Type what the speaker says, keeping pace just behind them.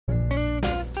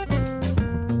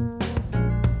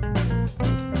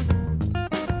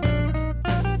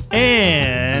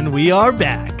And we are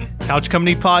back. Couch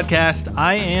Company Podcast.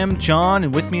 I am John,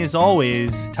 and with me as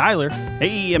always, Tyler.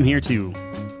 Hey, I'm here too.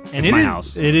 And it's my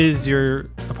house. It is your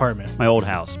apartment. My old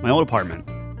house. My old apartment.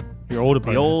 Your old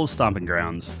apartment. The old stomping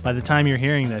grounds. By the time you're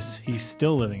hearing this, he's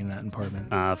still living in that apartment.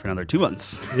 For another 2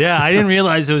 months. Yeah, I didn't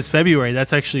realize it was February.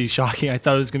 That's actually shocking. I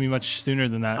thought it was going to be much sooner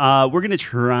than that. We're going to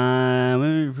try...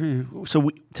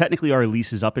 So technically our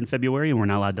lease is up in February, and we're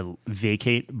not allowed to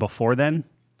vacate before then.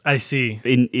 I see.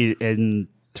 In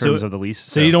terms of the lease.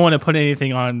 So you don't want to put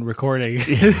anything on recording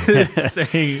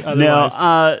saying otherwise.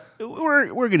 No,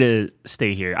 we're going to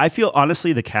stay here. I feel,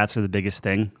 honestly, the cats are the biggest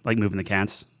thing, like moving the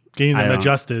cats. Getting them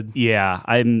adjusted. Yeah.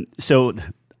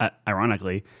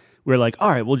 Ironically, we're like,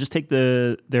 all right, we'll just take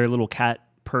their little cat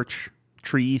perch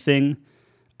tree thing.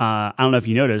 I don't know if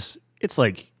you notice, it's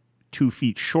like 2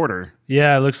 feet shorter.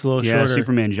 Yeah, it looks a little shorter. Yeah,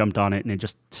 Superman jumped on it and it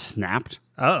just snapped.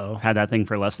 Uh-oh. Had that thing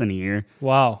for less than a year.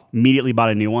 Wow. Immediately bought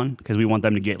a new one because we want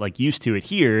them to get like used to it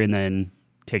here and then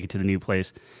take it to the new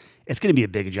place. It's going to be a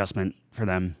big adjustment for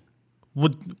them.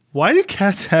 Why do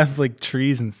cats have like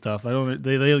trees and stuff? I don't.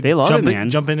 They love it,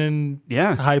 man. Jumping in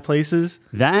high places.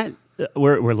 That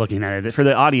we're looking at it for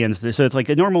the audience. So it's like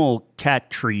a normal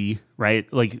cat tree,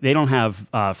 right? Like they don't have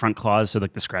front claws, so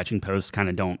like the scratching posts kind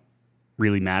of don't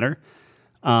really matter.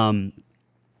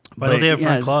 Why don't they have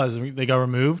front claws? They got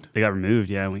removed? They got removed,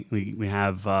 yeah. We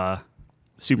have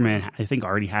Superman, I think,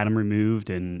 already had them removed,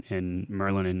 and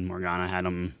Merlin and Morgana had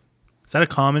them. Is that a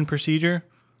common procedure?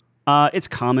 It's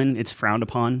common. It's frowned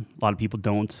upon. A lot of people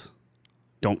don't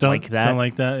like that. Don't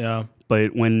like that, yeah.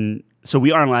 But so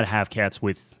we aren't allowed to have cats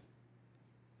with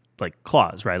like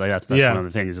claws, right? Like that's one of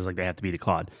the things is like they have to be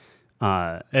declawed.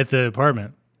 At the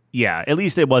apartment. Yeah, at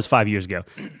least it was 5 years ago.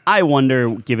 I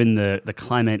wonder, given the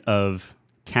climate of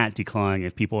cat declawing,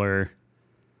 if people are...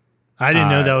 I didn't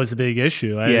know that was a big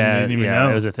issue. I didn't even know.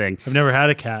 It was a thing. I've never had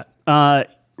a cat.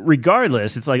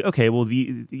 Regardless, it's like, okay, well,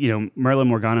 Merlin and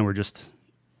Morgana were just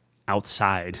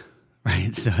outside,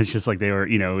 right? So it's just like they were,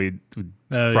 we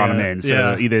brought them in.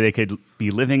 So either they could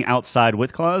be living outside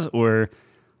with claws or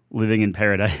living in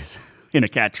paradise in a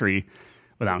cat tree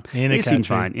without them. They seemed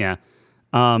fine, yeah.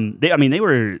 They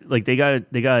were like they got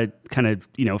kind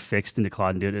of fixed and declawed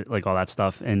and did it, like all that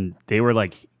stuff, and they were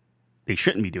like they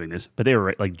shouldn't be doing this, but they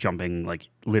were like jumping like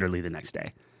literally the next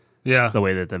day. Yeah, the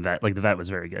way that the vet was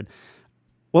very good.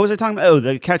 What was I talking about? Oh,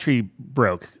 the cat tree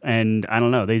broke, and I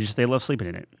don't know. They love sleeping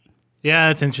in it. Yeah,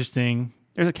 that's interesting.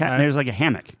 There's a cat. There's like a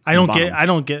hammock. I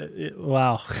don't get it.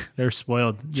 Wow, they're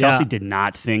spoiled. Chelsea did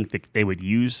not think that they would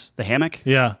use the hammock.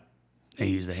 Yeah. They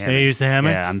use the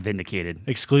hammock. Yeah, I'm vindicated.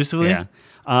 Exclusively? Yeah.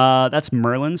 That's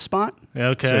Merlin's spot.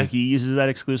 Okay. So he uses that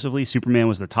exclusively. Superman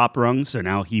was the top rung, so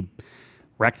now he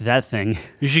wrecked that thing.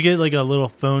 You should get like a little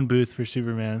phone booth for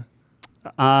Superman.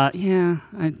 Yeah.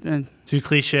 Too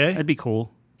cliche? That'd be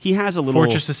cool. He has a little...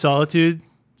 Fortress of Solitude?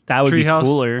 That would be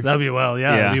cooler. That'd be,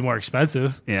 that'd be more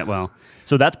expensive. Yeah, well.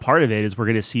 So that's part of it is we're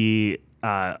going to see...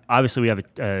 obviously, we have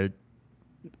a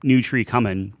new tree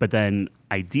coming, but then...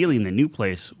 Ideally, in the new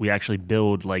place, we actually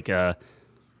build like a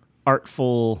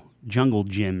artful jungle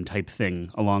gym type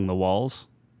thing along the walls.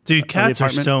 Dude, cats are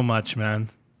so much, man.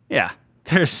 Yeah.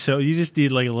 You just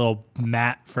need like a little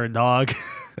mat for a dog.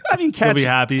 I mean, cats, be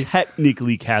happy.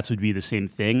 Technically, cats would be the same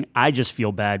thing. I just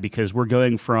feel bad because we're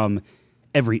going from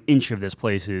every inch of this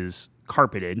place is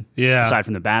carpeted, aside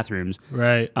from the bathrooms.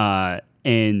 Right.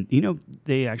 And,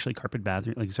 they actually carpet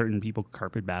bathrooms, like certain people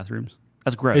carpet bathrooms.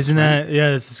 That's gross. Isn't that,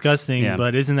 it's disgusting,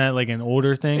 but isn't that like an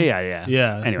older thing? Yeah.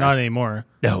 Yeah, anyway. Not anymore.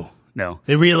 No.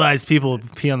 They realize people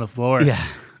pee on the floor. Yeah.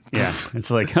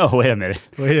 It's like, oh, wait a minute.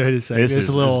 Wait a second. There's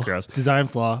a little design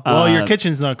flaw. Well, your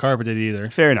kitchen's not carpeted either.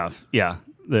 Fair enough. Yeah,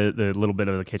 the little bit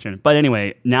of the kitchen. But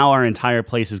anyway, now our entire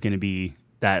place is going to be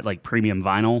that like premium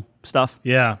vinyl stuff.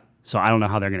 Yeah. So I don't know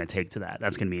how they're going to take to that.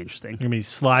 That's going to be interesting. You're going to be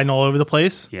sliding all over the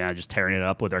place? Yeah, just tearing it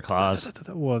up with their claws.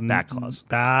 Back claws.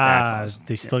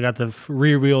 They still got the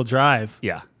rear wheel drive.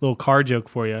 Yeah. Little car joke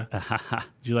for you. Did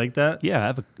you like that? Yeah, I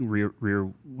have a rear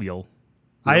wheel.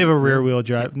 I have a rear wheel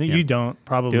drive. No, you don't.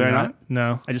 Probably Do I not.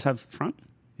 No. I just have front?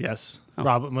 Yes.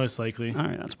 Oh. Most likely. All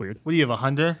right, that's weird. What do you have, a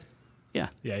Honda? Yeah.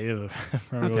 Yeah, you have a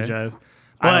front wheel drive.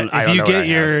 But if you get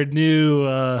your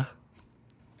new...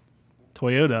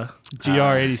 Toyota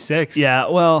GR86. Yeah,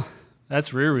 well,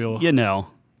 that's rear wheel.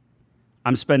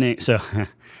 I'm spending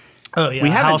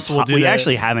we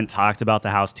actually haven't talked about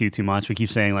the house too much. We keep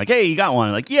saying like, "Hey, you got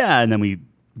one?" Like, "Yeah," and then we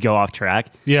go off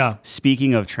track. Yeah.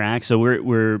 Speaking of track, so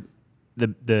we're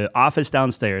the office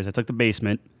downstairs. I took the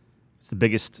basement. It's the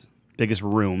biggest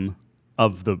room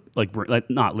of the like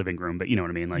not living room, but you know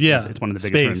what I mean. Like, it's one of the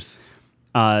biggest rooms.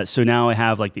 So now I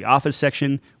have like the office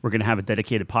section. We're going to have a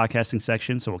dedicated podcasting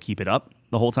section, so we'll keep it up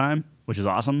the whole time, which is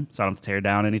awesome. So I don't have to tear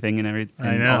down anything and everything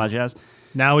and all that jazz.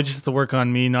 Now we just have to work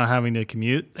on me not having to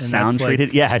commute. And sound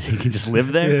treated. Yeah, you can just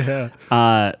live there.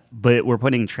 But we're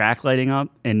putting track lighting up,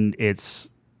 and it's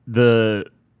the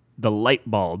light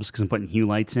bulbs, because I'm putting hue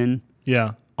lights in,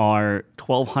 are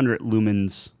 1,200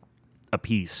 lumens a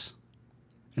piece.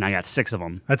 And I got 6 of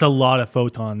them. That's a lot of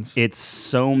photons. It's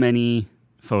so many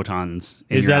photons.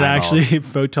 Is that actually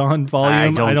photon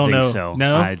volume? I don't think know. So.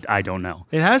 No, I don't know.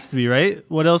 It has to be, right?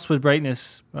 What else with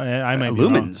brightness? I might be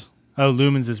lumens. Wrong. Oh,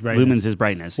 lumens is brightness. Lumens is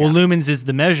brightness. Well, lumens is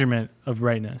the measurement of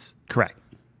brightness. Correct.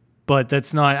 But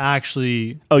that's not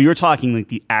actually. Oh, you're talking like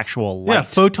the actual light. Yeah,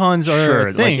 photons are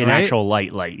a thing, like an right? actual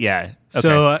light. Yeah. Okay.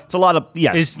 So it's a lot of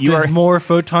yes. Does more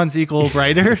photons equal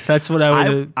brighter? That's what I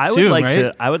would assume,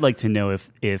 right? I would like to know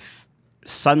if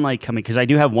sunlight coming, because I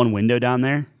do have one window down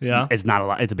there. Yeah, it's not a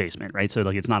lot. It's a basement, right? So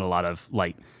like it's not a lot of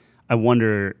light. I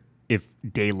wonder if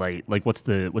daylight, like what's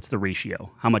the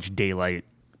ratio? How much daylight?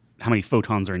 How many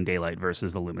photons are in daylight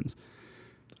versus the lumens?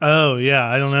 Oh yeah,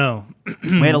 I don't know.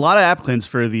 We had a lot of applicants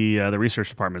for the research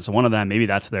department. So one of them, maybe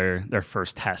that's their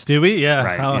first test. Did we? Yeah.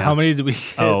 Right, How many did we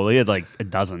get? Oh, we had like a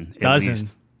dozen. Dozen.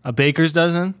 A baker's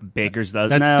dozen? Baker's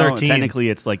dozen. That's 13.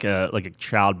 Technically, it's like a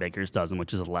child baker's dozen,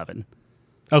 which is 11.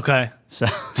 Okay. So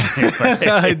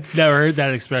I've never heard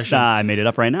that expression. Nah, I made it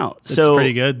up right now. That's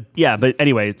pretty good. Yeah, but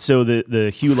anyway, so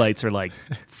the hue lights are like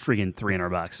freaking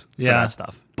 $300 for that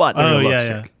stuff. But they're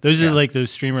sick. Those are like those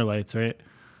streamer lights, right?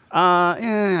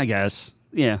 Yeah, I guess.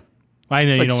 Yeah. I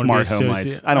know it's you like don't smart want to be home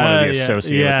lights. I don't want to be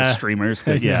associated with the streamers,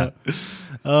 but yeah.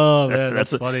 Oh man,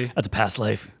 that's funny. That's a past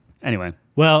life. Anyway.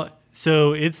 Well,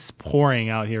 so it's pouring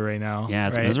out here right now. Yeah,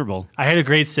 it's miserable. I had a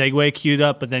great segue queued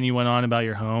up, but then you went on about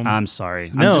your home. I'm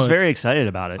sorry. I'm just very excited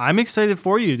about it. I'm excited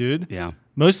for you, dude. Yeah.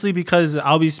 Mostly because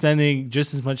I'll be spending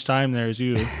just as much time there as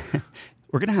you.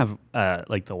 We're gonna have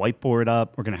like the whiteboard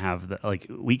up. We're gonna have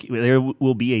there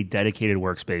will be a dedicated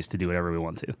workspace to do whatever we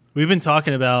want to. We've been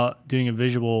talking about doing a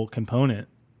visual component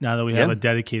now that we have a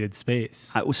dedicated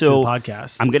space to the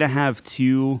podcast. I'm gonna have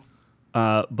 2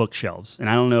 bookshelves, and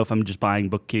I don't know if I'm just buying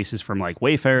bookcases from like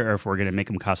Wayfair or if we're gonna make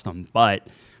them custom. But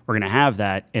we're gonna have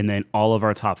that, and then all of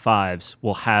our top 5s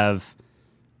will have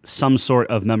some sort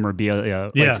of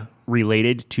memorabilia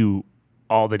related to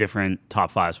all the different top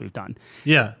 5s we've done.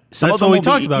 Yeah. That's what we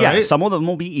talked about, right? Some of them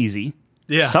will be easy.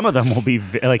 Yeah. Some of them will be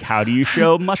like, how do you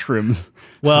show mushrooms?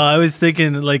 Well, I was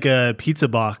thinking like a pizza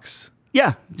box.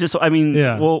 Yeah. Just, I mean,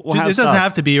 we'll have it doesn't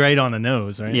have to be right on the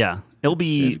nose, right? Yeah. It'll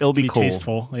be cool.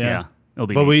 Tasteful. Yeah. It'll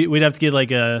be But we'd have to get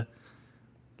like a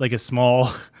small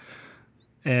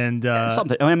and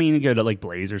something. I mean, you go to like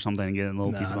Blaze or something and get a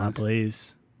little pizza box. Not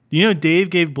Blaze. You know, Dave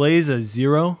gave Blaze a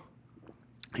 0.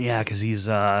 Yeah, because he's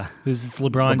who's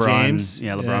LeBron James.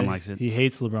 Yeah, LeBron likes it. He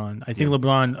hates LeBron. I think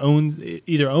LeBron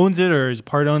either owns it or is a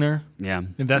part owner. Yeah,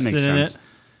 invested in it,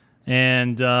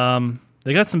 and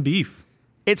they got some beef.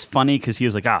 It's funny because he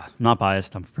was like, "I'm not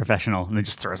biased. I'm professional," and then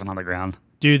just throws it on the ground.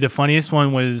 Dude, the funniest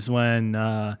one was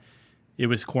when it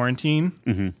was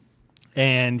quarantine,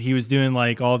 and he was doing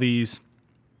like all these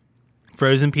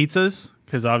frozen pizzas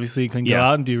because obviously he couldn't go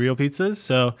out and do real pizzas,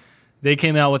 so they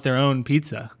came out with their own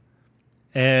pizza.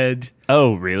 And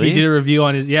oh, really? He did a review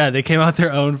on his. Yeah, they came out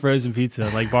their own frozen pizza,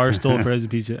 like Barstool frozen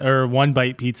pizza or One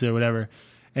Bite pizza or whatever.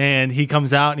 And he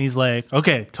comes out and he's like,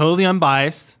 "Okay, totally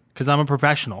unbiased because I'm a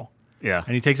professional." Yeah.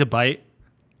 And he takes a bite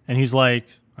and he's like,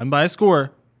 "Unbiased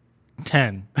score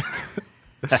 10."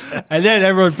 And then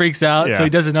everyone freaks out, so he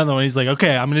does another one. He's like,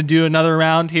 "Okay, I'm gonna do another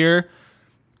round here."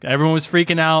 Everyone was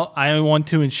freaking out. I want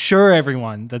to ensure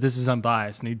everyone that this is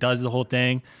unbiased, and he does the whole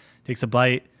thing. Takes a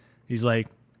bite. He's like,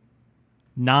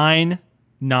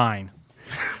 9-9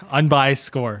 unbiased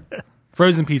score,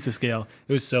 frozen pizza scale.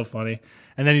 It was so funny.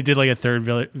 And then he did like a third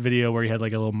video where he had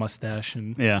like a little mustache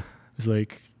and was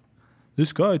like,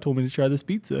 "This guy told me to try this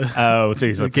pizza." Oh, so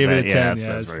he's like, gave it a 10.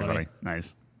 That's very funny.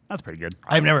 Nice. That's pretty good.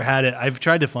 I've never had it. I've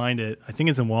tried to find it. I think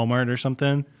it's in Walmart or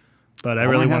something, but I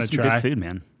really want to try. Good food,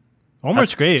 man.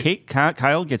 Walmart's great.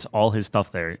 Kyle gets all his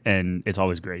stuff there, and it's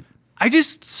always great. I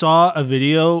just saw a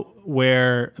video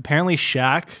where apparently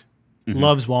Shaq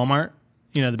loves Walmart.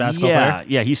 You know, the basketball player.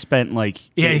 Yeah, he spent like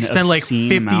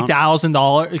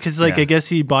 $50,000 because I guess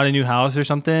he bought a new house or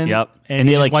something. Yep, and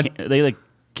they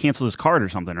canceled his card or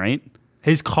something, right?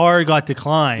 His card got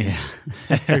declined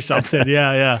or something.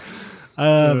 Yeah.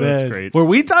 That's great. Were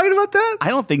we talking about that? I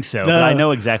don't think so, but I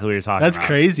know exactly what you're talking about. That's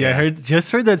crazy. Yeah. I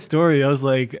just heard that story. I was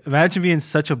like, imagine being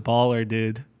such a baller,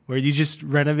 dude, where you just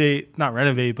not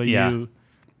renovate, but you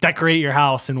decorate your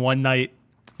house in one night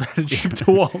a trip to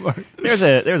Walmart.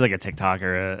 There's like a TikTok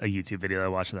or a YouTube video that I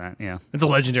watched that. Yeah, it's a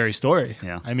legendary story.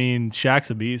 Yeah, I mean, Shaq's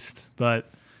a beast.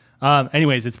 But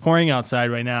anyways, it's pouring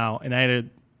outside right now, and I had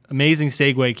an amazing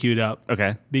segue queued up.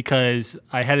 Okay, because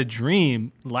I had a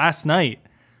dream last night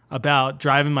about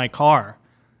driving my car,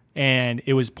 and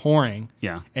it was pouring.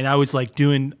 Yeah, and I was like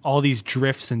doing all these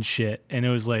drifts and shit, and it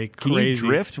was like crazy. Can you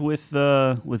drift with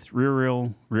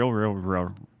rear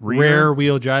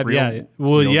wheel drive? Yeah.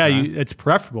 Well, yeah, it's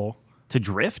preferable to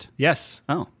drift. Yes.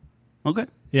 Oh, okay.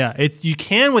 Yeah, you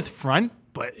can with front,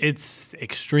 but it's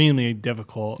extremely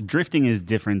difficult. Drifting is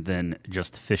different than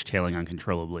just fishtailing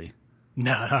uncontrollably.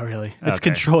 No, not really. It's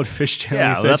controlled fishtailing.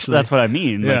 Yeah, well, that's what I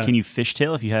mean. Yeah. Like, can you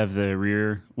fishtail if you have the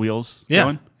rear wheels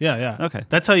going? Yeah. Okay.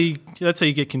 That's how you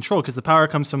get control, because the power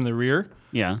comes from the rear.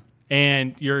 Yeah.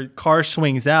 And your car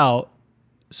swings out,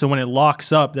 so when it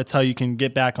locks up, that's how you can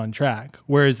get back on track.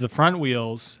 Whereas the front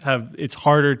wheels it's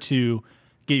harder to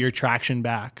get your traction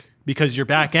back, because your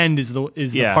back end is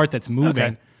the part that's moving.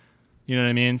 Okay. You know what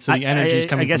I mean? So the energy is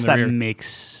coming from the rear. I guess that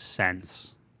makes sense.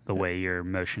 The way you're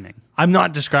motioning. I'm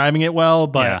not describing it well,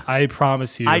 but I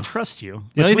promise you. I trust you.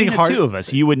 The only thing the two of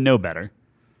us, you would know better.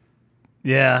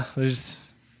 Yeah,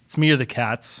 it's me or the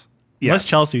cats. Yes. Unless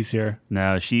Chelsea's here.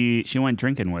 No, she went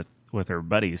drinking with her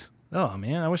buddies. Oh,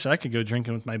 man, I wish I could go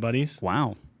drinking with my buddies.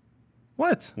 Wow.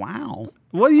 What? Wow.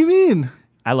 What do you mean?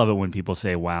 I love it when people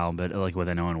say wow, but like with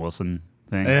an Owen Wilson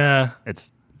thing. Yeah.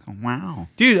 It's wow.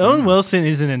 Dude, Owen Wilson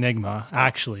is an enigma,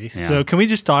 actually. Yeah. So can we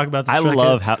just talk about this? I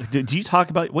love how... Do you talk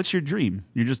about... What's your dream?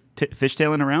 You're just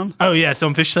fishtailing around? Oh, yeah. So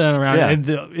I'm fishtailing around. Yeah. And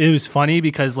it was funny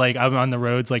because like I'm on the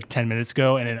roads like 10 minutes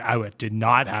ago, and I did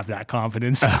not have that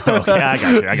confidence. Okay, I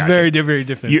got you. It's very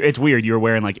different. It's weird. You were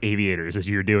wearing like aviators as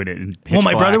you were doing it. Well,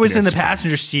 my brother was in the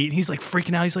passenger seat, and he's like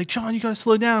freaking out. He's like, John, you got to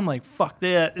slow down. I'm like, fuck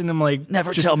that. And I'm like...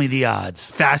 Never tell me the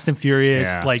odds. Fast and furious.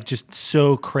 Yeah. Like just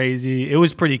so crazy. It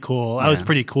was pretty cool. I was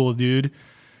pretty cool, dude.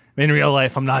 In real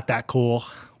life, I'm not that cool.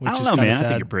 Which I don't is know, man. Sad. I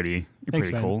think you're pretty. You're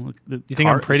pretty cool. You think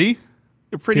I'm pretty?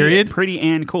 You're pretty. Period? Pretty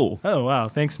and cool. Oh wow,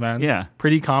 thanks, man. Yeah.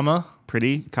 Pretty, cool.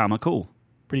 Pretty, cool.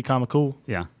 Pretty, cool.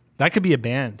 Yeah. That could be a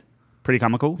band. Pretty,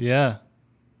 cool. Yeah.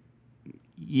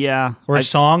 Yeah. Or a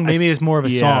song. Maybe it's more of a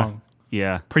song.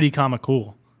 Yeah. Pretty,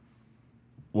 cool.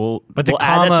 We'll add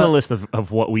that to the list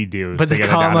of what we do. But the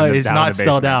comma is not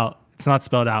spelled out. It's not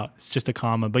spelled out. It's just a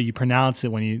comma, but you pronounce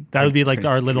it when you... That would be like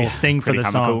our little thing for the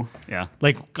song. Cool. Yeah.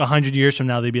 Like 100 years from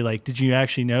now, they'd be like, did you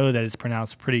actually know that it's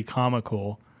pronounced pretty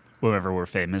cool? Whenever we're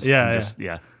famous. Yeah.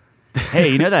 Hey,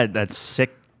 you know that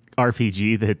sick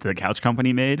RPG that the Couch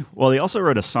Company made? Well, they also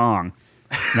wrote a song.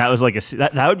 That was like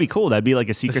that would be cool. That'd be like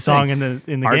a secret song thing.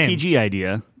 in the RPG game.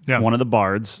 idea. Yeah. One of the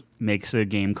bards makes a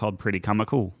game called Pretty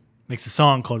Cool. Makes a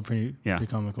song called Pretty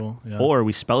Cool. Yeah. Or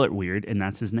we spell it weird, and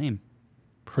that's his name.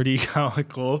 Pretty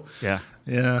cool. Yeah.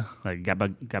 Yeah. Like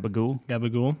Gabagool.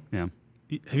 Gabagool. Yeah.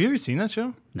 Have you ever seen that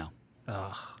show? No.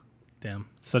 Oh, damn.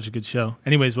 Such a good show.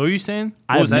 Anyways, what were you saying?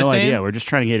 I have no idea. We're just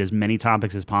trying to get as many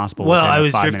topics as possible. Well, I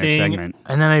was drifting, segment.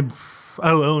 And then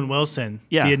Owen Wilson.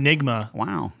 Yeah. The Enigma.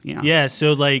 Wow. Yeah. Yeah.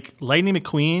 So like Lightning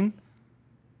McQueen.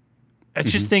 I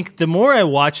just think the more I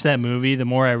watched that movie, the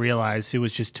more I realized it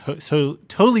was just so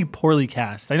totally poorly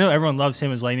cast. I know everyone loves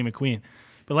him as Lightning McQueen.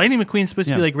 But Lightning McQueen's supposed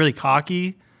to be like really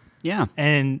cocky. Yeah.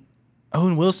 And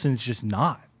Owen Wilson's just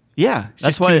not. Yeah.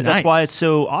 That's why it's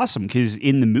so awesome, because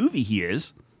in the movie he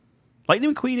is.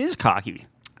 Lightning McQueen is cocky.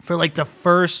 For like the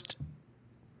first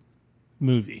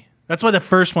movie. That's why the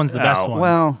first one's the best one.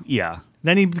 Well, yeah.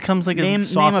 Then he becomes like a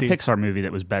softie. Name a Pixar movie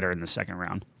that was better in the second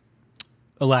round.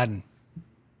 Aladdin.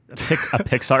 A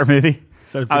Pixar movie?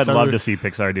 I would love to see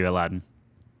Pixar do Aladdin.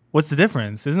 What's the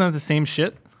difference? Isn't that the same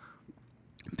shit?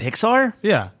 Pixar?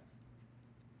 Yeah.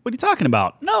 What are you talking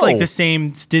about? No. It's like the same.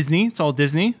 It's Disney. It's all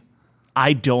Disney.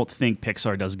 I don't think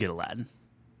Pixar does get Aladdin.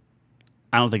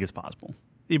 I don't think it's possible.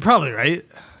 You're probably right.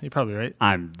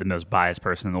 I'm the most biased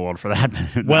person in the world for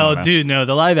that. Well, dude, no.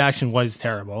 The live action was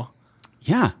terrible.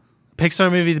 Yeah. Pixar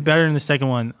movie better than the second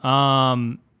one.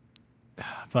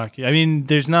 Fuck. I mean,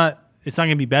 it's not going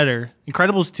to be better.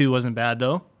 Incredibles 2 wasn't bad,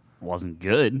 though. Wasn't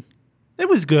good. It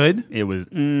was good. It was.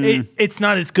 It's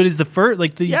not as good as the first.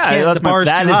 Like the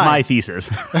that is my thesis.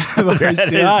 The bar's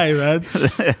too high,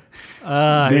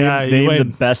 man. Name the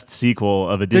best sequel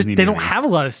of a Disney movie. They don't have a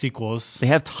lot of sequels. They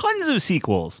have tons of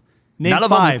sequels. Name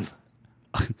 5.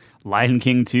 Lion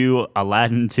King 2,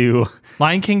 Aladdin 2.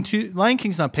 Lion King 2. Lion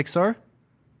King's not Pixar.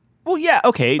 Well, yeah,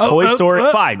 okay. Toy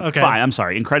Story. Fine. I'm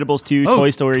sorry. Incredibles 2, Toy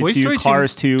Story 2,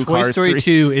 Cars 2, Toy Story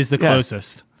 2 is the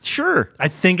closest. Sure. I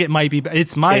think it might be.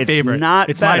 It's my favorite.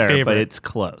 It's my favorite, but it's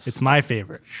close. It's my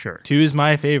favorite. Sure. 2 is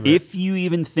my favorite. If you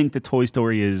even think the Toy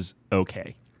Story is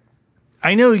okay.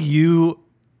 I know you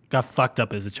got fucked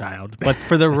up as a child. But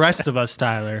for the rest of us,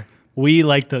 Tyler, we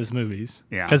like those movies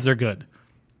because they're good.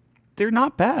 They're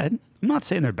not bad. I'm not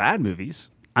saying they're bad movies.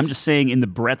 I'm just saying in the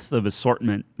breadth of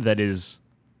assortment that is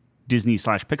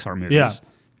Disney/Pixar movies,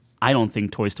 I don't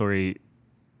think Toy Story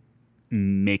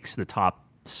makes the top.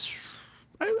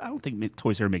 I don't think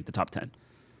Toy Story make the top 10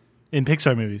 in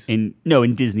Pixar movies. In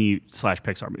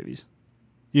Disney/Pixar movies.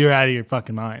 You're out of your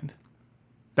fucking mind.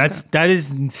 That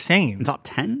is insane. In top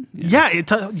 10? Yeah.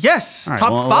 Yes. Right,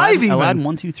 top 5 even. Aladdin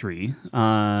 1, 2, 3.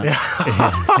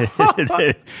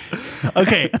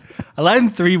 Okay. Aladdin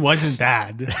 3 wasn't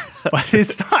bad, but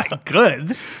it's not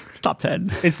good. It's top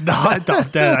 10. It's not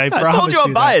top 10. I promise. I told you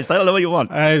I'm biased. I don't know what you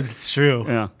want. It's true.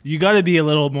 Yeah. You got to be a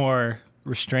little more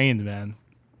restrained, man.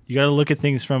 You got to look at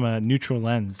things from a neutral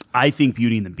lens. I think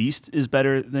Beauty and the Beast is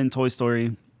better than Toy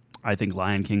Story. I think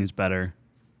Lion King is better.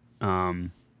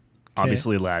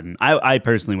 Obviously, Aladdin. I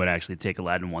personally would actually take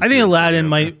Aladdin 1. I think Aladdin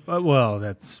might. Well,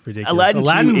 that's ridiculous.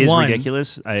 Aladdin 2 is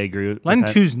ridiculous. I agree with Aladdin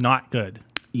that. 2 is not good.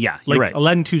 Yeah, you're right.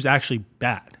 Aladdin 2 is actually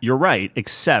bad. You're right,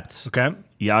 except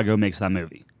Iago makes that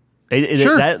movie.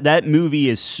 Sure. That movie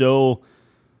is so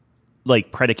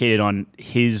like predicated on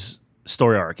his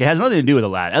story arc. It has nothing to do with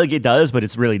Aladdin. Like it does, but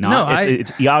it's really not. No,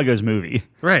 it's Iago's movie.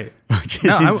 Right. Which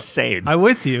is insane. I'm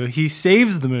with you. He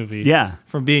saves the movie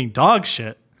from being dog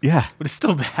shit. Yeah. But it's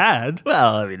still bad.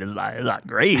 Well, I mean, it's not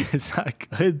great. It's not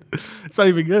good. It's not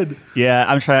even good. Yeah,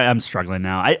 I'm struggling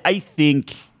now. I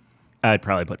think I'd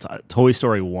probably put Toy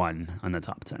Story 1 on the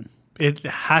top 10. It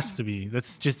has to be.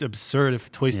 That's just absurd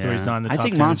if Toy Story's not in the top 10. I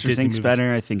think Monsters Inc.'s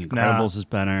better. I think Incredibles is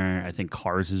better. I think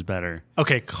Cars is better.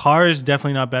 Okay, Cars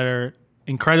definitely not better.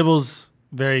 Incredibles,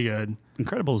 very good.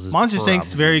 Incredibles is Monsters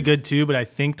Inc.'s very good too, but I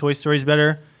think Toy Story's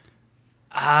better.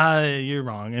 You're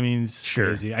wrong. I mean, it's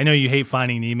crazy. I know you hate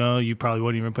Finding Nemo. You probably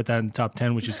wouldn't even put that in the top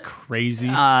 10, which is crazy.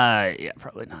 Yeah,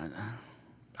 probably not.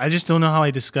 I just don't know how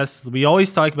I discuss. We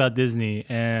always talk about Disney,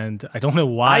 and I don't know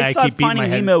why I keep beating my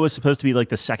head. Finding Nemo was supposed to be like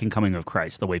the second coming of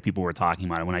Christ, the way people were talking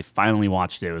about it. When I finally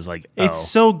watched it, it was like, it's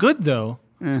so good though.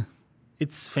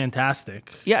 It's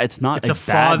fantastic. Yeah, it's not. It's a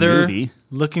father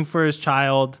looking for his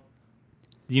child.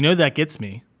 You know that gets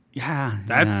me. Yeah,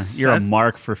 you're a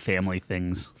mark for family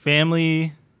things.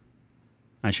 Family.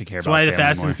 I should care. That's about why the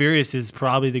Fast more. and Furious is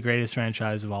probably the greatest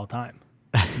franchise of all time.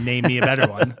 Name me a better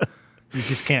one. You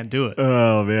just can't do it.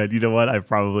 Oh man, you know what? I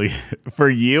probably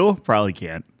probably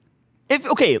can't.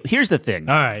 Here's the thing.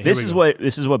 All right, this is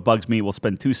what bugs me. We'll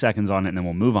spend 2 seconds on it and then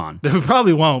we'll move on. We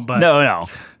probably won't, but no.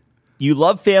 You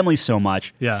love family so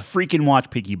much. Yeah. Freaking watch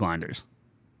Peaky Blinders.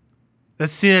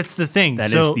 That's the thing.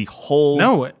 That is the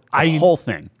whole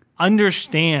thing.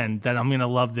 Understand that I'm going to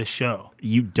love this show.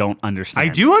 You don't understand.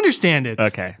 I do understand it.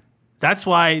 Okay. That's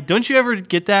why, don't you ever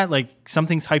get that? Like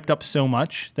something's hyped up so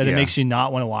much that it makes you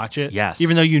not want to watch it? Yes.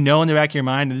 Even though you know in the back of your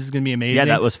mind that this is going to be amazing. Yeah,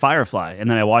 that was Firefly. And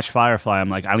then I watched Firefly. I'm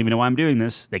like, I don't even know why I'm doing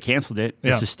this. They canceled it.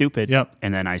 This is stupid. Yep.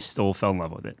 And then I still fell in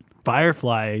love with it.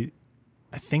 Firefly,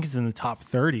 I think it's in the top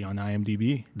 30 on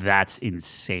IMDb. That's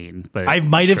insane. But I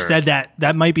might have said that.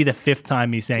 That might be the 5th time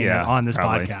me saying that on this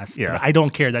probably. podcast. Yeah. But I don't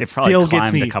care. That it still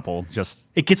gets me. A couple.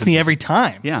 It gets me every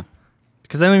time. Yeah.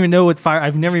 Because I don't even know what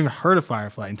I've never even heard of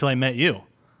Firefly until I met you.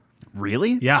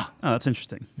 Really? Yeah. Oh, that's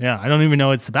interesting. Yeah. I don't even know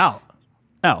what it's about.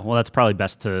 Oh, well, that's probably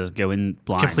best to go in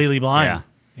blind. Completely blind.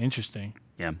 Yeah. Interesting.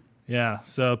 Yeah. Yeah.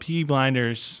 So Peaky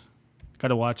Blinders, got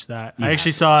to watch that. Yeah, I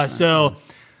actually saw. So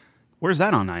where's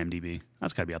that on IMDb?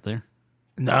 That's got to be up there.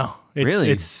 No.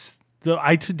 Really?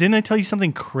 Didn't I tell you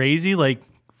something crazy? Like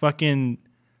fucking.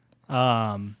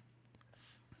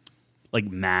 Like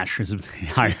MASH is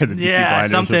higher than Peaky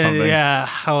Blinders something. or something. Yeah,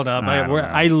 hold up.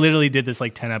 I literally did this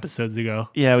like 10 episodes ago.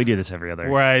 Yeah, we do this every other.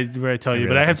 Where I tell you,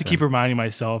 but I have to keep reminding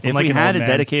myself. If we had a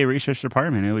dedicated research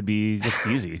department, it would be just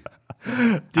easy. Dude,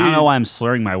 I don't know why I'm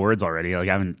slurring my words already. Like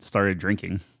I haven't started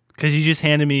drinking. Because you just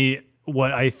handed me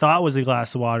what I thought was a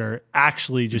glass of water,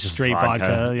 actually just straight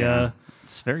vodka. Yeah.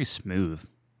 It's very smooth.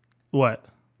 What?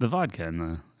 The vodka in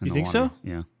the You think water. so?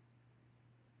 Yeah.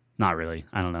 Not really.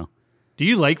 I don't know. Do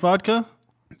you like vodka?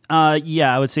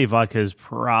 Yeah, I would say vodka is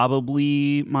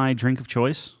probably my drink of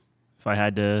choice. If I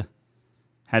had to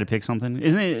pick something,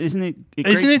 isn't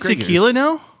it tequila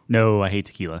now? No, I hate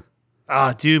tequila.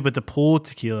 Dude, but the pool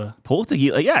tequila. Pool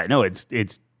tequila, yeah, no, it's.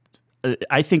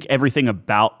 I think everything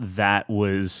about that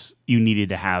was you needed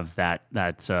to have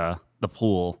the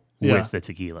pool with the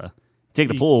tequila. Take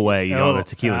the pool away, the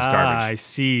tequila's garbage. I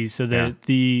see. So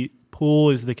the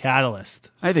pool is the catalyst.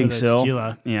 I think so.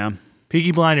 Tequila. Yeah.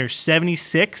 Peaky Blinders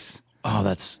 76. Oh,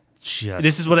 that's just.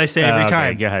 This is what I say every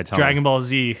time. Go ahead, Dragon Ball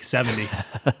Z 70.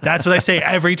 That's what I say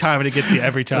every time, and it gets you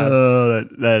every time.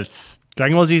 That's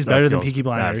Dragon Ball Z is better than Peaky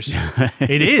Blinders.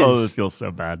 It is. Oh, this feels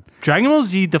so bad. Dragon Ball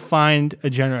Z defined a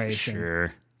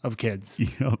generation of kids.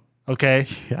 Yep. Okay?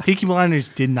 Yeah. Peaky Blinders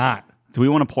did not. Do we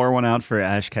want to pour one out for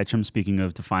Ash Ketchum? Speaking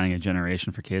of defining a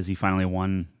generation for kids, he finally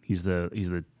won. He's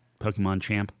the Pokemon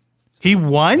champ. He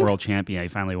won? World champ. Yeah, he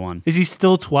finally won. Is he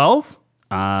still 12?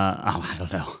 I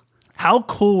don't know. How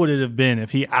cool would it have been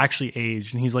if he actually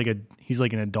aged and he's like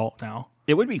an adult now?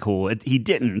 It would be cool. He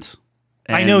didn't.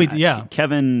 And I know. Yeah.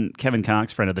 Kevin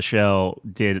Cox, friend of the show,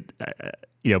 did.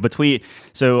 Between.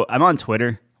 So I'm on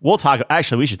Twitter. We'll talk.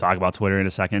 Actually, we should talk about Twitter in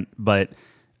a second. But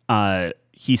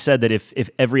he said that if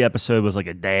every episode was like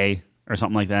a day or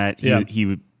something like that, he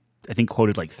would. I think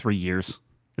quoted like 3 years.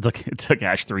 It took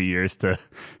Ash 3 years to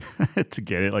to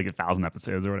get it, like 1,000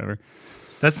 episodes or whatever.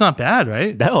 That's not bad,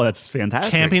 right? No, that's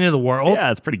fantastic. Champion of the world. Yeah,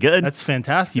 that's pretty good. That's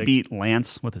fantastic. He beat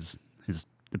Lance with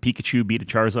the Pikachu beat a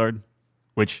Charizard,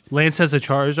 which Lance has a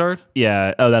Charizard.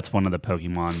 Yeah. Oh, that's one of the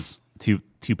Pokemon's two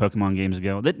Pokemon games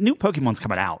ago. The new Pokemon's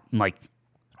coming out in like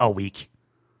a week.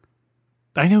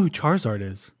 I know who Charizard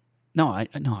is. No,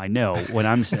 I know. What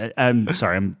I'm saying, I'm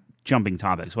sorry, I'm jumping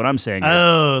topics. What I'm saying is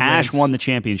Ash won the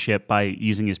championship by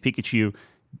using his Pikachu.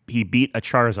 He beat a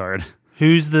Charizard.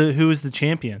 Who is the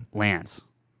champion? Lance.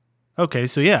 Okay,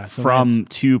 so yeah. From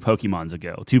Lance. two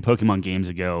Pokemon games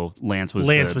ago, Lance was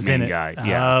the main guy.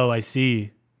 Yeah. Oh, I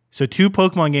see. So 2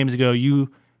 Pokemon games ago,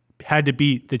 you had to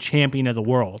beat the champion of the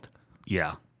world.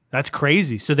 Yeah. That's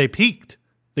crazy. So they peaked.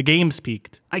 The games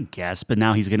peaked. I guess, but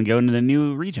now he's going to go into the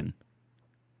new region.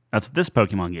 That's this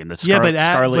Pokemon game. That's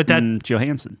Scarlet and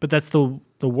Johansson. But that's the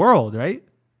world, right?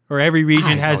 Or every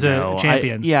region has a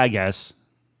champion. I guess.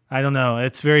 I don't know.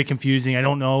 It's very confusing. I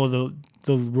don't know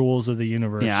the rules of the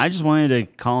universe. Yeah, I just wanted to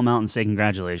call him out and say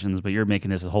congratulations, but you're making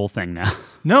this a whole thing now.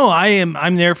 No,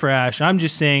 I'm there for Ash. I'm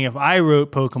just saying if I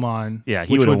wrote Pokemon,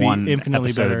 he would have won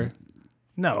infinitely better.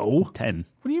 No. 10.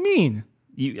 What do you mean?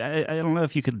 I don't know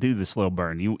if you could do the slow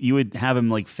burn. You would have him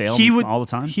like fail all the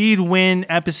time? He'd win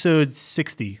episode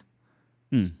 60.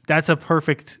 That's a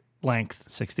perfect length.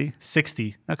 60?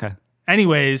 60. Okay.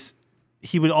 Anyways,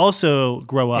 he would also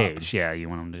grow up. Age, yeah, you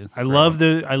want him to.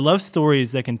 I love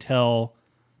stories that can tell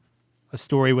a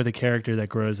story with a character that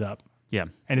grows up. Yeah.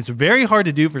 And it's very hard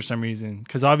to do for some reason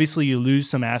because obviously you lose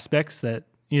some aspects that,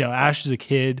 Ash is a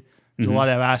kid. There's a lot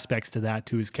of aspects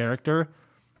to his character.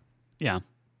 Yeah.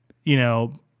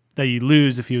 That you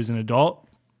lose if he was an adult.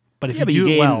 But if you do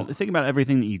it well. Think about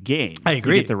everything that you gain. I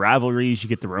agree. You get the rivalries, you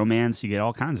get the romance, you get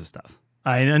all kinds of stuff.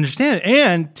 I understand.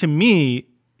 And to me,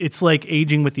 it's like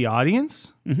aging with the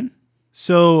audience. Mm-hmm.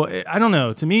 So, I don't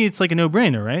know. To me, it's like a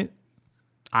no-brainer, right?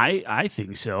 I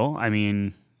think so. I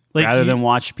mean, rather than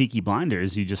watch Peaky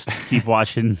Blinders, you just keep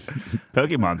watching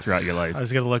Pokemon throughout your life. I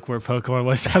was going to look where Pokemon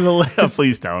was on the list.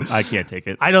 Please don't. I can't take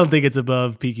it. I don't think it's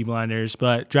above Peaky Blinders,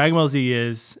 but Dragon Ball Z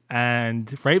is,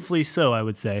 and rightfully so, I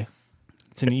would say.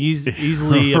 It's an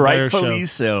easily a better show. Rightfully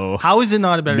so. How is it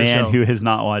not a better show? Man who has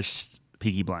not watched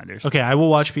Peaky Blinders. Okay, I will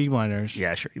watch Peaky Blinders.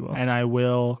 Yeah, sure you will. And I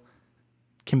will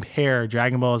compare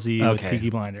Dragon Ball Z with Peaky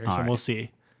Blinders, and we'll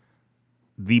see.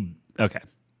 Okay.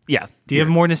 Yeah. Do you have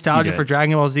more nostalgia for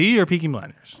Dragon Ball Z or Peaky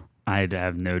Blinders? I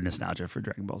have no nostalgia for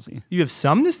Dragon Ball Z. You have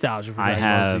some nostalgia for Dragon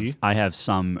Ball Z? I have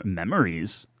some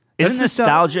memories. Isn't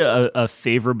nostalgia a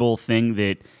favorable thing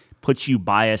that puts you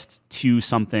biased to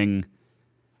something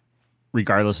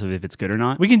regardless of if it's good or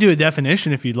not? We can do a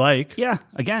definition if you'd like. Yeah.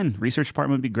 Again, research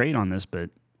department would be great on this,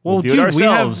 but we'll do it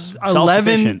ourselves. We have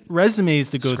 11 resumes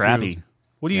to go Scrappy. through.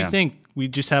 What do you think? We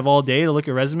just have all day to look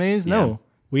at resumes? No. Yeah.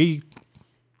 We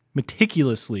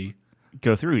meticulously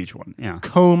go through each one. Yeah.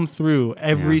 Comb through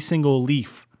every single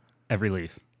leaf. Every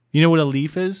leaf. You know what a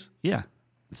leaf is? Yeah.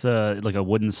 It's like a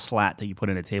wooden slat that you put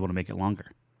in a table to make it longer.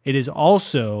 It is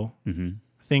also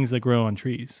things that grow on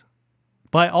trees.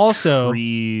 But also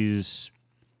trees.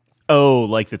 Oh,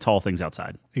 like the tall things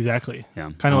outside. Exactly.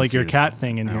 Yeah. Kind of like your cat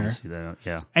thing in here. I don't see that.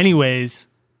 Yeah. Anyways,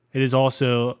 it is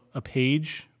also a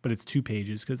page, but it's 2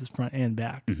 pages because it's front and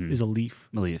back. Is a leaf.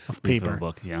 A leaf of paper. Of a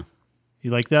book. Yeah. You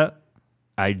like that?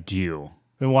 I do.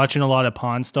 Been watching a lot of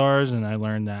Pawn Stars, and I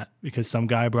learned that because some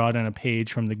guy brought in a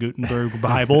page from the Gutenberg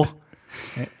Bible,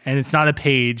 and it's not a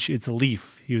page; it's a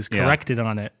leaf. He was corrected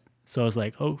on it, so I was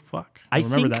like, "Oh fuck!" I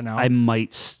remember that now. I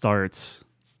might start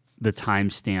the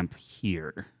timestamp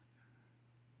here.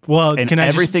 Well, and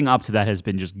everything up to that has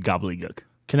been just gobbledygook.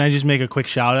 Can I just make a quick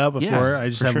shout out before? I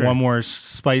just have one more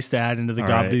spice to add into the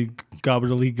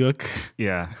gobbledygook.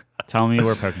 Yeah. Tell me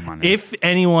where Pokemon is. If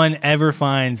anyone ever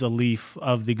finds a leaf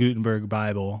of the Gutenberg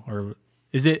Bible, or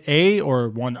is it a or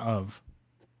one of?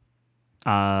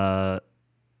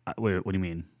 Wait, what do you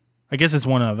mean? I guess it's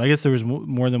one of. I guess there was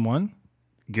more than one.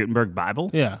 Gutenberg Bible?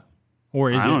 Yeah.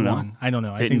 Or is it don't know. one? I don't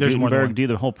know. I Didn't think there's more than Gutenberg one. do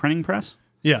the whole printing press?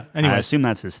 Yeah. Anyway, I assume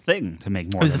that's his thing to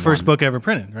make more. It was than the first one. book ever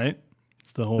printed, right?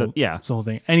 It's the whole It's the whole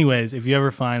thing. Anyways, if you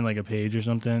ever find like a page or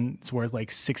something, it's worth like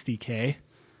 $60K.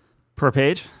 Per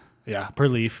page? Yeah, per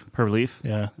leaf. Per leaf?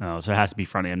 Yeah. Oh, so it has to be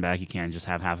front and back. You can't just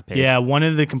have half a page. Yeah, one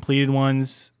of the completed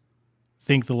ones, I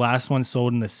think the last one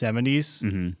sold in the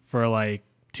 70s for like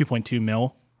 2.2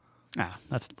 mil. Ah,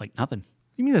 that's like nothing.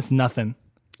 You mean that's nothing?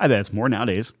 I bet it's more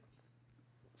nowadays.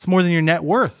 It's more than your net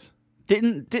worth.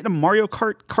 Didn't a Mario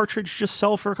Kart cartridge just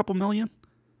sell for a couple million?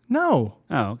 No.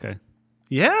 Oh, okay.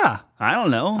 Yeah. I don't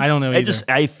know. I don't know either.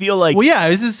 I feel like... Well, yeah, it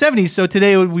was the 70s, so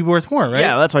today it would be worth more, right?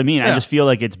 Yeah, that's what I mean. Yeah. I just feel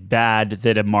like it's bad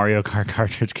that a Mario Kart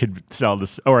cartridge could sell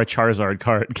this, or a Charizard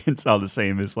card can sell the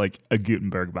same as like a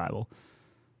Gutenberg Bible.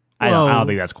 I don't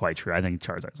think that's quite true. I think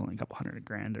Charizard's only a couple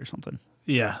 $100,000 or something.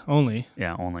 Yeah, only.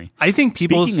 Yeah, only. I think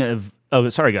people's... Speaking of... Oh,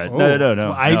 sorry, go ahead. No.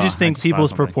 Well, I just think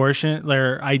people's proportion,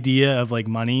 their idea of like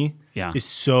money is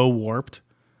so warped.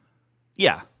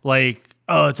 Yeah. Like,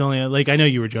 oh, it's only... Like, I know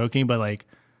you were joking, but like...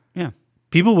 Yeah.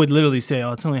 People would literally say,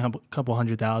 oh, it's only a couple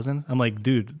 $100,000. I'm like,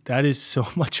 dude, that is so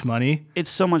much money. It's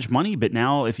so much money, but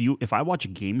now if I watch a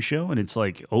game show and it's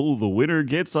like, oh, the winner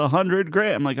gets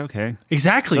 $100,000, I'm like, okay.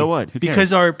 Exactly. So what? Who cares?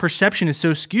 Because our perception is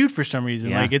so skewed for some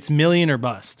reason. Yeah. Like, it's million or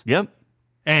bust. Yep.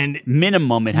 And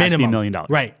minimum, it has to be $1 million.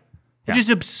 Right. Yeah. Which is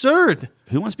absurd.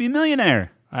 Who wants to be a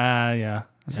millionaire? Yeah.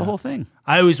 That's the whole thing.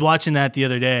 I was watching that the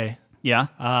other day.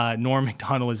 Yeah. Norm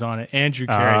Macdonald was on it. Andrew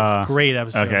Carey. Great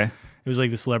episode. Okay. It was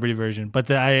like the celebrity version. But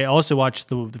I also watched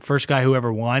the first guy who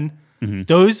ever won. Mm-hmm.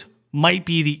 Those might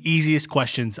be the easiest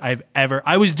questions I've ever...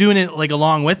 I was doing it like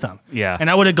along with them. Yeah. And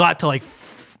I would have got to like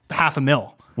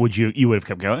 $500,000. Would you would have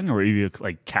kept going, or would you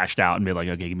like cashed out and be like,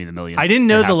 okay, give me the $1 million? I didn't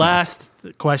know the last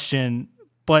question,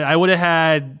 but I would have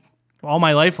had all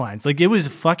my lifelines. Like, it was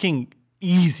fucking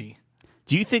easy.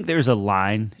 Do you think there's a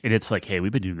line and it's like, hey,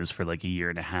 we've been doing this for like a year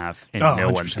and a half and no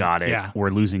 100%. one's got it. Yeah. We're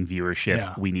losing viewership.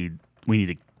 Yeah. We need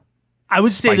to I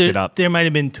would say spice it up. there might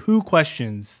have been 2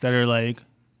 questions that are like,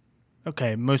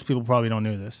 okay, most people probably don't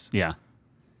know this. Yeah.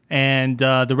 And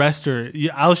the rest are,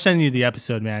 I'll send you the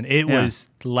episode, man. It was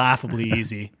laughably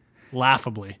easy.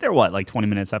 Laughably. They're what, like 20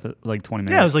 minutes up? Like 20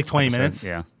 minutes? Yeah, it was like 20 episode? minutes.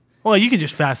 Yeah. Well, you can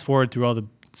just fast forward through all the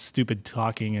stupid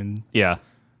talking, and yeah,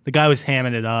 the guy was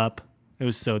hamming it up. It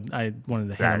was so, I wanted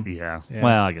to ham. Yeah.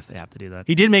 Well, I guess they have to do that.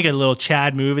 He did make a little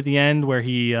Chad move at the end where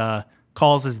he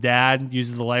calls his dad,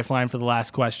 uses the lifeline for the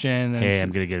last question. Hey,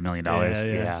 I'm going to get $1 million.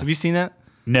 Yeah. Have you seen that?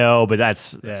 No, but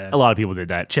that's a lot of people did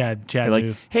that. Chad They're like,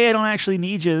 move. hey, I don't actually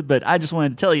need you, but I just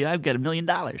wanted to tell you I've got $1 million.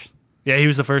 Yeah, he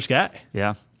was the first guy.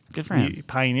 Yeah. Good for him.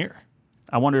 Pioneer.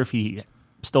 I wonder if he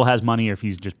still has money or if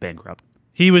he's just bankrupt.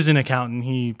 He was an accountant.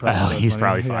 He probably he's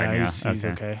probably fine. Yeah, he's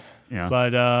okay. Yeah.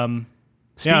 But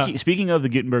speaking of the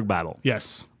Gutenberg Bible,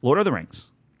 yes, Lord of the Rings.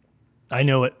 I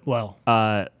know it well.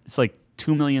 It's like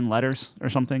 2 million letters or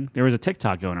something. There was a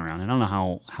TikTok going around. I don't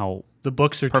know how the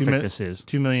books are perfect this is.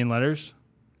 2 million letters.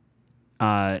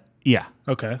 Yeah.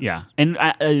 Okay. Yeah. And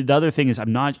the other thing is,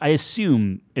 I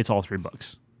assume it's all 3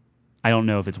 books. I don't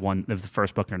know if it's the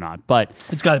first book or not, but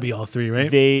it's got to be all 3, right?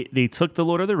 They took the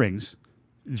Lord of the Rings.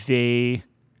 They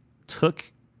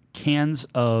took cans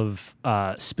of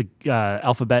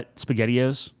alphabet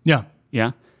SpaghettiOs. Yeah.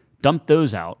 Yeah. Dumped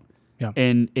those out. Yeah.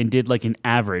 And did like an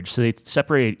average. So they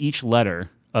separated each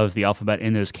letter of the alphabet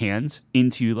in those cans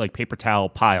into like paper towel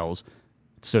piles.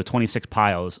 So 26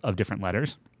 piles of different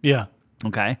letters. Yeah.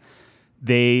 Okay.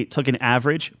 They took an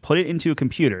average, put it into a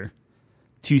computer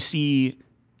to see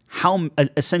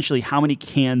essentially how many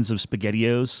cans of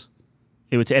SpaghettiOs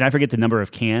it would. And I forget the number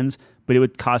of cans, but it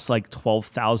would cost like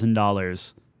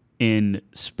 $12,000 in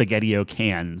SpaghettiO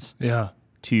cans. Yeah.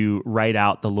 To write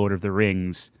out the Lord of the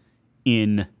Rings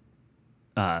in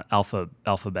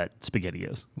alphabet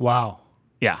SpaghettiOs. Wow.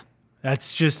 Yeah.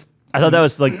 That's just. I thought that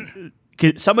was like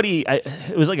somebody.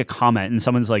 It was like a comment, and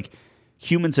someone's like,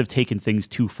 "Humans have taken things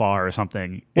too far" or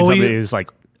something. And somebody was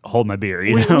like, "Hold my beer."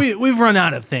 You know? We've run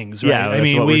out of things. Right? Yeah,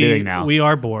 that's what we're doing now. We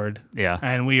are bored. Yeah,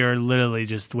 and we are literally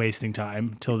just wasting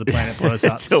time till the planet blows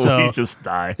up. Until we just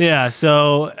die. Yeah.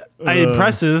 So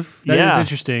impressive. That is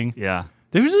interesting. Yeah.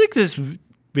 There was like this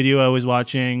video I was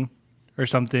watching or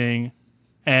something,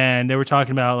 and they were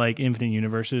talking about like infinite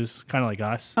universes, kind of like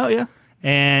us. Oh yeah.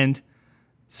 And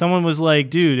someone was like,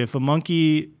 dude, if a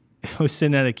monkey was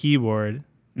sitting at a keyboard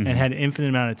and had an infinite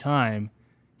amount of time,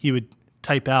 he would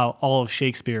type out all of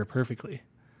Shakespeare perfectly.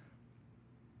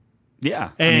 Yeah.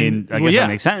 And, I guess that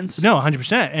makes sense. No,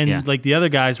 100%. And like the other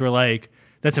guys were like,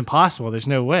 that's impossible. There's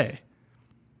no way.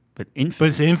 But infinite. But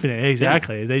it's infinite.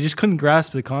 Exactly. Yeah. They just couldn't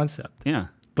grasp the concept. Yeah.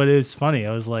 But it's funny.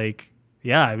 I was like,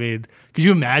 yeah, I mean, could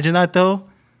you imagine that though?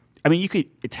 I mean, you could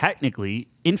technically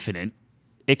infinite.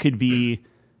 It could be,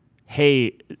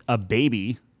 hey, a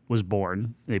baby was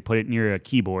born. They put it near a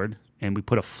keyboard, and we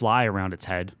put a fly around its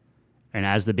head. And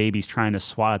as the baby's trying to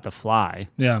swat at the fly,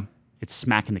 it's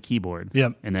smacking the keyboard.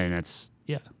 Yep. And then it's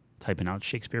typing out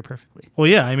Shakespeare perfectly. Well,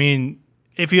 yeah. I mean,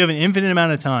 if you have an infinite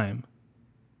amount of time,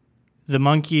 the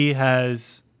monkey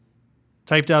has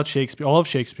typed out Shakespeare, all of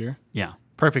Shakespeare. Yeah.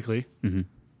 Perfectly. Mm-hmm.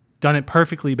 Done it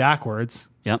perfectly backwards.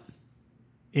 Yep.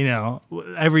 You know,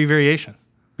 every variation.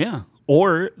 Yeah.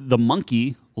 Or the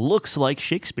monkey looks like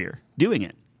Shakespeare doing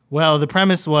it. Well, the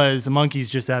premise was the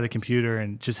monkey's just at a computer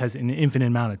and just has an infinite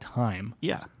amount of time.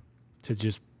 Yeah. To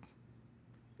just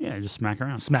smack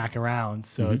around.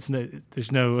 So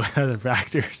there's no other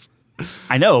factors.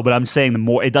 I know, but I'm saying the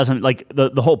more it doesn't like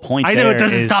the whole point. I know it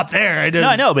doesn't stop there. No,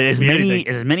 I know, but as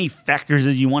many factors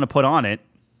as you want to put on it,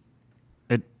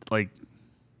 like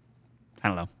I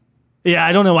don't know. Yeah,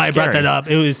 I don't know why I brought that up.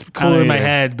 It was cool in my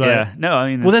head, but no,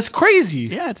 I mean, that's crazy.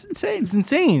 Yeah, it's insane. It's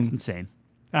insane.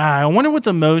 I wonder what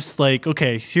the most like.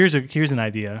 Okay, here's an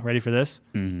idea. Ready for this?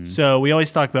 Mm-hmm. So we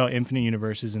always talk about infinite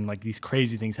universes and like these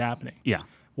crazy things happening. Yeah.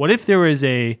 What if there was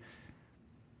a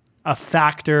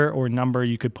factor or number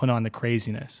you could put on the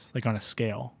craziness, like on a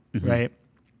scale, right?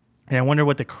 And I wonder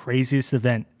what the craziest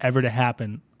event ever to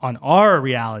happen on our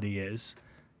reality is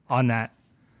on that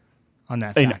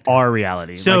factor. In our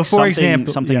reality. So, like for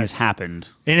example, something has happened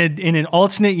in an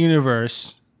alternate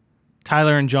universe.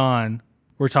 Tyler and Jon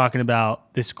were talking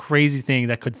about this crazy thing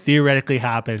that could theoretically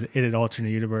happen in an alternate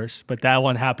universe, but that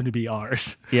one happened to be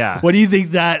ours. Yeah. What do you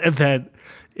think that event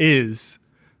is?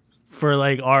 For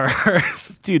like our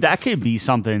Earth. Dude, that could be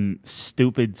something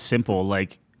stupid simple.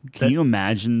 Like, can you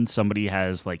imagine somebody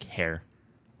has like hair?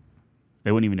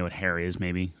 They wouldn't even know what hair is,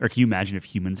 maybe. Or can you imagine if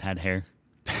humans had hair?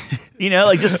 You know,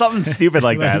 like just something stupid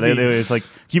like that. It's like,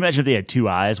 can you imagine if they had 2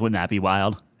 eyes? Wouldn't that be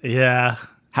wild? Yeah.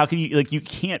 How can you like? You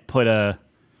can't put a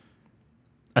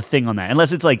thing on that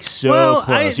unless it's like so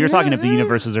close. You're talking if the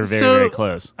universes are very, very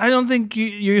close. I don't think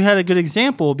you had a good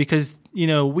example because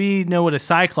we know what a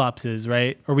cyclops is,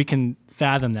 right? Or we can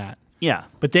fathom that. Yeah.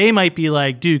 But they might be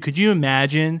like, dude, could you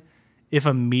imagine if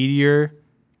a meteor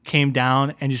came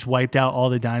down and just wiped out all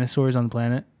the dinosaurs on the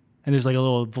planet? And there's like a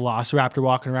little velociraptor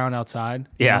walking around outside.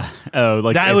 Yeah. Oh,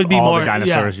 like that would be all more the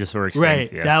dinosaurs just were extinct.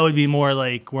 Right. Yeah. That would be more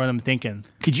like what I'm thinking.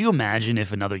 Could you imagine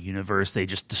if another universe they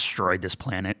just destroyed this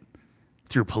planet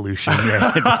through pollution?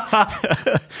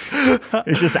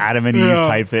 It's just Adam and Eve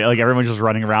type thing. Like everyone's just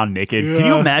running around naked. Can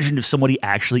you imagine if somebody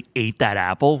actually ate that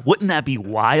apple? Wouldn't that be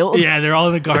wild? Yeah, they're all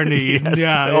in the Garden of Eden.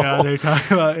 They're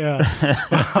talking about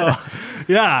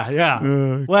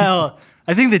well,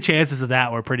 I think the chances of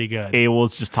that were pretty good.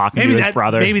 Abel's just talking to his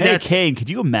brother. Maybe hey, Cain, could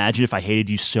you imagine if I hated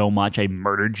you so much I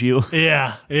murdered you?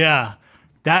 Yeah.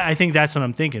 I think that's what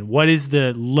I'm thinking. What is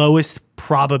the lowest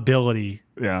probability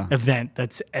event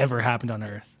that's ever happened on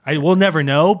Earth? We'll never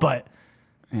know, but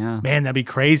man, that'd be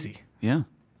crazy. Yeah.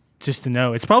 Just to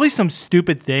know. It's probably some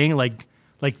stupid thing like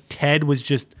Ted was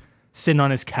just sitting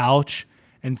on his couch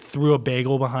and threw a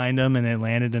bagel behind him and it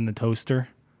landed in the toaster.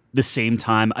 The same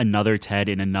time another Ted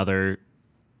in another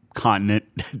continent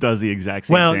does the exact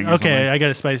same thing. Well, okay, I got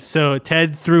to spice. So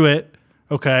Ted threw it,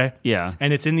 okay? Yeah.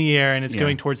 And it's in the air and it's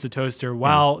going towards the toaster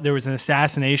while there was an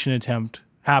assassination attempt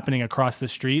happening across the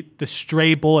street. The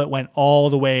stray bullet went all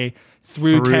the way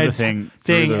through Ted's thing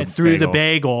and through the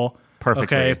bagel.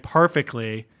 Perfectly. Okay,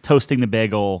 perfectly. Toasting the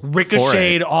bagel.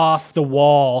 Ricocheted off the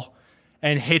wall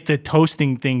and hit the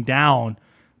toasting thing down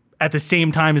at the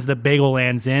same time as the bagel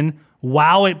lands in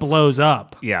while it blows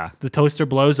up. Yeah. The toaster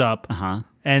blows up. Uh-huh.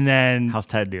 And then... How's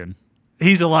Ted doing?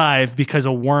 He's alive because a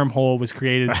wormhole was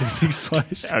created to be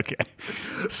sliced. Okay.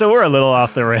 So we're a little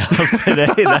off the rails today.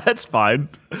 That's fine.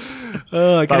 It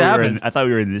could happen. I thought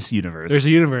we were in this universe. There's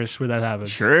a universe where that happens.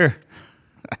 Sure.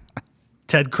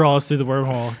 Ted crawls through the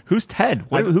wormhole. Who's Ted?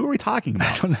 Who are we talking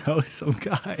about? I don't know. Some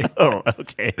guy. Oh,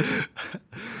 okay.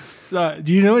 So,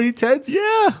 do you know any Teds?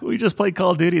 Yeah. We just played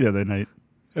Call of Duty the other night.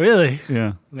 Really?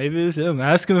 Yeah. Maybe it was him.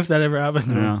 Ask him if that ever happened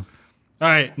to him. All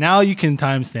right, now you can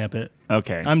timestamp it.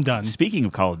 Okay. I'm done. Speaking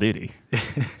of Call of Duty,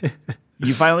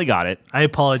 you finally got it. I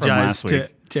apologize to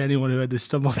anyone who had to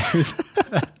stumble through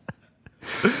that.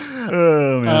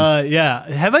 Oh, man. Yeah.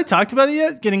 Have I talked about it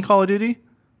yet, getting Call of Duty?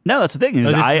 No, that's the thing.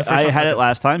 I had it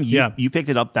last time. You picked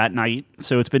it up that night.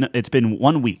 So it's been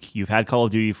 1 week. You've had Call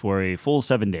of Duty for a full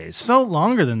 7 days. It felt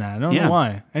longer than that. I don't know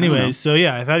why. Anyways, so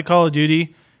yeah, I've had Call of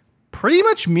Duty. Pretty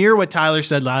much mirror what Tyler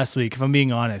said last week, if I'm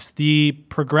being honest. The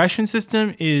progression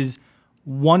system is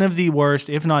one of the worst,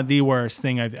 if not the worst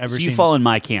thing I've ever seen. So you fall in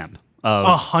my camp of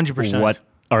 100%. What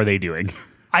are they doing?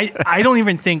 I don't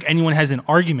even think anyone has an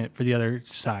argument for the other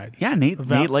side. Yeah, Nate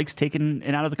likes taking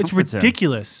it out of the comfort It's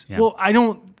ridiculous. Zone. Yeah. Well, I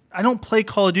don't play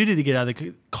Call of Duty to get out of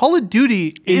the Call of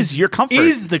Duty is your comfort.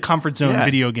 Is the comfort zone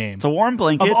video game. It's a warm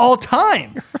blanket of all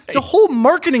time. Right. The whole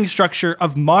marketing structure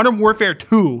of Modern Warfare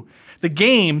 2, the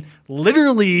game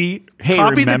literally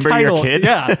copied the title. Your kid?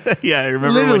 Yeah. Yeah, I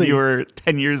remember when you were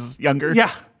 10 years younger.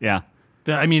 Yeah. Yeah.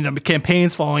 I mean, the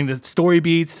campaigns following the story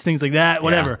beats, things like that,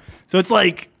 whatever. Yeah. So it's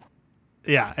like,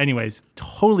 yeah, anyways,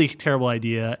 totally terrible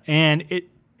idea. And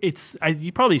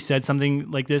you probably said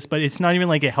something like this, but it's not even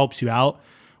like it helps you out.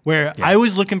 Where I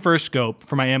was looking for a scope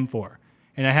for my M4,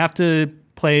 and I have to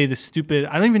play the stupid,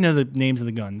 I don't even know the names of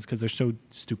the guns because they're so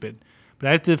stupid, but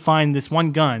I have to find this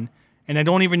one gun, and I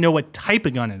don't even know what type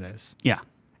of gun it is. Yeah.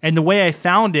 And the way I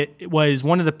found it was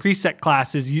one of the preset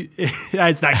classes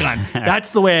as that gun.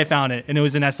 That's the way I found it, and it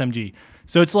was an SMG.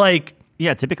 So it's like...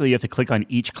 Yeah, typically you have to click on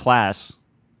each class,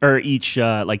 or each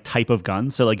like type of gun.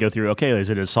 So like go through, okay,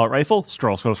 is it an assault rifle?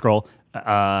 Scroll.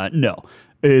 No.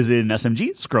 Is it an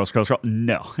SMG? Scroll.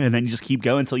 No. And then you just keep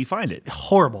going until you find it.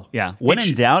 Horrible. Yeah. When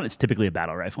in doubt, it's typically a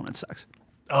battle rifle, and it sucks.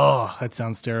 Oh, that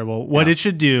sounds terrible. What it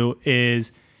should do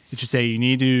is it should say you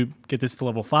need to get this to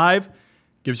level 5,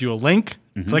 gives you a link,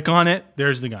 click on it,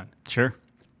 there's the gun. Sure.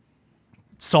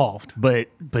 Solved. But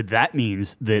that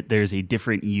means that there's a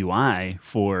different UI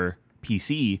for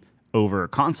PC over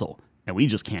console, and we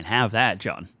just can't have that,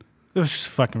 John. It was just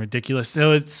fucking ridiculous.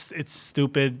 So it's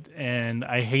stupid, and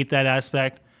I hate that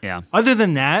aspect. Yeah. Other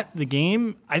than that, the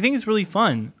game, I think it's really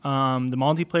fun. The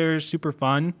multiplayer is super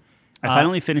fun. I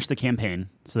finally finished the campaign,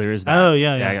 so there is that. Oh,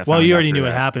 yeah. Well, you already knew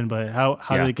what happened, but how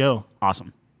did it go?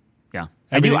 Awesome. Yeah.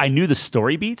 I knew the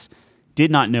story beats,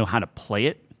 did not know how to play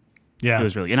it. Yeah. It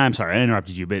was really, and I'm sorry, I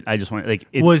interrupted you, but I just want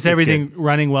was everything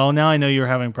running well now? I know you were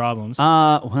having problems.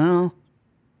 Well...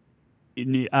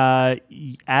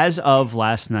 as of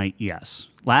last night, yes.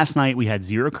 Last night we had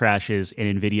 0 crashes,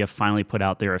 and NVIDIA finally put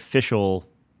out their official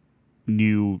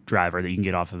new driver that you can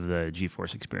get off of the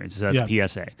GeForce Experience. So that's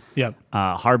PSA. Yep.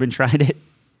 Harbin tried it,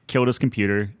 killed his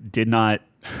computer, did not.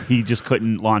 He just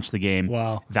couldn't launch the game.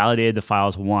 Wow. Validated the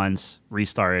files once,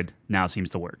 restarted. Now it seems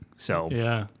to work. So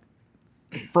yeah,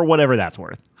 for whatever that's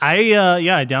worth. I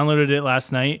downloaded it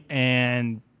last night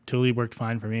and totally worked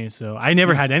fine for me. So I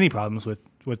never had any problems with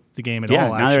the game at all.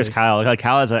 Yeah, now there's Kyle. Like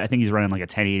Kyle has, I think he's running like a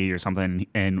 1080 or something.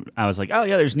 And I was like, oh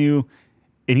yeah, there's new.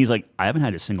 And he's like, I haven't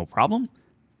had a single problem.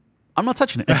 I'm not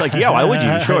touching it. It's like, yeah, why would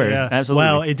you? Sure, absolutely.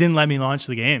 Well, it didn't let me launch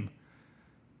the game.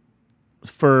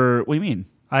 For what do you mean?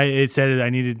 It said I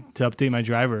needed to update my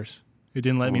drivers. It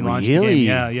didn't let me launch the game.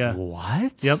 Yeah.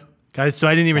 What? Yep. Guys, so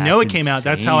I didn't even know it came out.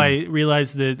 That's how I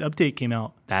realized the update came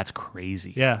out. That's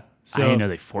crazy. Yeah. So I didn't know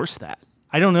they forced that.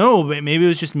 I don't know, but maybe it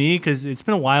was just me because it's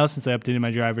been a while since I updated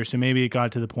my driver. So maybe it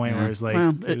got to the point where it's like,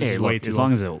 way too as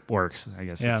long as it works, I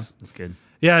guess that's good.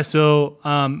 Yeah, so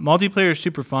multiplayer is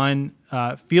super fun.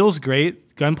 Feels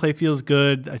great. Gunplay feels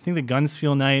good. I think the guns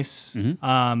feel nice.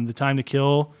 The time to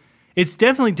kill, it's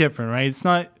definitely different, right? It's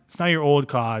not your old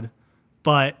COD,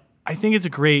 but I think it's a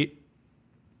great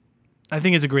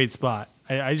spot.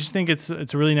 I just think it's a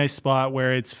really nice spot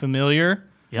where it's familiar.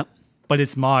 Yep. But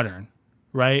it's modern.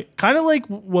 Right? Kind of like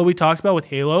what we talked about with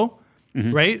Halo,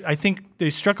 right? I think they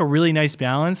struck a really nice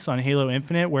balance on Halo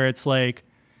Infinite where it's like,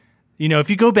 if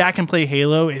you go back and play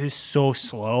Halo, it is so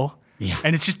slow. Yeah.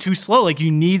 And it's just too slow. Like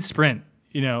you need sprint,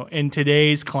 in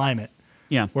today's climate.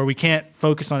 Yeah. Where we can't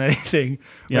focus on anything,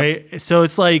 right? So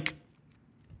it's like,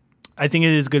 I think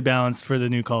it is good balance for the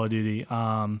new Call of Duty.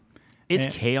 It's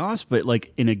chaos, but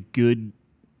like in a good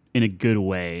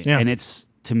way. Yeah. And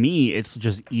to me, it's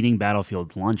just eating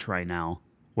Battlefield's lunch right now,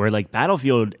 where like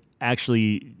Battlefield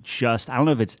actually I don't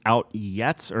know if it's out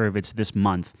yet or if it's this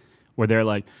month, where they're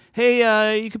like,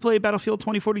 hey, you can play Battlefield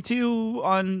 2042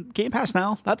 on Game Pass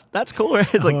now. That's cool.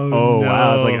 Right? It's like,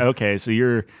 wow. It's like, okay, so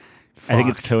I think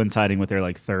it's coinciding with their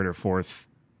like 3rd or 4th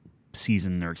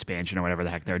season or expansion or whatever the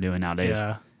heck they're doing nowadays.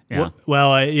 Yeah.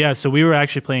 Well, so we were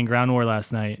actually playing Ground War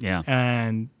last night. Yeah.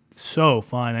 And so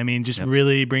fun. I mean, just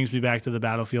really brings me back to the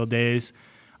Battlefield days.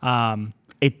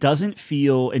 It doesn't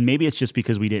feel, and maybe it's just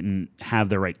because we didn't have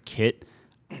the right kit,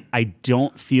 I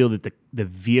don't feel that the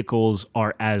vehicles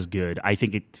are as good. I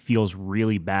think it feels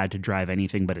really bad to drive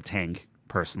anything but a tank,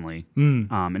 personally.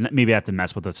 And maybe I have to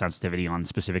mess with the sensitivity on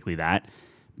specifically that.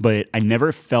 But I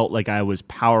never felt like I was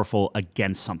powerful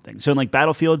against something. So in like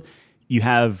Battlefield, you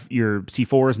have your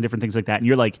C4s and different things like that, and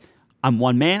you're like, I'm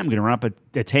one man, I'm going to run up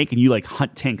a tank, and you like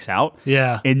hunt tanks out.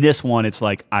 Yeah. In this one, it's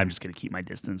like, I'm just going to keep my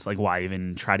distance. Like, why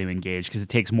even try to engage? Because it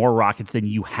takes more rockets than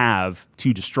you have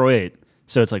to destroy it.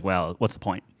 So it's like, well, what's the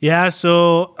point? Yeah,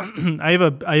 so I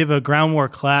have a ground war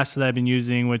class that I've been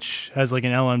using, which has like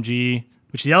an LMG,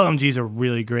 which the LMGs are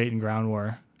really great in ground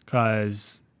war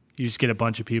because you just get a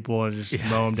bunch of people and just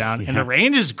mow them down. Yeah. And the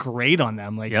range is great on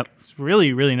them. Like, it's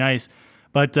really, really nice.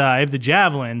 But I have the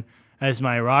Javelin as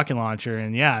my rocket launcher,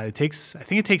 and I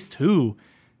think it takes 2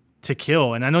 to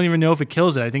kill, and I don't even know if it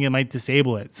kills it. I think it might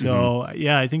disable it. So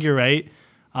I think you're right.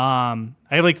 I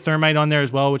have like Thermite on there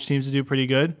as well, which seems to do pretty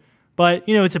good. But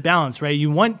it's a balance, right? You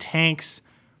want tanks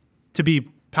to be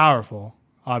powerful,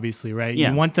 obviously, right? Yeah.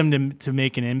 You want them to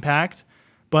make an impact.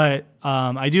 But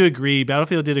I do agree,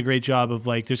 Battlefield did a great job of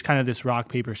like there's kind of this rock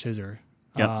paper scissor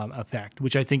effect,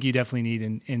 which I think you definitely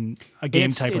need in a game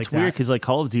type like that. It's weird because like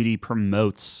Call of Duty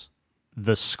promotes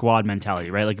the squad mentality,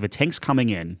 right? Like if a tank's coming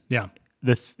in,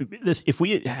 if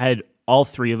we had all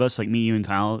 3 of us, like me, you, and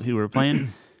Kyle, who were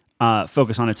playing,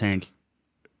 focus on a tank,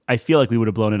 I feel like we would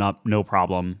have blown it up no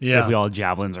problem if we all had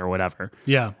javelins or whatever.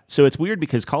 Yeah. So it's weird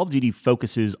because Call of Duty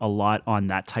focuses a lot on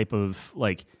that type of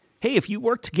like, hey, if you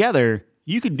work together,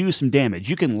 you can do some damage.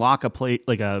 You can lock a plate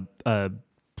like a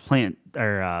plant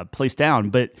or place down.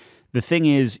 But the thing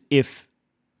is, if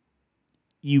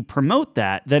you promote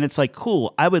that, then it's like,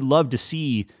 cool, I would love to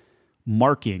see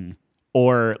marking.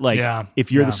 Or like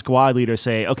if you're the squad leader,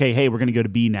 say, okay, hey, we're going to go to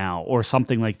B now or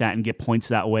something like that and get points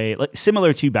that way. Like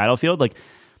similar to Battlefield, like,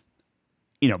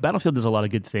 Battlefield does a lot of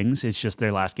good things. It's just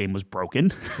their last game was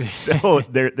broken. So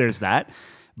there's that.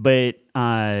 But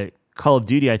Call of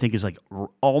Duty, I think, is like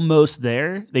almost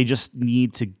there. They just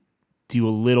need to do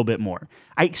a little bit more.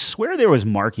 I swear there was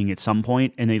marking at some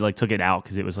point and they like took it out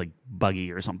because it was like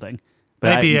buggy or something.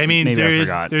 But maybe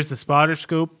there's the spotter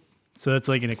scope. So that's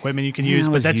like an equipment you can use,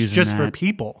 but that's just for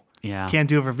people. Yeah. Can't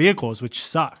do it for vehicles, which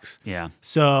sucks. Yeah.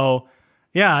 So,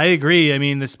 I agree. I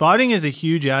mean, the spotting is a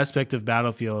huge aspect of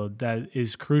Battlefield that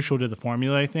is crucial to the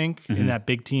formula, I think, in that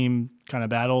big team kind of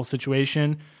battle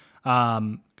situation.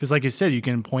 Because like I said, you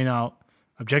can point out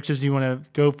objectives you want to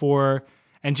go for,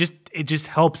 and it just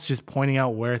helps just pointing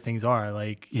out where things are.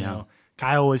 Like, you know,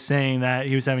 Kyle was saying that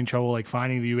he was having trouble like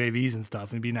finding the UAVs and stuff.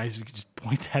 It'd be nice if we could just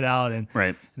point that out and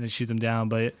then shoot them down.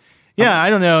 But I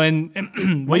don't know.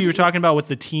 And what you were talking about with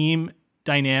the team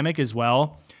dynamic as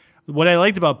well. What I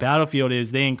liked about Battlefield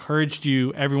is they encouraged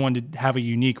everyone to have a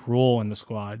unique role in the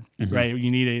squad, right?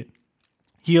 You need a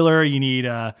healer, you need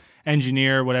a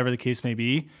engineer, whatever the case may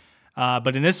be.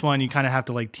 But in this one, you kind of have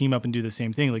to like team up and do the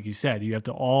same thing. Like you said, you have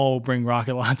to all bring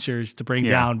rocket launchers to bring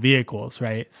down vehicles,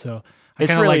 right? So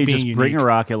it's really like just unique. Bring a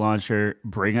rocket launcher,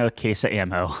 bring a case of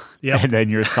ammo, and then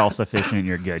you're self-sufficient and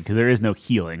you're good. Because there is no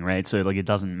healing, right? So like it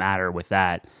doesn't matter with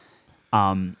that.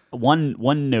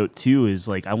 One note too is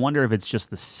like I wonder if it's just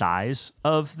the size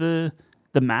of the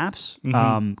maps,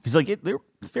 because like they're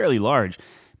fairly large.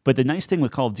 But the nice thing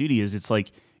with Call of Duty is it's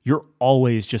like you're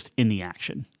always just in the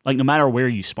action, like no matter where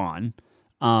you spawn.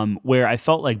 Where I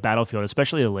felt like Battlefield,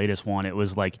 especially the latest one, it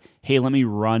was like, hey, let me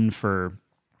run for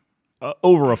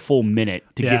over a full minute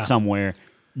to get somewhere,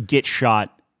 get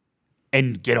shot,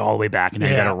 and get all the way back, and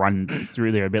then I got to run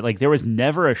through there. But like there was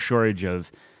never a shortage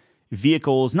of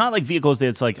vehicles, not like vehicles that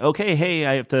it's like, okay, hey,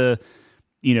 I have to,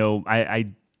 I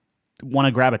want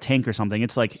to grab a tank or something.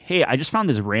 It's like, hey, I just found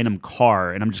this random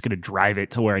car and I'm just going to drive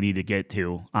it to where I need to get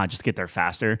to, just get there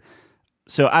faster.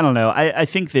 So I don't know. I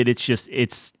think that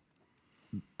it's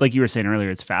like you were saying earlier,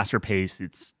 it's faster paced.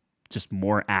 It's just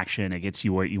more action. It gets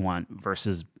you what you want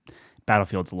versus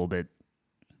Battlefield's a little bit,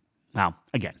 well,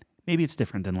 again, maybe it's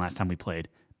different than last time we played.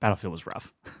 Battlefield was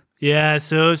rough. Yeah.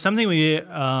 So something we,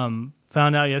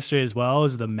 found out yesterday as well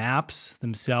is the maps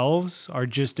themselves are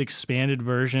just expanded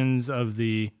versions of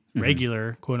the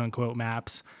regular quote unquote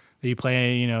maps that you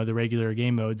play, the regular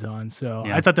game modes on. So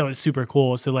I thought that was super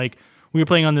cool. So like we were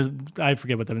playing on I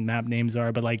forget what the map names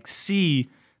are, but like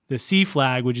the C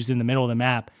flag, which is in the middle of the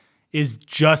map, is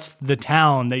just the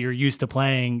town that you're used to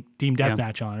playing Team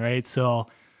Deathmatch on, right? So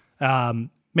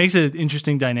makes an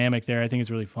interesting dynamic there. I think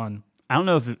it's really fun. I don't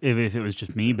know if it was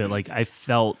just me, but like I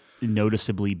felt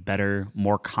noticeably better,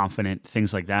 more confident,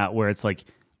 things like that, where it's like,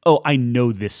 oh, I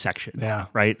know this section. Yeah.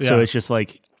 Right. Yeah. So it's just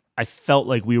like, I felt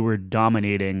like we were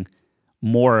dominating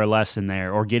more or less in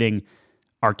there or getting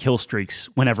our kill streaks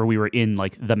whenever we were in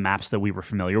like the maps that we were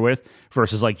familiar with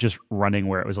versus like just running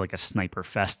where it was like a sniper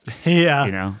fest.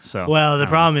 Yeah. So, well, the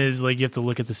problem is like you have to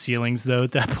look at the ceilings though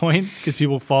at that point because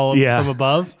people fall from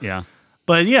above. Yeah.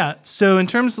 But yeah, so in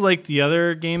terms of like the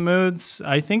other game modes,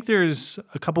 I think there's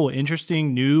a couple of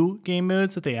interesting new game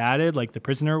modes that they added, like the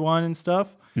prisoner one and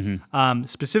stuff.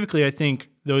 Specifically, I think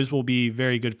those will be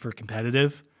very good for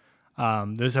competitive.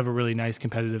 Those have a really nice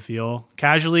competitive feel.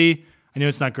 Casually, I know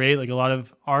it's not great. Like a lot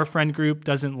of our friend group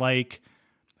doesn't like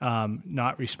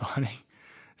not respawning.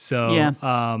 So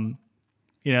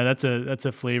yeah. That's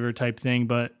a flavor type thing.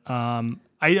 But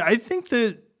I think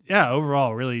that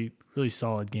overall really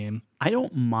solid game. I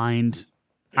don't mind.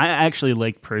 I actually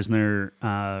like prisoner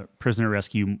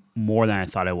rescue more than I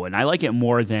thought I would. And I like it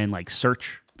more than like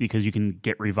search because you can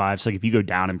get revived. So like if you go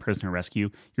down in prisoner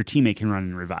rescue, your teammate can run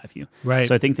and revive you. Right.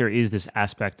 So I think there is this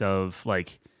aspect of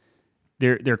like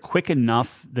they're quick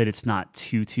enough that it's not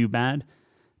too bad,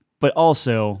 but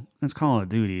also it's Call of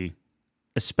Duty,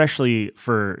 especially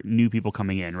for new people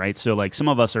coming in, right? So like some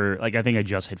of us are like I think I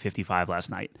just hit 55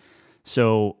 last night,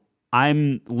 so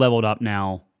I'm leveled up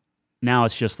now. Now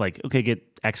it's just like, okay, get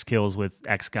X kills with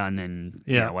X gun and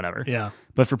whatever. Yeah.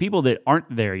 But for people that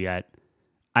aren't there yet,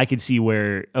 I could see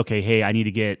where, okay, hey, I need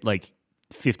to get like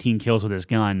 15 kills with this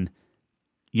gun.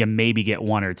 You maybe get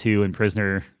 1 or 2 in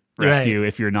prisoner rescue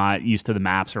if you're not used to the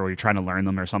maps or you're trying to learn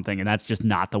them or something. And that's just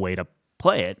not the way to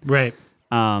play it. Right.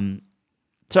 So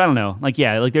I don't know. Like,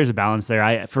 yeah, like there's a balance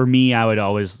there. For me,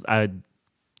 I'd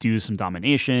do some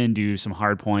domination, do some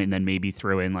hard point, and then maybe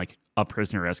throw in like a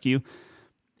prisoner rescue.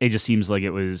 It just seems like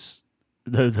it was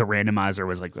the randomizer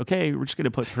was like, okay, we're just going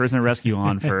to put prisoner rescue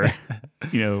on for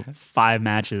 5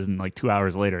 matches, and like 2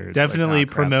 hours later, it's definitely like,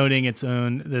 oh, crap. Promoting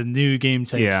the new game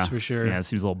types for sure. Yeah, it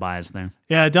seems a little biased there.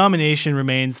 Yeah, domination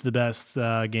remains the best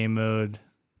game mode,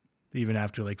 even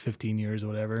after like 15 years or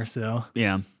whatever. So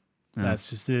that's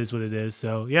just it is what it is.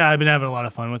 So yeah, I've been having a lot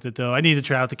of fun with it though. I need to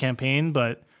try out the campaign,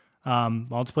 but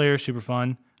multiplayer super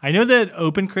fun. I know that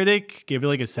OpenCritic gave it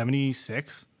like a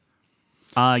 76.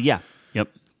 Yep.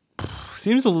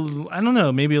 Seems a little, I don't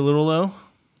know, maybe a little low.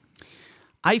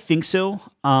 I think so.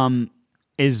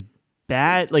 Is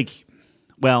bad, like,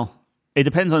 well, it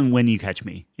depends on when you catch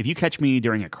me. If you catch me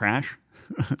during a crash,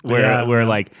 where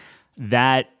like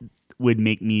that would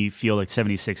make me feel like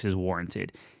 76 is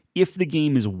warranted. If the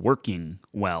game is working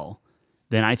well,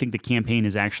 then I think the campaign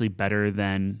is actually better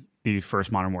than the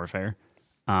first Modern Warfare.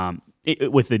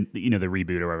 With the the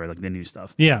reboot or whatever, like the new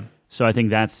stuff. Yeah. So I think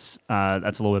that's a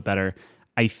little bit better.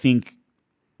 I think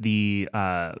the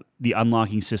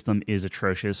unlocking system is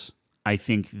atrocious. I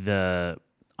think the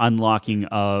unlocking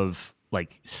of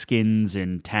like skins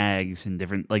and tags and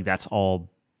different that's all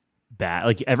bad.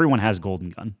 Like everyone has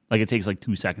golden gun. Like it takes like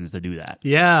 2 seconds to do that.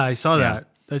 Yeah, I saw that.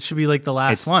 That should be like the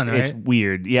last one, right? It's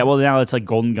weird. Yeah. Well, now it's like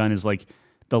golden gun is like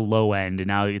the low end, and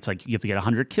now it's like you have to get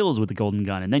 100 kills with the golden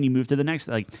gun, and then you move to the next.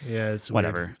 Like it's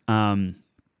whatever. Weird.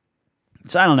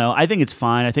 So I don't know. I think it's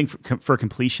fine. I think for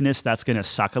completionists, that's going to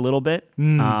suck a little bit,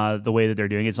 the way that they're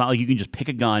doing it. It's not like you can just pick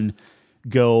a gun,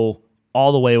 go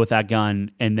all the way with that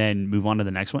gun, and then move on to the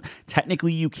next one.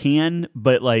 Technically, you can,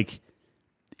 but like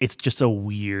it's just a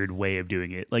weird way of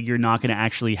doing it. Like you're not going to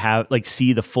actually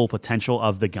see the full potential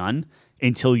of the gun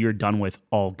until you're done with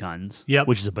all guns. Yep.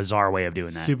 Which is a bizarre way of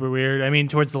doing that. Super weird. I mean,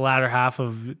 towards the latter half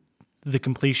of the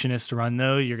completionist run,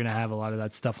 though, you're going to have a lot of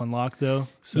that stuff unlocked, though.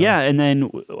 So. Yeah, and then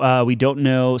we don't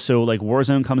know. So, like,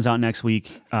 Warzone comes out next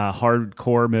week.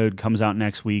 Hardcore mode comes out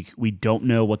next week. We don't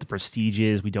know what the Prestige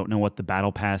is. We don't know what the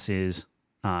Battle Pass is.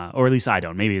 Or at least I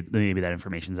don't. Maybe that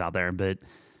information's out there. But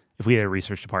if we had a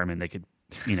research department, they could,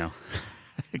 I'm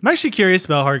actually curious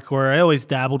about Hardcore. I always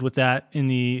dabbled with that in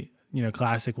the,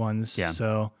 classic ones. Yeah.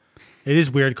 So it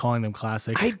is weird calling them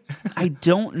classic. I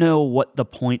don't know what the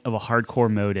point of a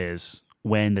hardcore mode is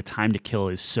when the time to kill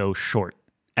is so short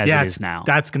as it is now.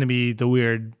 That's going to be the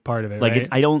weird part of it, like right?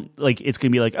 I don't like it's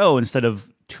going to be like, oh, instead of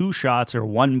 2 shots or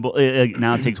 1 bullet,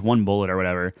 now it takes 1 bullet or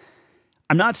whatever.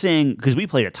 I'm not saying, because we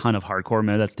played a ton of hardcore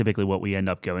mode, that's typically what we end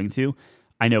up going to.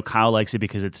 I know Kyle likes it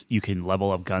because you can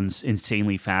level up guns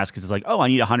insanely fast because it's like, oh, I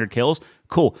need 100 kills.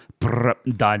 Cool. Brr,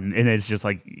 done. And it's just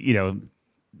like,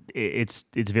 it's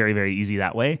very, very easy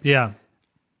that way. Yeah.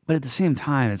 But at the same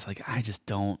time, it's like, I just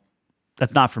don't,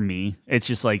 that's not for me. It's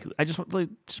just like, I just want to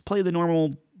just play the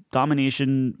normal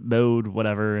domination mode,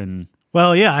 whatever. And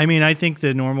well, yeah, I mean, I think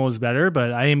the normal is better,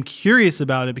 but I am curious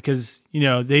about it because,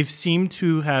 they've seemed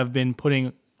to have been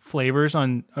putting flavors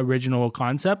on original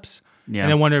concepts. Yeah.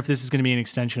 And I wonder if this is going to be an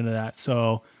extension of that.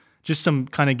 So just some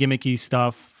kind of gimmicky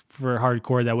stuff for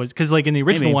hardcore that was, because like in the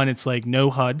original one, it's like no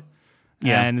HUD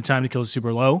and the time to kill is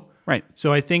super low. Right.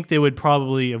 So I think they would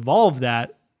probably evolve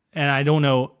that. And I don't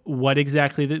know what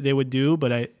exactly that they would do,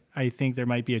 but I think there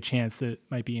might be a chance that it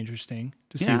might be interesting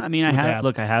to see. Yeah, I mean, I have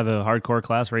a hardcore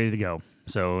class ready to go.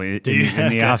 So in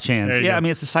the off chance. Yeah, I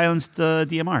mean, it's a silenced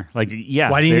DMR. Like, yeah.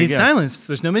 Why do you need silenced?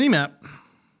 There's no minimap.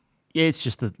 Yeah, it's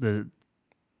just the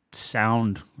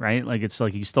sound, right? Like, it's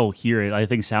like you still hear it. I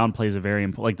think sound plays a very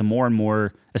important, like the more and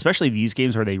more, especially these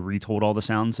games where they retold all the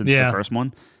sounds since the first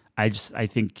one. I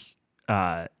think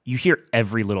you hear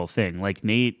every little thing. Like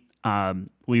Nate,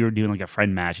 we were doing like a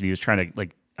friend match, and he was trying to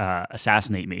like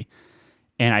assassinate me,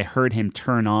 and I heard him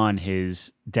turn on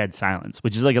his dead silence,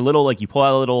 which is like a little, like you pull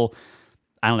out a little,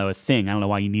 I don't know, a thing. I don't know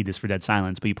why you need this for dead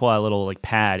silence, but you pull out a little like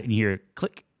pad and you hear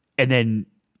click, and then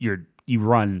you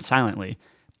run silently.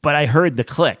 But I heard the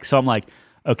click, so I'm like,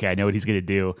 okay, I know what he's gonna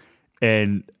do.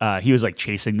 And he was like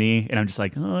chasing me, and I'm just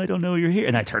like, oh, I don't know you're here.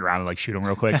 And I turn around and like shoot him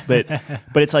real quick. But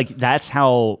it's like that's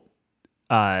how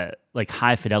like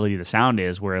high fidelity the sound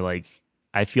is, where like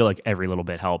I feel like every little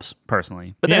bit helps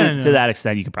personally. But then to that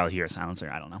extent, you could probably hear a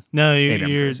silencer. I don't know. No,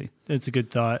 it's a good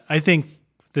thought. I think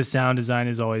the sound design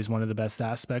is always one of the best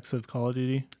aspects of Call of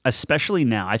Duty. Especially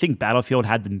now. I think Battlefield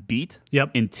had them beat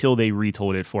until they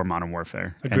retold it for Modern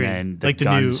Warfare. Agreed. And then the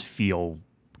guns feel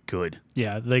good.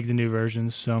 Yeah, like the new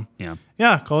versions. So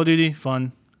yeah, Call of Duty,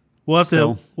 fun. We'll have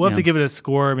to give it a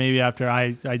score maybe after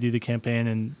I do the campaign.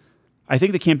 And I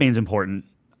think the campaign's important.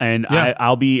 And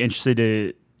I'll be interested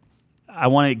to... I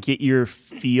want to get your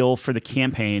feel for the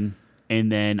campaign,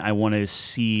 and then I want to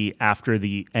see after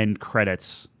the end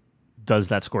credits... Does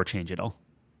that score change at all?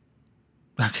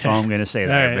 Okay. So I'm going to say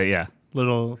that, but yeah.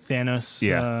 Little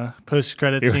Thanos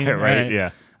post-credit scene. Right, yeah.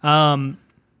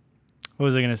 What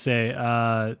was I going to say?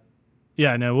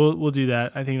 Yeah, no, we'll do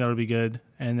that. I think that'll be good.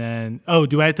 And then,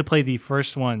 do I have to play the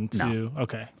first one too? No.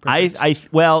 Okay.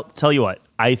 Well, tell you what.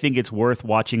 I think it's worth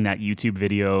watching that YouTube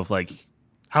video of like...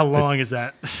 How long is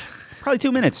that? Probably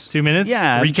 2 minutes. 2 minutes?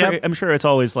 Yeah. I'm sure it's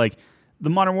always like... The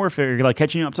Modern Warfare, like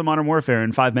catching up to Modern Warfare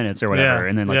in 5 minutes or whatever,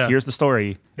 and then like here's the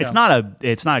story. It's not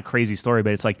a crazy story,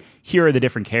 but it's like here are the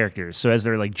different characters. So as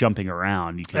they're like jumping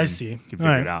around, you can figure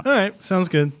it out. All right, sounds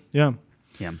good. Yeah.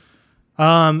 Yeah.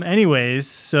 Anyways,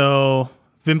 so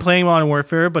I've been playing Modern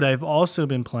Warfare, but I've also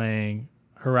been playing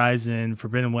Horizon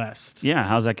Forbidden West. Yeah,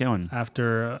 how's that going?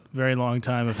 After a very long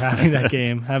time of having that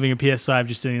game, having a PS5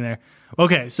 just sitting there.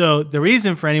 Okay, so the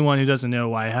reason for anyone who doesn't know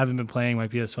why I haven't been playing my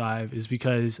PS5 is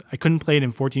because I couldn't play it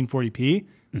in 1440p,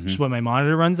 which is what my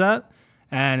monitor runs at,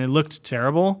 and it looked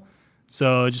terrible,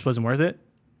 so it just wasn't worth it.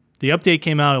 The update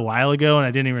came out a while ago, and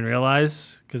I didn't even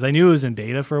realize, because I knew it was in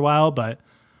beta for a while, but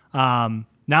now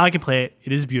I can play it.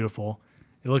 It is beautiful.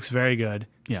 It looks very good.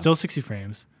 Still 60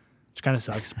 frames, which kind of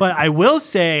sucks. But I will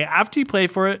say, after you play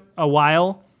it for a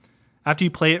while,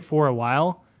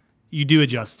 you do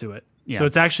adjust to it. Yeah. So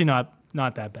it's actually not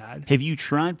that bad. Have you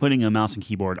tried putting a mouse and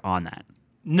keyboard on that?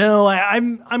 No,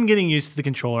 I'm getting used to the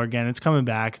controller again. It's coming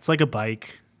back. It's like a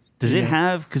bike. Does it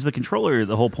have, because the controller,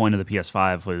 the whole point of the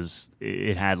PS5 was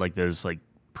it had like those like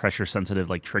pressure sensitive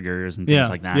like triggers and things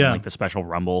like that, and like the special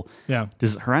rumble. Yeah.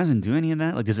 Does Horizon do any of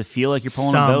that? Like, does it feel like you're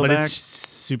pulling a bow back? It's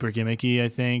super gimmicky, I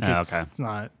think. It's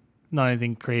not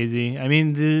anything crazy. I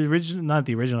mean, not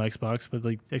the original Xbox, but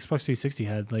like Xbox 360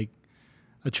 had like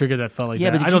a trigger that felt like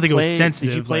that. But I don't think it was sensitive.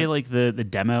 Did you play like the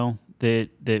demo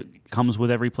that comes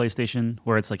with every PlayStation,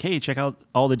 where it's like, hey, check out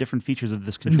all the different features of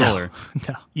this controller?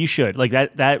 No. You should. Like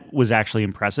that was actually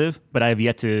impressive, but I have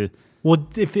yet to. Well,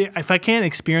 if I can't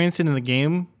experience it in the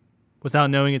game without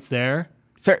knowing it's there,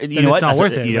 fair, you know it's not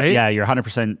worth it, right? Yeah, you're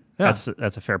 100%. That's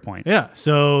a fair point. Yeah.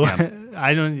 So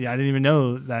I didn't even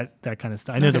know that kind of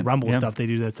stuff. I know the rumble stuff, they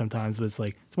do that sometimes, but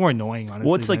it's more annoying, honestly.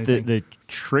 Well, it's like the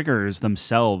triggers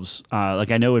themselves. Like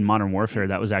I know in Modern Warfare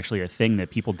that was actually a thing that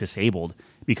people disabled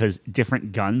because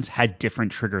different guns had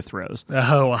different trigger throws.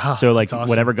 Oh wow! So like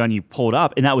whatever gun you pulled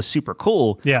up, and that was super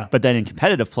cool. Yeah. But then in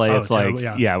competitive play, it's terrible,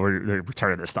 we're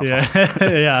turning this stuff off.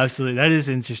 Yeah, absolutely. That is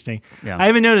interesting. Yeah. I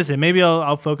haven't noticed it. Maybe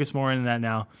I'll focus more into that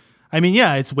now. I mean,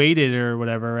 it's weighted or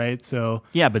whatever, right? So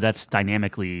yeah, but that's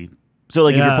dynamically. So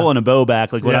like if you're pulling a bow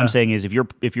back, like what I'm saying is if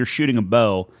you're shooting a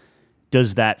bow,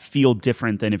 does that feel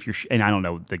different than if you're and I don't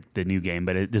know the new game,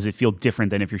 but does it feel different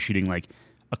than if you're shooting like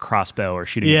a crossbow or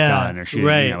shooting a gun or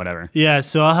shooting whatever? Yeah,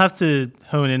 so I'll have to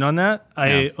hone in on that.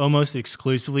 I almost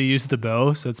exclusively use the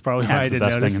bow, so that's probably why I didn't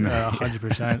notice.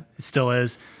 100%, it still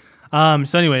is.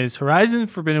 So anyways, Horizon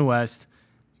Forbidden West,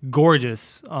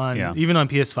 gorgeous even on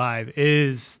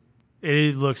PS5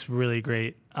 it looks really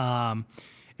great.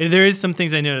 There is some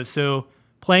things I noticed. So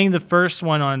playing the first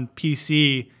one on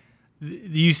PC,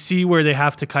 you see where they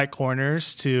have to cut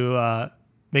corners to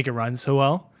make it run so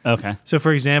well. Okay. So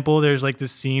for example, there's like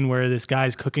this scene where this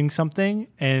guy's cooking something,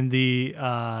 and the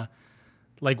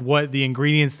what the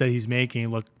ingredients that he's making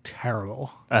look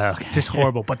terrible. Okay. Just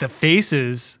horrible. But the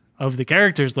faces of the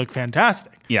characters look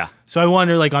fantastic. Yeah. So I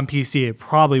wonder, like on PC, it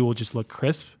probably will just look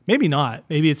crisp. Maybe not.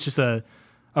 Maybe it's just a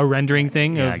rendering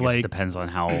thing of I guess it depends on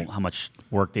how much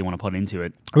work they want to put into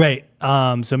it. Right.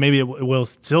 So maybe it will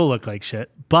still look like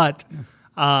shit. But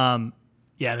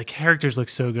the characters look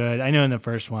so good. I know in the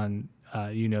first one,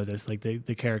 you know this, like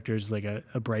the characters like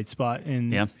a bright spot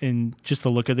in just the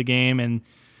look of the game. And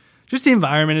just the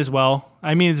environment as well.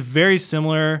 I mean, it's very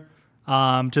similar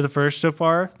to the first so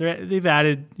far. They've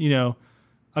added,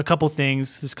 a couple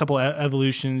things. There's a couple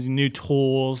evolutions, new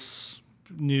tools,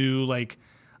 new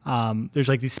there's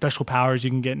like these special powers you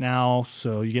can get now.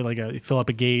 So you get you fill up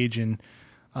a gauge, and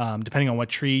depending on what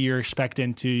tree you're spec'd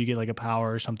into, you get like a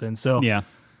power or something. So yeah,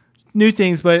 new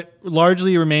things, but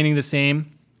largely remaining the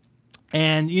same.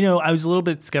 And I was a little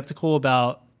bit skeptical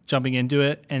about jumping into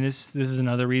it, and this is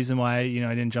another reason why I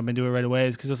didn't jump into it right away,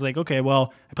 is because I was like, okay,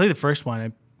 well, I played the first one,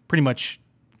 I pretty much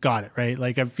got it right.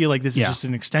 Like I feel like this is just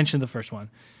an extension of the first one,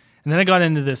 and then I got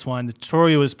into this one. The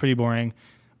tutorial was pretty boring,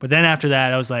 but then after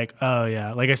that, I was like, oh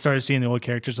yeah, like I started seeing the old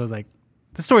characters. I was like,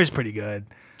 the story's pretty good.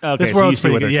 Okay, this world's so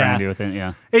you see what they're trying to do with it.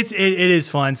 Yeah, it is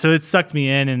fun. So it sucked me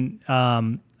in,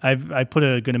 and I put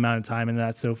a good amount of time in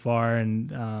that so far,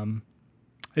 and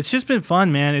it's just been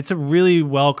fun, man. It's a really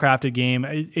well-crafted game.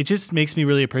 It just makes me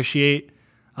really appreciate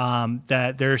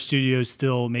that there are studios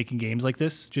still making games like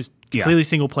this, just completely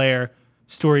single-player,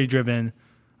 story-driven,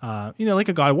 like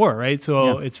a God of War, right?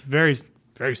 So it's very,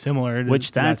 very similar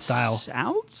to that style.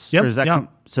 Out? Yep. Or is that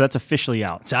so that's officially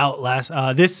out? It's out last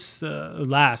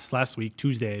week,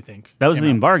 Tuesday, I think. That was the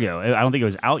embargo. I don't think it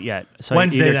was out yet. So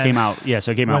Wednesday it came out. Yeah,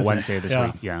 so it came out Wednesday this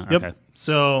week. Yeah. Yep. Okay.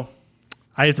 So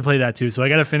I have to play that too. So I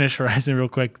got to finish Horizon real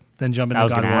quick, then jump into God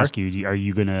of War. I was going to ask you, are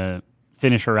you going to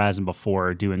finish Horizon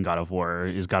before doing God of War? Or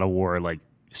is God of War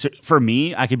for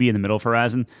me, I could be in the middle of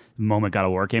Horizon the moment God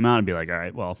of War came out and be like, all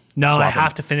right, well. No, I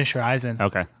have to finish Horizon.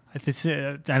 Okay. I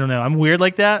don't know. I'm weird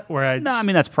like that. No, I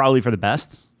mean, that's probably for the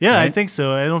best. Yeah, right? I think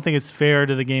so. I don't think it's fair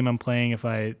to the game I'm playing if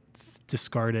I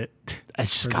discard it.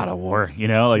 It's just God of War,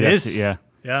 Like it is. Yeah.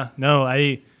 Yeah. No,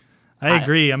 I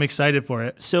agree. I'm excited for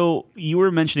it. So you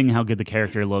were mentioning how good the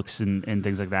character looks and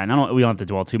things like that. And we don't have to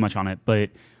dwell too much on it, but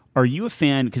are you a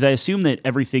fan? Because I assume that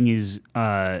everything is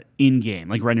in-game,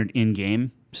 like rendered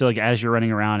in-game. So like as you're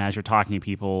running around, as you're talking to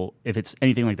people, if it's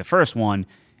anything like the first one,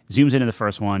 zooms into the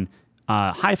first one,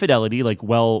 high fidelity, like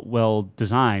well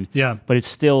designed. Yeah. But it's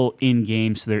still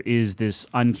in-game, so there is this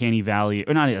uncanny valley,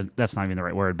 or not. That's not even the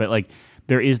right word, but like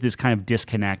there is this kind of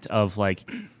disconnect of like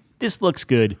this looks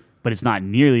good, but it's not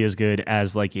nearly as good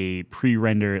as like a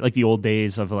pre-render, like the old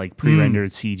days of like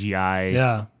pre-rendered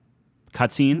CGI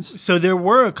cutscenes. So there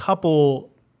were a couple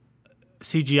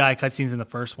CGI cutscenes in the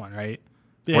first one, right?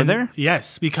 Were there?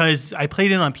 Yes, because I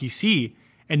played it on PC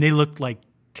and they looked like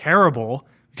terrible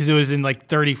because it was in like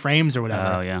 30 frames or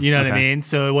whatever. Oh, yeah. You know what I mean?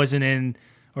 So it wasn't in,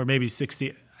 or maybe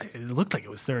 60. It looked like it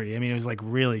was 30. I mean, it was like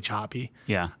really choppy.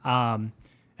 Yeah. And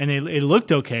it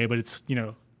looked okay, but it's,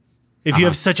 if you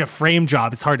have such a frame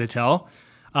drop, it's hard to tell.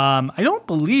 I don't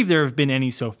believe there have been any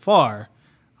so far.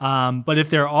 But if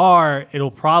there are,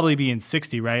 it'll probably be in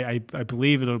 60, right? I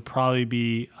believe it'll probably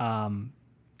be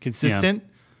consistent. Yeah.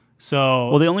 So,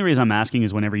 well, the only reason I'm asking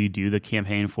is whenever you do the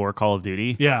campaign for Call of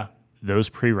Duty, those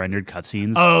pre-rendered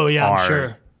cutscenes I'm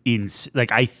sure.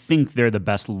 I think they're the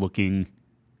best looking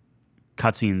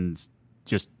cutscenes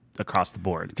just across the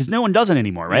board because no one does it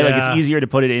anymore, right? Yeah. Like it's easier to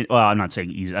put it in. Well, I'm not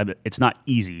saying easy. It's not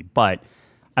easy, but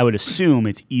I would assume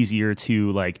it's easier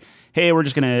to like, hey, we're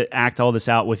just going to act all this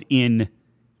out within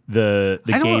the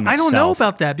game itself. I don't know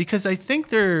about that because I think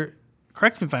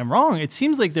correct me if I'm wrong, it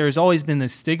seems like there's always been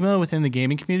this stigma within the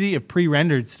gaming community of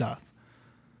pre-rendered stuff.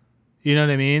 You know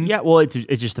what I mean? Yeah, well, it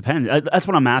just depends. That's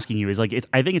what I'm asking you is like,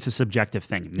 I think it's a subjective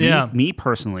thing. Me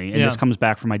personally, and this comes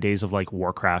back from my days of like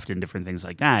Warcraft and different things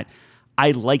like that,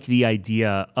 I like the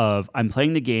idea of I'm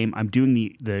playing the game, I'm doing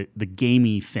the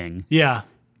gamey thing. Yeah.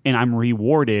 And I'm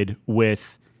rewarded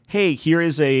with, hey, here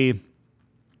is a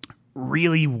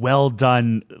really well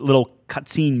done little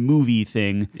cutscene movie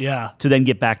thing to then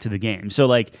get back to the game. So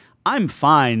like I'm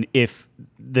fine if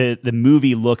the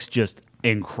movie looks just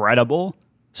incredible.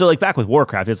 So like back with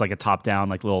Warcraft, it's like a top down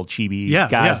like little chibi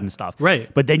guys and stuff. Right.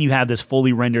 But then you have this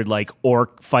fully rendered like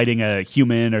orc fighting a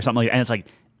human or something like that, and it's like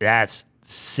that's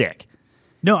sick.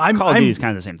 No, Call of Duty is kind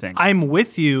of the same thing. I'm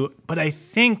with you, but I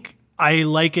think I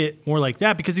like it more like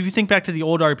that because if you think back to the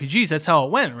old RPGs, that's how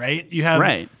it went, right? You have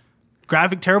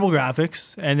terrible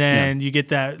graphics, and then you get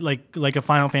that like a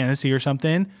Final Fantasy or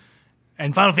something.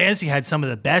 And Final Fantasy had some of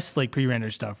the best like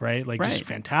pre-rendered stuff, right? Like just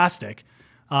fantastic.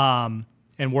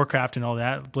 And Warcraft and all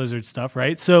that Blizzard stuff,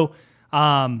 right? So,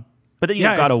 but then you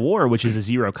have God of War, which is a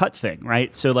zero cut thing,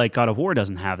 right? So like God of War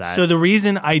doesn't have that. So the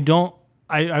reason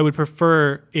I would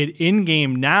prefer it in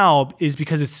game now is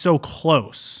because it's so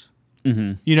close.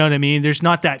 Mm-hmm. You know what I mean? There's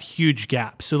not that huge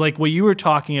gap. So like what you were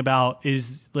talking about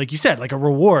is like you said, like a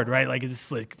reward, right? Like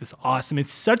it's like this awesome.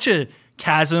 It's such a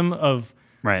chasm of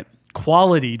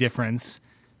quality difference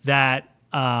that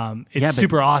it's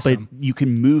super awesome. But you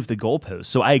can move the goalposts.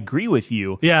 So I agree with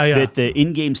you that the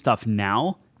in-game stuff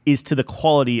now is to the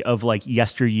quality of like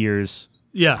yesteryear's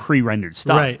pre-rendered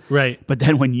stuff. Right. But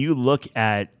then when you look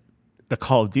at the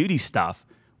Call of Duty stuff,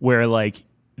 where like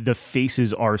the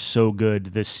faces are so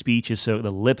good, the speech is the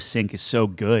lip sync is so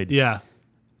good. Yeah.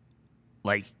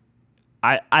 Like,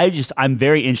 I'm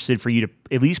very interested for you to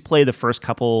at least play the first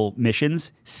couple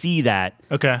missions, see that.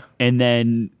 Okay. And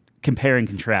then compare and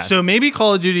contrast. So maybe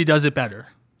Call of Duty does it better.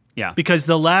 Yeah. Because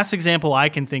the last example I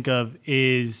can think of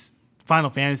is Final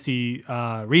Fantasy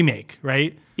Remake,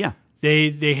 right? Yeah. They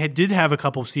did have a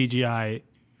couple CGI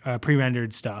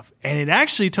pre-rendered stuff, and it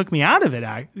actually took me out of it.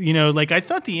 Like I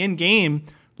thought the in-game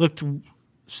looked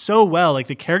so well. Like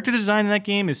the character design in that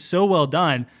game is so well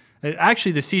done.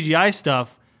 Actually, the CGI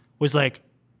stuff was like,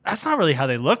 that's not really how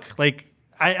they look. Like,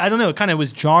 I don't know. It kind of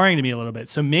was jarring to me a little bit.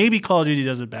 So maybe Call of Duty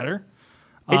does it better.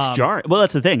 It's jarring. Well,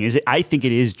 that's the thing. I think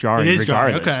it is jarring regardless.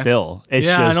 Jarring. Okay. Still, it's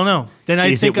just, I don't know. Then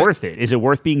is it worth it? Is it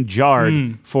worth being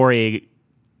jarred for a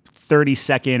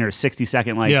 30-second or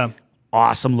 60-second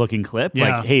awesome looking clip?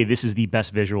 Yeah. Like, hey, this is the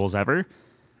best visuals ever.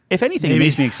 If anything, it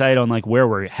makes me excited on like where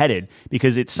we're headed,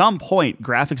 because at some point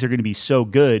graphics are going to be so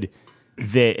good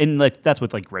that, and like that's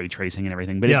with like ray tracing and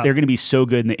everything, but they're going to be so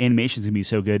good and the animation's going to be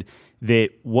so good that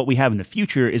what we have in the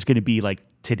future is going to be like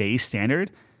today's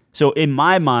standard. So in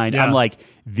my mind, I'm like,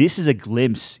 this is a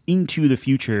glimpse into the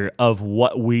future of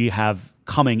what we have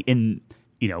coming in,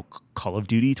 Call of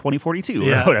Duty 2042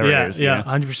 or whatever it is. Yeah,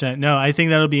 100%. No, I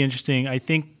think that'll be interesting. I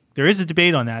think there is a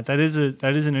debate on that. That is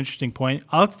an interesting point.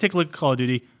 I'll have to take a look at Call of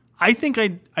Duty. I think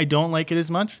I don't like it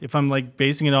as much if I'm like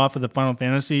basing it off of the Final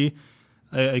Fantasy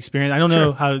experience. I don't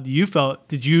know how you felt.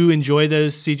 Did you enjoy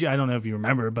those CG? I don't know if you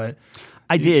remember, but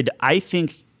I did. I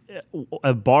think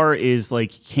a bar is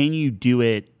like, can you do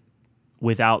it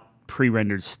without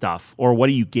pre-rendered stuff, or what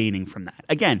are you gaining from that?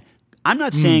 Again, I'm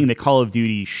not saying that Call of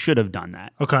Duty should have done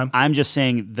that. Okay. I'm just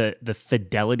saying the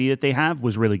fidelity that they have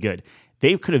was really good.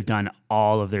 They could have done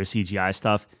all of their CGI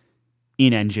stuff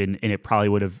in engine, and it probably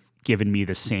would have given me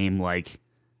the same like,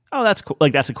 oh, that's cool.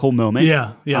 Like that's a cool moment.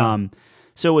 Yeah.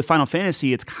 So with Final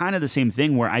Fantasy, it's kind of the same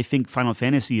thing where I think Final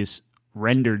Fantasy is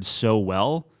rendered so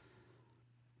well.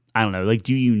 I don't know. Like,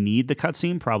 do you need the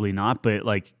cutscene? Probably not. But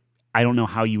like, I don't know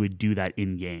how you would do that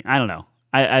in game. I don't know.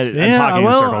 I'm talking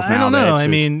in circles now. I don't know. I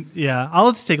mean, I'll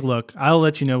have to take a look. I'll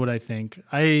let you know what I think.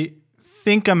 I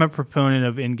think I'm a proponent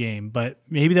of in game, but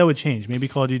maybe that would change. Maybe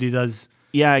Call of Duty does.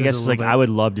 Yeah, I guess it's like I would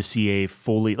love to see a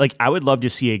fully I would love to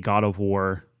see a God of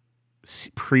War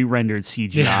pre-rendered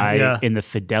CGI in the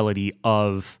fidelity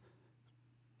of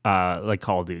like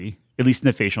Call of Duty, at least in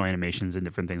the facial animations and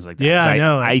different things like that. Yeah, I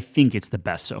know. I think it's the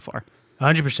best so far.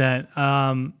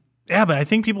 100%. Yeah, but I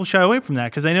think people shy away from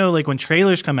that because I know like when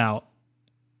trailers come out,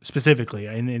 specifically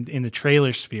in the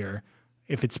trailer sphere,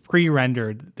 if it's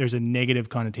pre-rendered, there's a negative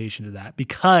connotation to that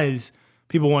because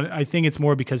I think it's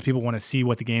more because people want to see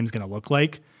what the game's going to look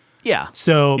like. Yeah.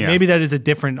 So maybe that is a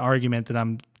different argument that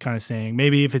I'm kind of saying.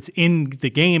 Maybe if it's in the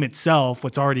game itself,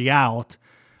 what's already out,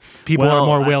 people are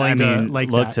more willing to like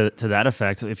look that. To that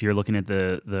effect. If you're looking at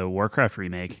the Warcraft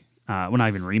remake, well, not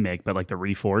even remake, but like the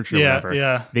Reforged or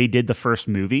whatever, they did the first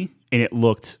movie and it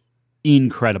looked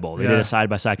incredible. They did a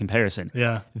side-by-side comparison.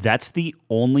 Yeah. That's the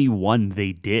only one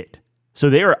they did. So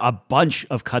there are a bunch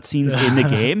of cutscenes in the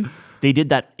game. They did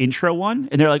that intro one,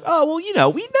 and they're like, oh,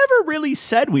 well, we never really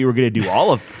said we were going to do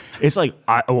all of it. It's like,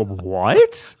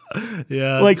 what?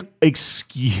 Yeah. Like,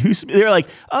 excuse me? They're like,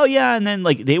 oh, yeah, and then,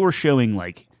 like, they were showing,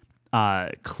 like,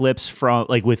 clips from,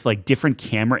 like, with, like, different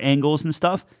camera angles and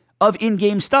stuff of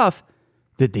in-game stuff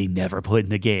that they never put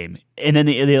in the game. And then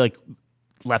they like,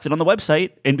 left it on the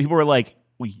website, and people were like,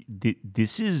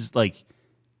 this is, like,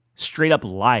 straight up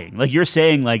lying. Like you're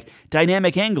saying like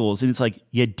dynamic angles, and it's like,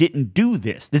 you didn't do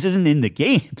this. This isn't in the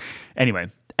game. Anyway,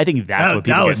 I think that's what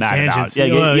people get mad about.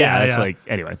 Yeah, it's like,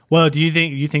 anyway. Well, do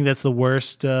you think that's the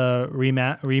worst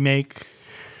remake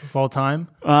of all time?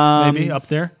 Maybe up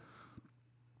there?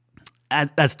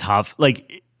 That's tough.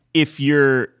 Like if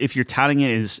you're touting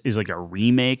it as like a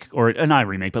remake, or not a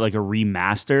remake, but like a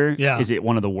remaster, is it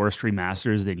one of the worst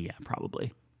remasters? Then yeah,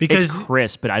 probably. Because it's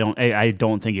crisp, but I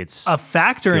don't think it's a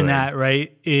factor good. In that,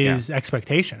 right? Is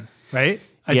expectation, right?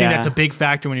 I think that's a big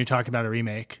factor when you're talking about a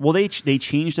remake. Well, they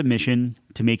changed the mission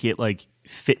to make it like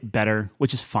fit better,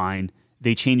 which is fine.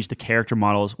 They changed the character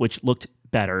models, which looked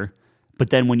better. But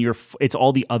then when it's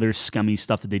all the other scummy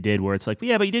stuff that they did, where it's like,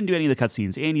 yeah, but you didn't do any of the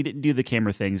cutscenes, and you didn't do the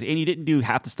camera things, and you didn't do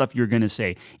half the stuff you're gonna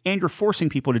say, and you're forcing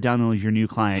people to download your new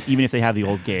client, even if they have the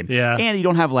old game, and you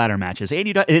don't have ladder matches, and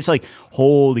it's like,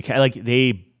 holy cow, like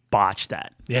they botched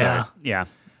that. Yeah. Yeah.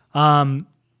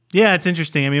 Yeah, it's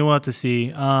interesting. I mean, we'll have to see.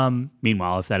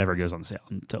 Meanwhile, if that ever goes on sale,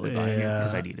 I'm totally buying it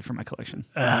because I need it for my collection.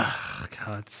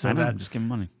 God, it's so I know, bad. I'm just giving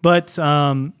money. But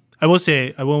I will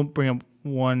say, I won't bring up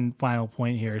one final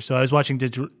point here. So I was watching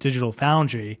Digital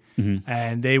Foundry,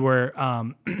 and they were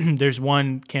there's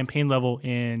one campaign level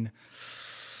in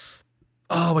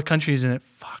what country is in it?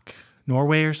 Fuck,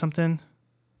 Norway or something.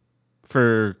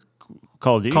 For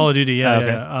Call of Duty? Call of Duty, yeah. Okay.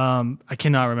 Yeah. I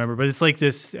cannot remember, but it's like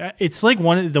this. It's like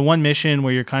the one mission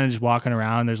where you're kind of just walking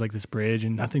around. There's like this bridge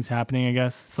and nothing's happening. I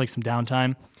guess it's like some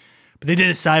downtime. But they did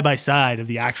a side by side of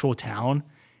the actual town,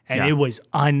 and it was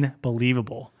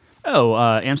unbelievable. Oh,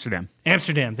 Amsterdam.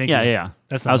 Amsterdam, thank you. Yeah.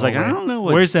 That's I was like, I don't know.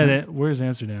 Where's that? Where's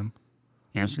Amsterdam?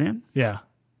 Amsterdam? Yeah.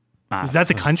 Is that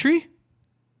the country?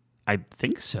 I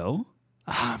think so.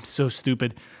 I'm so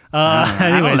stupid. I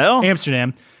Anyways, don't know.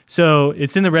 Amsterdam. So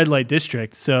it's in the red light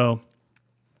district. So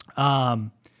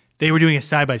they were doing a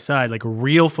side by side, like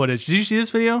real footage. Did you see this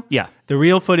video? Yeah. The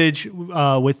real footage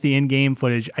with the in-game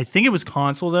footage. I think it was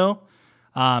console though.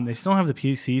 They still don't have the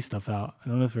PC stuff out. I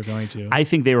don't know if they're going to. I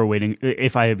think they were waiting.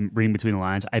 If I'm reading between the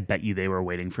lines, I bet you they were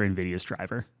waiting for NVIDIA's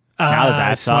driver. Now that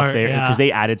that's up there, because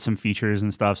they added some features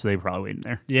and stuff, so they probably waiting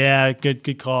there. Yeah,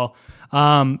 good call.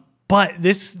 But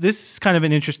this is kind of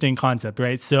an interesting concept,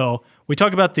 right? So we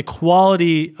talk about the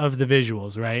quality of the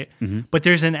visuals, right? But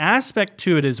there's an aspect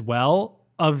to it as well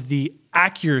of the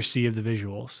accuracy of the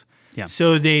visuals. Yeah.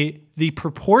 So the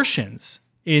proportions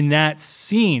in that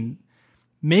scene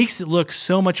makes it look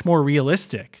so much more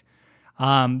realistic.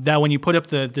 That when you put up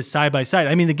the side by side,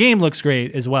 I mean, the game looks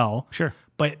great as well. Sure.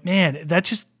 But man, that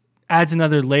just adds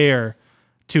another layer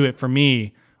to it for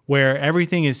me, where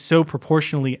everything is so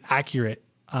proportionally accurate.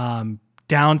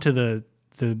 Down to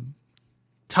the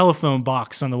telephone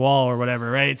box on the wall or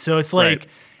whatever, right? So it's like,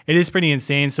 it is pretty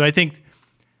insane. So I think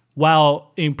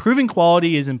while improving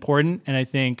quality is important, and I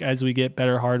think as we get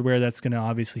better hardware, that's going to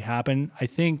obviously happen. I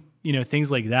think,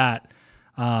 things like that,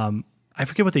 I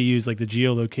forget what they use, like the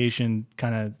geolocation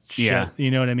kind of shit.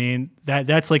 You know what I mean?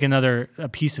 That's like a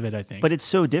piece of it, I think. But it's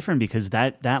so different because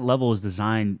that level is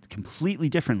designed completely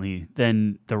differently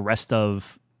than the rest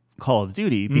of Call of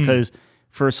Duty, because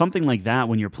for something like that,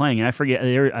 when you're playing, and I forget,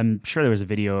 I'm sure there was a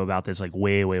video about this like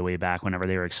way back whenever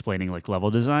they were explaining like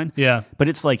level design. Yeah. But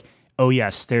it's like, oh yeah,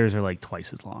 stairs are like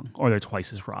twice as long, or they're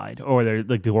twice as wide, or they're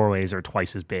like the doorways are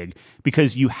twice as big,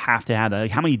 because you have to have that.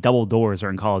 Like, how many double doors are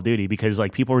in Call of Duty? Because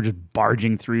like people are just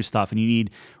barging through stuff, and you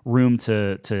need room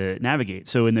to navigate.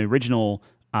 So in the original,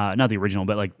 not the original,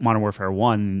 but like Modern Warfare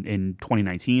 1 in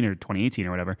 2019 or 2018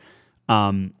 or whatever,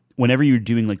 whenever you're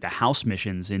doing like the house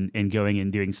missions and going and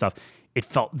doing stuff, it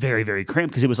felt very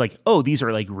cramped because it was like, oh, these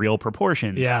are like real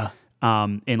proportions. Yeah.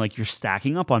 And like you're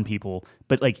stacking up on people,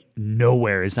 but like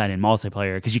nowhere is that in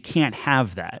multiplayer because you can't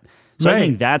have that. So I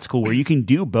think that's cool where you can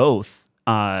do both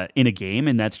in a game,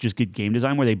 and that's just good game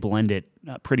design where they blend it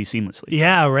pretty seamlessly.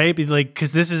 Yeah, right.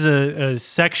 Because this is a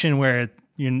section where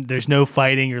there's no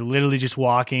fighting. You're literally just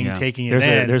walking, taking it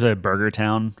in. There's a Burger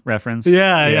Town reference.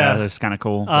 Yeah. That's kind of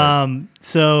cool.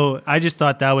 So I just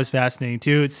thought that was fascinating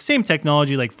too. It's the same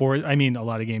technology like Forza. I mean, a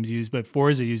lot of games use, but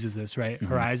Forza uses this, right?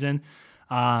 Horizon,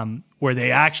 where they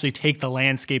actually take the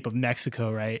landscape of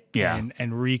Mexico, right? Yeah.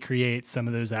 And recreate some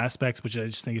of those aspects, which I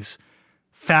just think is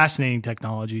fascinating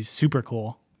technology. Super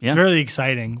cool. Yeah. It's really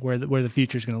exciting where the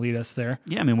future is going to lead us there.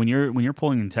 Yeah, I mean, when you're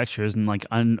pulling in textures and like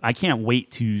I can't wait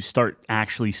to start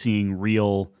actually seeing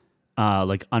real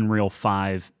like Unreal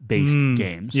 5 based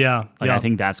games. Yeah, I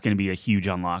think that's going to be a huge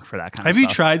unlock for that kind of stuff. Have you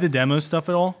tried the demo stuff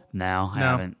at all? No, I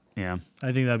haven't. Yeah,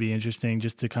 I think that'd be interesting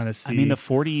just to kind of see. I mean, the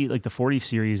 40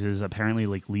 series is apparently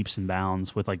like leaps and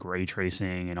bounds with like ray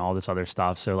tracing and all this other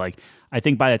stuff. So like, I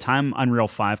think by the time Unreal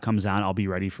 5 comes out, I'll be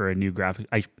ready for a new graphic.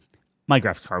 My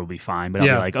graphics card will be fine, but I'll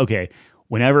be like, okay,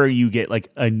 whenever you get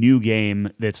like a new game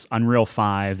that's Unreal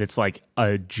 5, that's like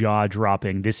a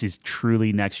jaw-dropping, this is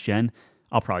truly next gen,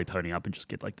 I'll probably pony up and just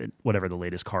get like whatever the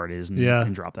latest card is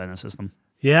and drop that in the system.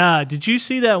 Yeah. Did you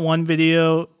see that one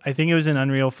video? I think it was in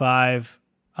Unreal 5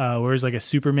 where it was like a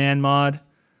Superman mod.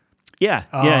 Yeah.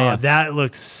 That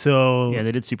looked so... Yeah,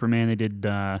 they did Superman. They did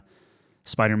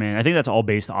Spider-Man. I think that's all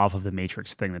based off of the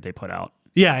Matrix thing that they put out.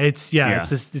 Yeah, it's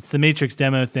the Matrix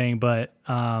demo thing, but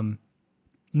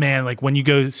man, like when you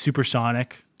go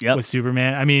supersonic with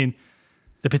Superman, I mean,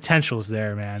 the potential's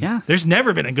there, man. Yeah. There's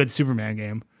never been a good Superman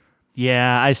game.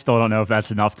 Yeah, I still don't know if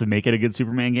that's enough to make it a good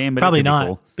Superman game, but probably not.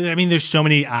 Cool. But I mean, there's so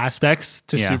many aspects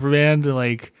to Superman to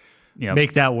like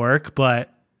make that work,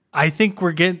 but I think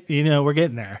we're getting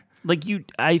there. Like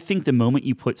I think the moment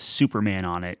you put Superman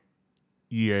on it,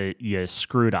 you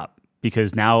screwed up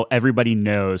because now everybody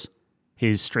knows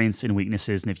his strengths and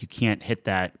weaknesses, and if you can't hit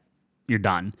that, you're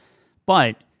done.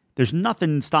 But there's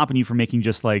nothing stopping you from making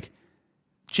just like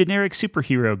generic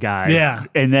superhero guy. Yeah.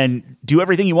 And then do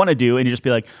everything you want to do and you just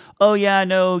be like, oh yeah,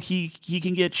 no, he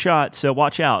can get shot, so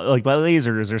watch out, like by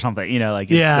lasers or something. You know, like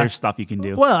there's stuff you can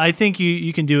do. Well, I think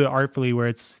you can do it artfully where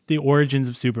it's the origins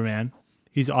of Superman.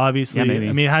 He's obviously, I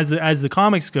mean, as the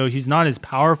comics go, he's not as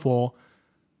powerful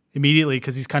immediately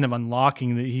because he's kind of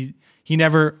unlocking the he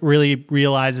never really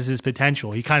realizes his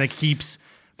potential. He kind of keeps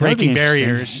breaking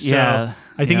barriers. Yeah. So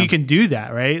I think you can do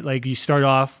that, right? Like you start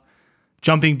off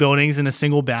jumping buildings in a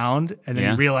single bound, and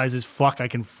then he realizes, fuck, I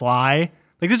can fly.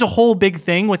 Like there's a whole big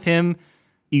thing with him.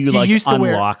 You like used to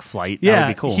unlock flight. Yeah, that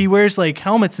would be cool. He wears like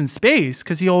helmets in space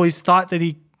because he always thought that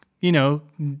he,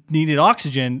 needed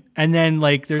oxygen. And then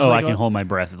like there's I can hold my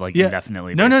breath like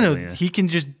indefinitely. No. He can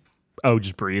just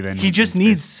just breathe in. He just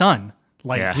needs sun.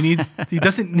 Like he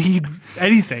doesn't need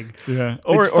anything. Yeah.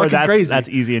 Or that's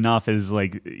easy enough is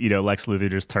like, Lex Luthor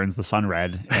just turns the sun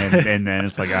red and then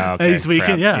it's like, oh, okay.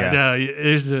 No,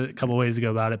 there's a couple ways to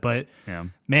go about it. But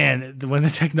man, when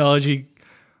the technology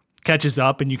catches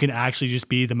up and you can actually just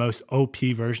be the most OP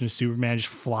version of Superman just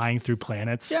flying through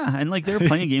planets. Yeah. And like there are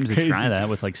plenty of games that try that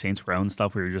with like Saints Row and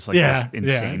stuff where you're just like this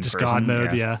insane just person. God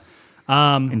mode. Yeah.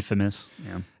 Infamous.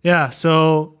 Yeah. Yeah.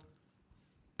 So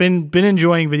been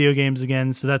enjoying video games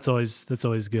again, so that's always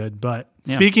good. But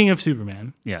speaking of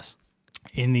Superman, yes,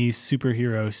 in the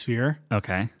superhero sphere,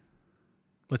 okay,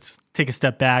 let's take a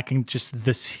step back and just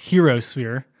this hero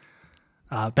sphere.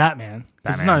 Batman.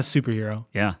 He's not a superhero,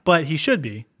 but he should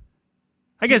be.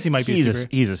 I guess he might be. He's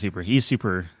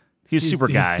super guy. He's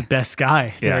the best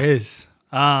guy there is.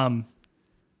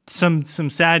 Some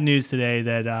sad news today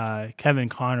that Kevin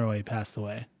Conroy passed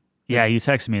away. Yeah, you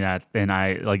texted me that, and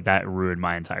that ruined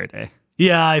my entire day.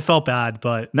 Yeah, I felt bad,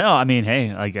 but no, I mean,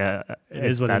 hey, like it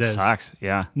is what it is. That sucks.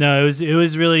 Yeah. No, it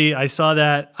was really. I saw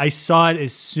that. I saw it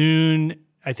as soon.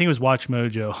 I think it was Watch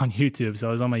Mojo on YouTube. So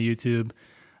I was on my YouTube,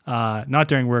 not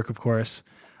during work, of course,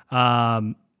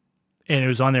 and it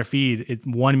was on their feed.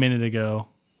 1 minute ago.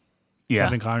 Yeah,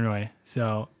 Kevin Conroy.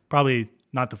 So probably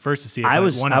not the first to see it. I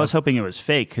was hoping it was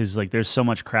fake because like there's so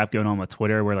much crap going on with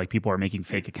Twitter where like people are making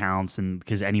fake accounts and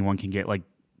because anyone can get like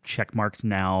check marked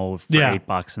now for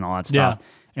 $8 and all that stuff. Yeah.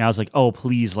 And I was like, oh,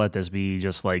 please let this be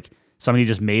just like somebody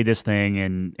just made this thing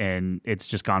and it's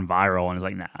just gone viral and it's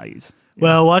like, nah.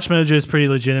 Well, Watch Mojo is pretty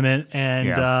legitimate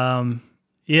and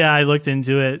I looked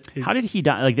into it. How did he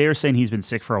die? Like they were saying he's been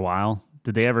sick for a while.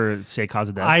 Did they ever say cause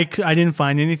of death? I didn't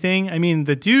find anything. I mean,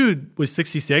 the dude was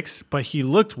 66, but he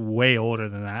looked way older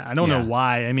than that. I don't know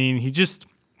why. I mean, he just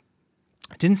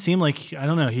didn't seem like, I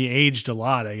don't know, he aged a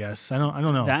lot, I guess. I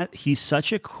don't know. That he's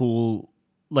such a cool,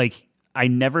 like I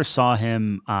never saw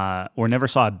him or never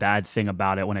saw a bad thing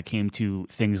about it when it came to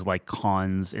things like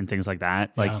cons and things like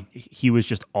that. Like he was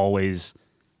just always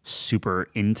super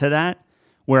into that.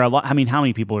 Where how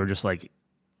many people are just like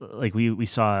we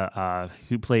saw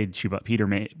who played Chewbacca?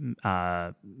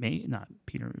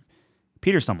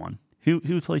 Peter someone.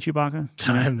 Who played Chewbacca?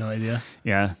 I have no idea.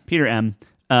 Yeah, Peter M.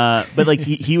 But like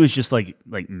he was just like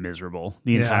miserable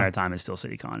the entire time at Steel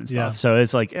City Con and stuff. Yeah. So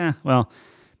it's like, well,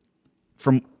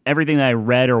 from everything that I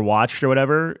read or watched or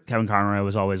whatever, Kevin Conroy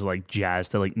was always like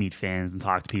jazzed to like meet fans and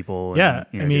talk to people. And, I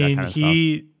mean, do that kind of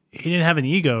he didn't have an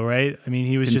ego, right? I mean,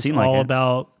 he was just all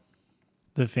about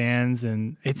the fans,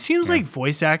 and it seems like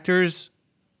voice actors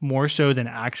more so than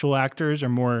actual actors are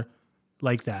more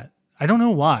like that. I don't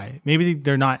know why. Maybe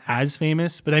they're not as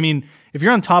famous, but I mean, if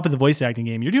you're on top of the voice acting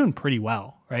game, you're doing pretty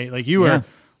well, right? Like you are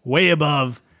way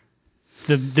above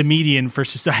the median for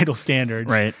societal standards,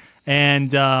 right?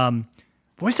 And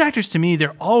voice actors, to me,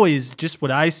 they're always just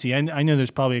what I see. I know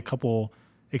there's probably a couple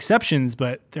exceptions,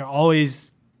 but they're always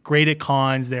great at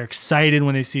cons. They're excited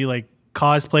when they see like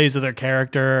cosplays of their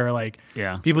character or like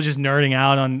people just nerding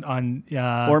out on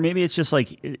or maybe it's just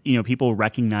like people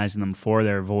recognizing them for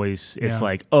their voice. It's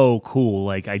like, oh cool,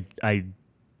 like I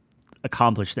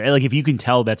accomplished that. Like if you can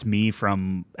tell that's me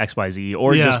from XYZ,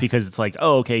 or just because it's like,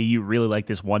 oh okay, you really like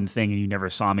this one thing and you never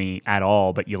saw me at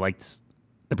all but you liked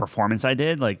the performance I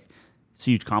did, like it's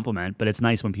a huge compliment. But it's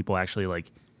nice when people actually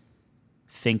like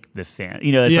think the fan,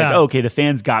 it's like, oh, okay, the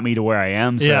fans got me to where I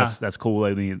am, so that's cool.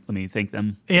 Let me thank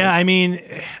them. Yeah, I mean,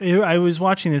 I was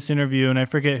watching this interview and I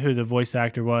forget who the voice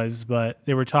actor was, but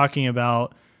they were talking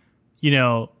about,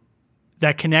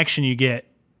 that connection you get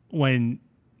when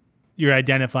you're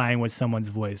identifying with someone's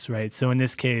voice, right? So in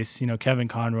this case, Kevin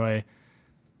Conroy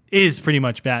is pretty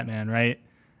much Batman, right?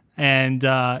 And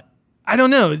I don't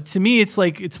know. To me, it's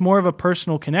like it's more of a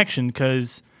personal connection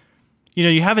because,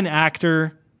 you have an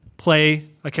actor play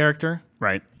a character,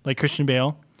 right? Like Christian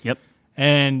Bale. Yep.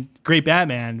 And great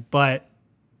Batman, but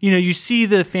you see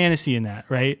the fantasy in that,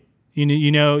 right?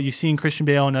 You've seen Christian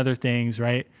Bale and other things,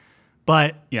 right?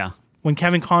 But yeah, when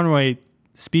Kevin Conroy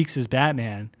speaks as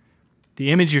Batman,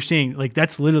 the image you're seeing, like,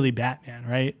 that's literally Batman,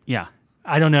 right? Yeah.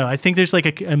 I don't know. I think there's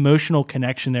like an emotional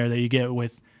connection there that you get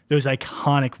with those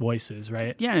iconic voices,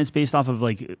 right? Yeah, and it's based off of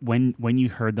like when you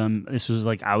heard them. This was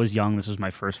like I was young. This was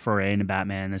my first foray into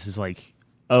Batman. This is like,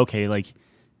 okay, like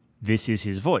this is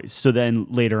his voice. So then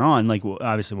later on, like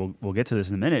obviously we'll get to this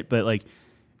in a minute, but like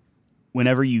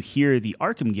whenever you hear the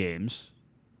Arkham games,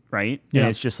 right? Yeah. And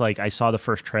it's just like I saw the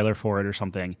first trailer for it or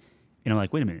something, and I'm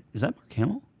like, wait a minute, is that Mark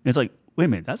Hamill? And it's like, wait a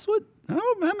minute, that's what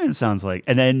Batman sounds like.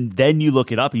 And then you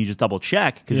look it up and you just double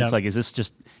check because it's like, is this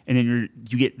just? And then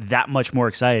you get that much more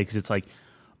excited because it's like,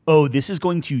 oh, this is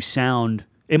going to sound.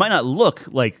 It might not look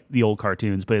like the old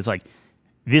cartoons, but it's like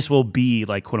this will be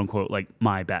like quote unquote like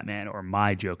my Batman or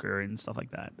my Joker and stuff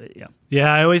like that. But yeah,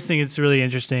 yeah, I always think it's really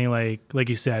interesting. Like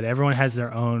you said, everyone has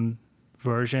their own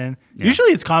version. Yeah.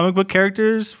 Usually it's comic book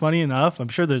characters. Funny enough, I'm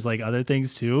sure there's like other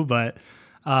things too, but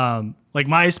like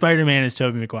my Spider-Man is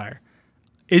Tobey Maguire.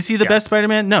 Is he the best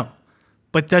Spider-Man? No.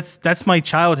 But that's my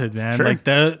childhood, man. Sure. Like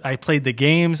I played the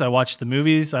games, I watched the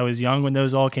movies. I was young when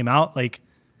those all came out. Like,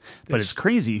 but it's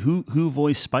crazy. Who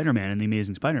voiced Spider-Man in The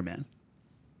Amazing Spider-Man?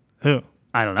 Who?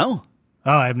 I don't know.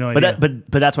 Oh, I have no idea.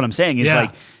 But that's what I'm saying is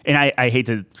like, and I hate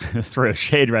to throw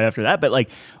shade right after that, but like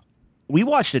we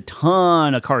watched a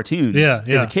ton of cartoons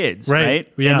as kids,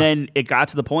 right? Yeah. And then it got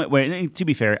to the point where, to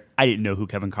be fair, I didn't know who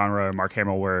Kevin Conroy or Mark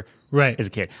Hamill were as a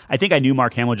kid. I think I knew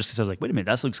Mark Hamill just because I was like, wait a minute,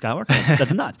 that's Luke Skywalker?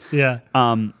 That's nuts. Yeah.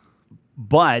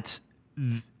 But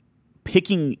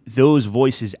picking those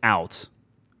voices out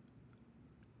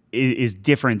is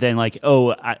different than like,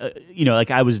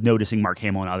 like I was noticing Mark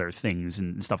Hamill and other things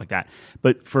and stuff like that.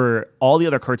 But for all the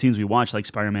other cartoons we watched, like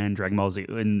Spider-Man, Dragon Ball Z,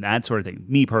 and that sort of thing,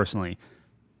 me personally,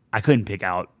 I couldn't pick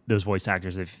out those voice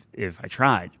actors if I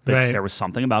tried. But there was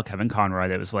something about Kevin Conroy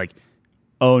that was like,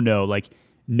 oh no, like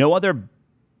no other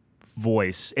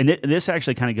voice. And this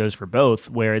actually kind of goes for both,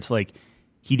 where it's like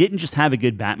he didn't just have a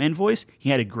good Batman voice, he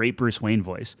had a great Bruce Wayne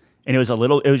voice. And it was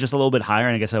just a little bit higher,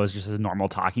 and I guess that was just his normal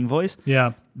talking voice.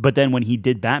 Yeah. But then when he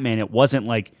did Batman, it wasn't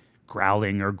like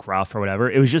growling or gruff or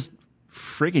whatever. It was just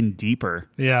friggin' deeper.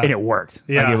 Yeah. And it worked.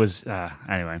 Yeah. Like it was,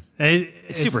 anyway.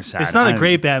 It's super sad. It's not a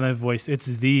great Batman voice. It's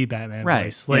the Batman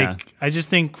voice. Like, I just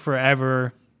think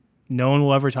forever, no one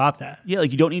will ever top that. Yeah,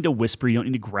 like you don't need to whisper, you don't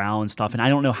need to growl and stuff. And I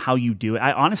don't know how you do it.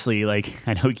 I honestly, like,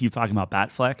 I know we keep talking about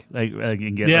Batfleck, like,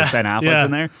 and get like Ben Affleck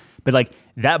in there. But like,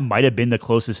 that might have been the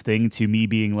closest thing to me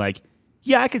being like,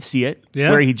 yeah, I could see it. Yeah.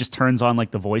 Where he just turns on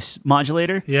like the voice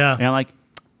modulator. Yeah. And I'm like,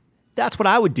 that's what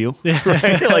I would do. Yeah.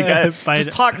 Right? Like,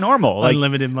 just talk normal. Like,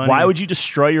 unlimited money. Why would you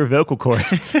destroy your vocal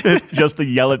cords just to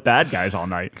yell at bad guys all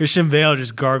night? Christian Bale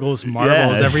just gargles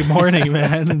marbles every morning,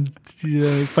 man, and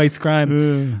fights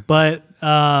crime. But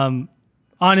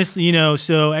honestly,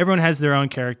 so everyone has their own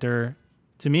character.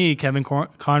 To me, Kevin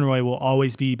Conroy will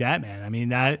always be Batman. I mean,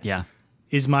 that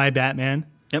is my Batman.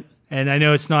 Yep. And I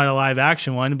know it's not a live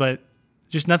action one, but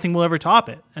just nothing will ever top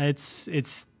it.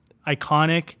 It's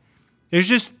iconic. There's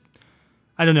just,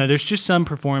 I don't know, there's just some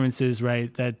performances,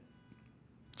 right, that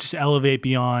just elevate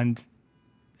beyond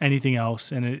anything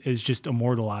else, and it is just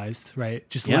immortalized, right?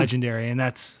 Just legendary, and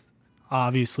that's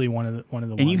obviously one of the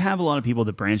ones. And you have a lot of people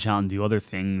that branch out and do other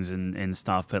things and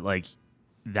stuff, but like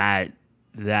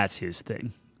that's his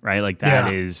thing, right? Like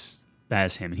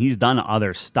that's him. And he's done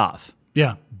other stuff.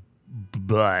 Yeah.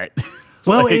 But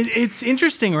well, it's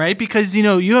interesting, right? Because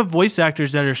you have voice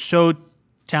actors that are so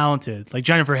talented, like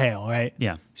Jennifer Hale, right?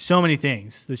 Yeah. So many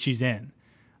things that she's in.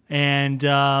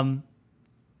 And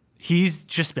he's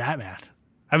just Batman.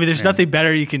 I mean, there's nothing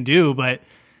better you can do, but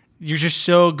you're just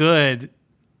so good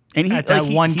at that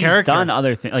one character. He's done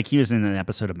other things. Like he was in an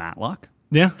episode of Matlock.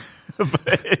 Yeah.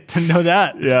 Didn't know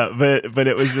that. Yeah, but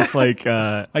it was just like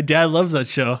my dad loves that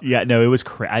show. Yeah, no, it was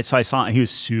crazy. So I saw he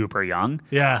was super young.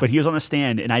 Yeah. But he was on the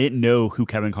stand and I didn't know who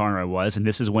Kevin Conroy was, and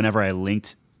this is whenever I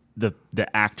linked the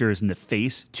actors and the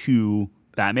face to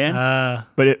Batman.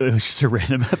 But it was just a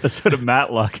random episode of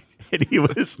Matlock and he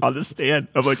was on the stand.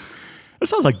 I'm like, that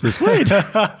sounds like Bruce Wayne.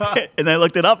 And I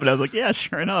looked it up and I was like, yeah,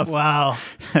 sure enough. Wow.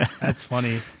 That's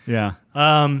funny. Yeah.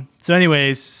 So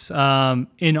anyways,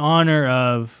 in honor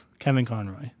of Kevin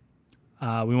Conroy,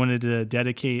 we wanted to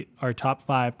dedicate our top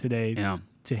 5 today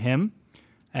to him.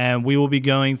 And we will be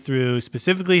going through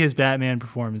specifically his Batman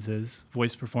performances,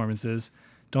 voice performances.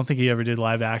 Don't think he ever did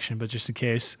live action, but just in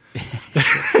case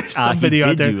somebody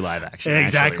out there do live action.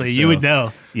 Exactly, actually, you would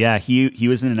know. Yeah, he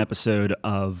was in an episode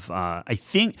of I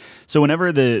think so.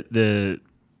 Whenever the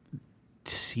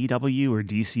CW or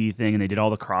DC thing, and they did all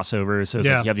the crossovers. So it's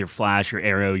like you have your Flash, your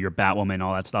Arrow, your Batwoman,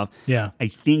 all that stuff. Yeah, I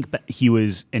think he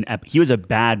was a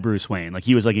bad Bruce Wayne. Like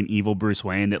he was like an evil Bruce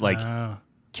Wayne that like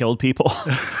killed people,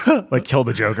 like killed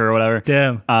the Joker or whatever.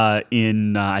 Damn.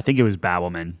 I think it was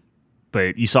Batwoman,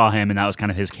 but you saw him, and that was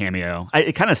kind of his cameo.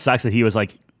 It kind of sucks that he was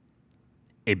like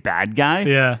a bad guy.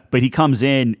 Yeah. But he comes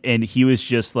in, and he was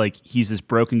just like, he's this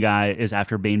broken guy. Is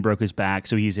after Bane broke his back,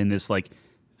 so he's in this like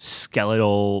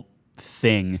skeletal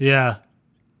thing. Yeah.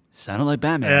 Sounded like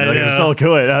Batman. Like, it's so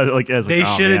good. They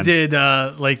should have did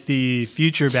like the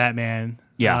future Batman.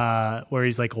 Yeah. Where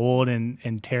he's like old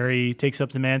and Terry takes up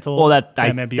the mantle. Well,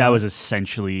 that was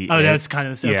essentially. That's kind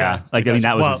of the same. Yeah. Okay. Like I mean,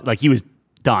 that was like he was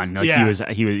done. Like yeah.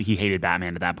 he hated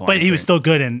Batman at that point. But he was still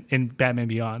good in Batman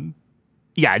Beyond.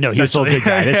 Yeah, no, he was still a good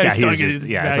guy. This guy, he was just,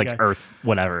 it's like guy. Earth,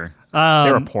 whatever.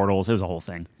 There were portals. It was a whole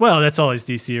thing. Well, that's always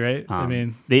DC, right? I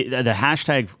mean, the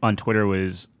hashtag on Twitter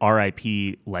was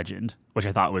RIP Legend, which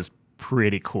I thought was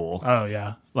pretty cool. Oh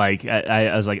yeah. Like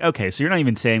I was like, okay, so you're not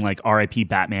even saying like RIP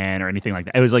Batman or anything like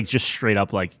that. It was like just straight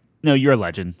up like, no, you're a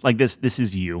legend. Like this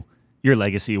is you. Your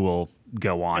legacy will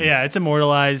go on. Yeah, it's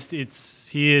immortalized.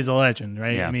 He is a legend,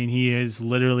 right? Yeah. I mean, he is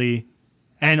literally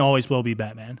and always will be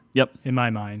Batman. Yep. In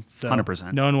my mind. So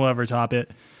 100%. No one will ever top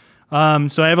it. So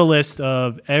I have a list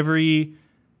of every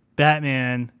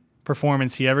Batman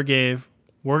performance he ever gave.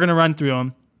 We're going to run through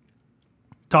them,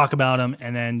 talk about them,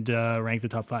 and then rank the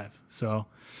top 5. So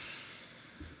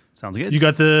sounds good. You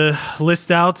got the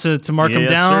list out to mark them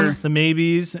down, sir. The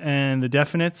maybes and the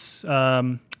definites.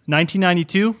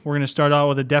 1992, we're going to start out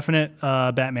with a definite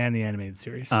Batman the Animated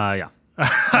Series. Yeah.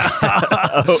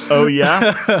 oh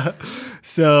yeah.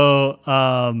 So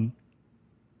I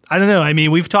don't know. I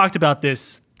mean, we've talked about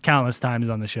this countless times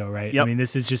on the show, right? Yep. I mean,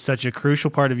 this is just such a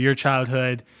crucial part of your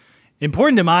childhood,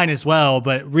 important to mine as well,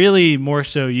 but really more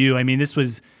so you. I mean, this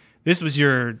was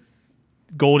your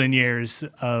golden years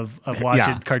of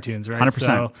watching cartoons, right? 100%.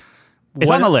 So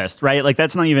it's on the list, right? Like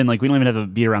that's not even like we don't even have to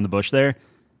beat around the bush there.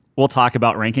 We'll talk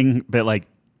about ranking, but like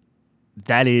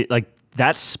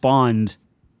that spawned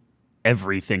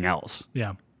everything else.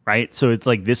 Yeah. Right? So it's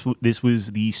like this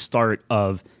was the start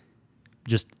of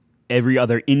just every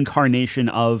other incarnation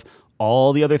of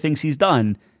all the other things he's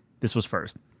done. This was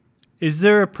first. Is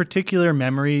there a particular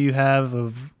memory you have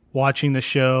of watching the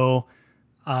show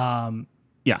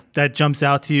that jumps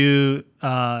out to you?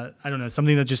 I don't know,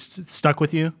 something that just stuck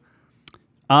with you?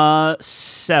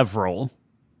 Several.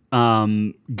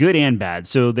 Good and bad.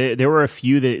 So there were a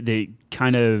few that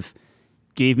kind of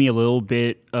gave me a little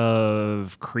bit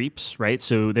of creeps, right?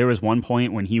 So there was one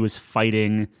point when he was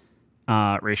fighting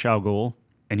Ra's al Ghul,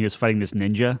 and he was fighting this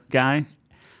ninja guy.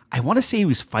 I want to say he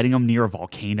was fighting him near a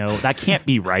volcano. That can't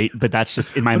be right, but that's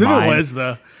just in my mind. I think it was,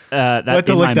 though. That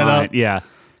to in look my that mind, up. yeah.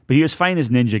 But he was fighting this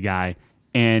ninja guy,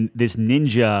 and this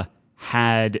ninja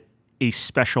had a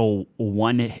special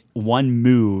one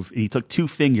move, and he took 2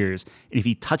 fingers, and if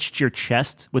he touched your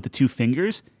chest with the 2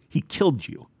 fingers, he killed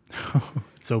you.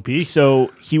 It's OP.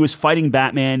 So he was fighting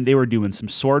Batman. They were doing some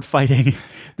sword fighting.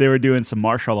 They were doing some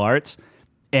martial arts.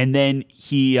 And then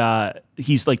he's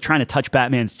like trying to touch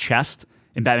Batman's chest,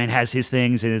 and Batman has his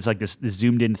things, and it's like this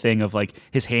zoomed in thing of like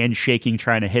his hand shaking,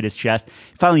 trying to hit his chest.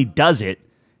 Finally does it,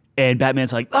 and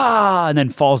Batman's like, and then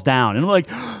falls down. And I'm like,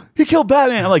 he killed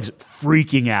Batman. I'm like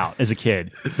freaking out as a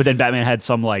kid. But then Batman had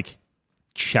some like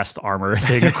chest armor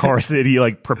thing, of course, that he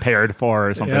like prepared for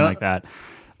or something like that.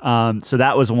 So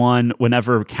that was one.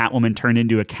 Whenever Catwoman turned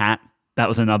into a cat, that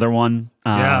was another one.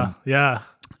 Yeah.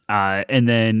 And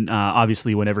then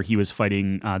obviously whenever he was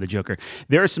fighting the Joker.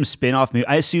 There are some spin-off movies.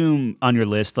 I assume on your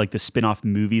list, like the spin-off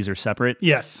movies are separate?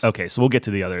 Yes. Okay, so we'll get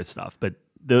to the other stuff. But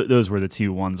those were the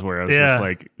 2 ones where I was just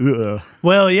like, ugh.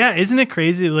 Well, yeah, isn't it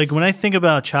crazy? Like when I think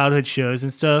about childhood shows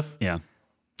and stuff. Yeah.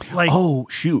 Like, oh,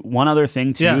 shoot. One other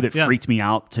thing, too, that freaked me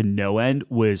out to no end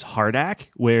was Hardak,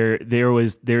 where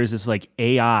there's this like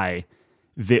AI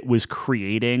that was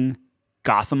creating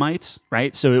Gothamites,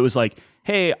 right? So it was like,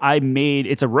 hey,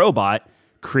 it's a robot,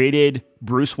 created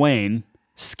Bruce Wayne,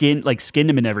 skinned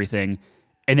him and everything,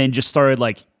 and then just started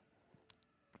like,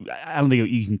 I don't think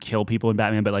you can kill people in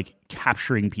Batman, but like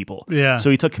capturing people. Yeah. So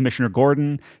he took Commissioner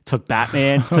Gordon, took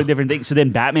Batman, took different things. So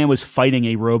then Batman was fighting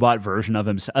a robot version of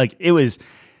himself. Like it was,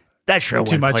 that show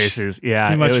went places. Yeah.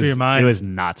 Too much for your mind. It was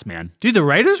nuts, man. Dude, the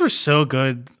writers were so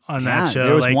good on that show.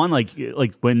 There was one like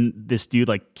when this dude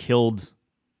like killed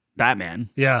Batman.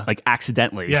 Yeah. Like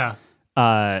accidentally. Yeah.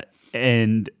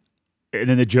 And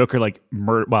then the Joker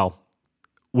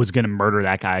was gonna murder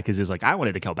that guy because he's like, I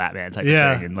wanted to kill Batman type of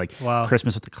thing, and like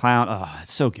Christmas with the Clown. Oh,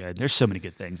 it's so good. There's so many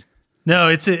good things. No,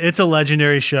 it's a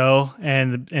legendary show,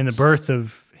 and the birth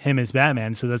of him as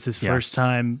Batman. So that's his first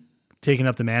time taking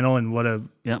up the mantle, and what a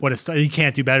start. You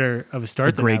can't do better of a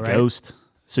start than great that, right? Ghost.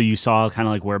 So you saw kind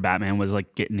of like where Batman was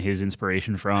like getting his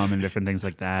inspiration from and different things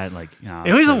like that. Like,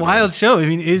 it was a wild show. I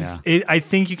mean, I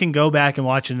think you can go back and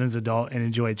watch it as an adult and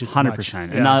enjoy it just 100%.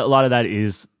 And a lot of that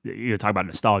is, you talk about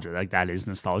nostalgia. Like that is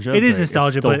nostalgia. It is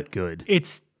nostalgia, it's still but good.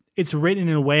 It's written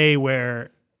in a way where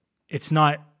it's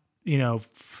not,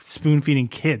 spoon feeding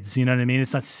kids. You know what I mean?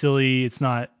 It's not silly. It's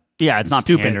not. Yeah, it's not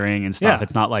stupid. pandering and stuff. Yeah.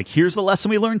 It's not like, here's the lesson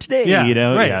we learned today. Yeah,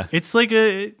 right. Yeah. It's like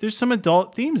there's some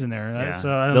adult themes in there. Yeah.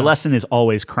 So I don't the know. lesson is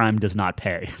always crime does not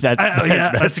pay.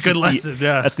 That's a good lesson.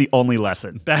 That's the only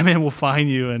lesson. Batman will find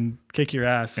you and kick your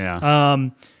ass. Yeah.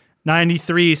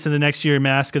 93. So the next year,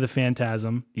 Mask of the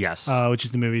Phantasm. Yes. Which is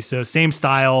the movie. So same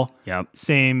style. Yep.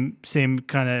 Same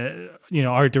kind of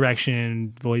art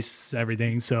direction, voice,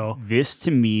 everything. So this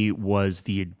to me was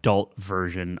the adult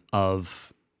version of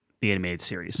the animated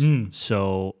series.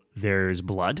 So there's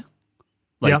blood.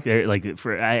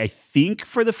 I think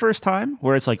for the first time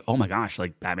where it's like, oh my gosh,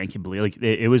 like Batman can bleed. Like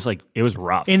it was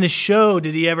rough. In the show,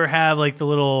 did he ever have like the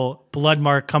little blood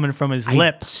mark coming from his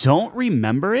lips? I don't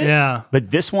remember it. Yeah.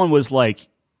 But this one was like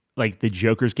the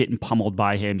Joker's getting pummeled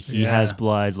by him. He has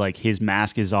blood. Like his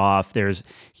mask is off. There's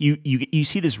you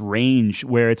see this range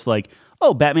where it's like,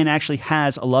 oh, Batman actually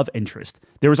has a love interest.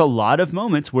 There was a lot of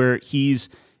moments where he's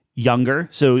younger,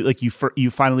 so like you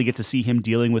finally get to see him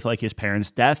dealing with like his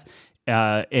parents' death,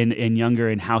 and younger,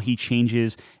 and how he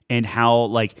changes and how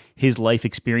like his life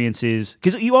experiences.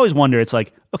 Because you always wonder, it's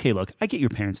like, okay, look, I get your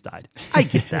parents died. I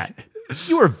get that.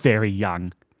 You were very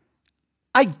young.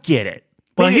 I get it.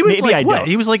 Well, maybe, he was like, what? Don't.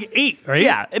 He was like 8, right?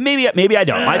 Yeah, maybe I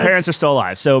don't. My parents are still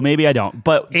alive, so maybe I don't.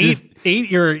 But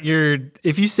 8, you're.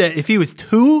 If he was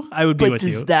 2, I would be with you.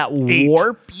 But does that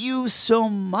warp you so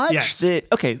much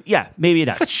that maybe it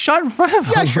does. Got shot in front of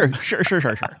him. Yeah,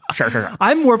 sure.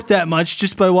 I'm warped that much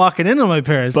just by walking in on my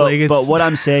parents. But what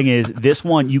I'm saying is, this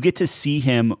one you get to see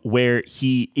him where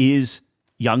he is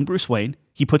young Bruce Wayne.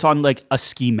 He puts on like a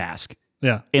ski mask,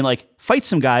 and like fights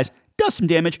some guys, does some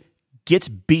damage, gets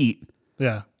beat.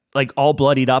 Yeah. Like all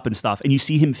bloodied up and stuff. And you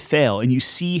see him fail, and you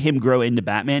see him grow into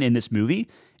Batman in this movie.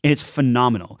 And it's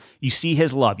phenomenal. You see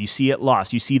his love. You see it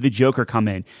lost. You see the Joker come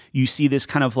in. You see this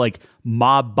kind of like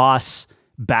mob boss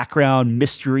background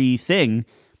mystery thing.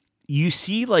 You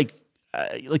see like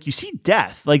you see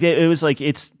death. Like it was like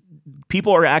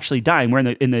people are actually dying. Where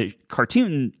in the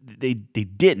cartoon they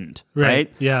didn't.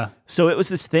 Right? Yeah. So it was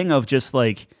this thing of just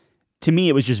like, to me,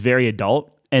 it was just very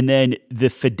adult. And then the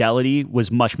fidelity was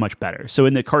much, much better. So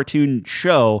in the cartoon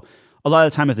show, a lot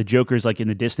of the time if the Joker's like in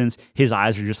the distance, his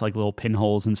eyes are just like little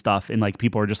pinholes and stuff. And like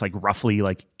people are just like roughly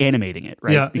like animating it,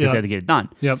 right? Because they have to get it done.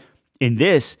 Yep. In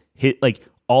this, like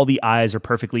all the eyes are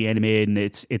perfectly animated, and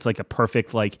it's like a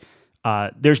perfect like,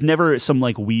 there's never some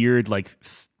like weird like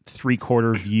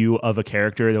 3/4 view of a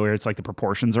character where it's like the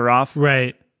proportions are off.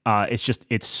 Right.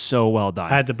 It's so well done.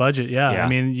 Had the budget, yeah. I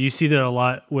mean, you see that a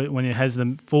lot when it has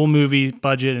the full movie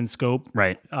budget and scope.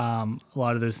 Right. A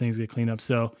lot of those things get cleaned up.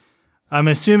 So I'm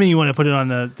assuming you want to put it on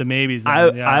the maybes.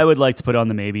 I would like to put it on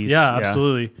the maybes. Yeah,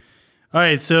 absolutely. All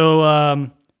right, so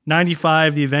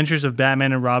 95, The Adventures of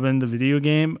Batman and Robin, the video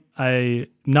game. I'm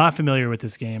not familiar with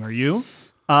this game. Are you?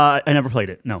 I never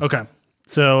played it, no. Okay,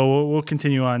 so we'll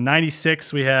continue on.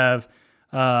 96, we have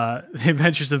The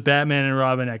Adventures of Batman and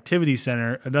Robin Activity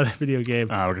Center, another video game.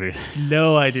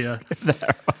 No idea.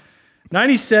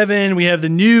 97, we have the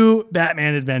new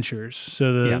Batman Adventures,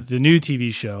 so the new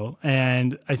TV show,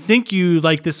 and I think you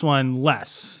like this one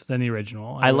less than the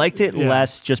original. I liked it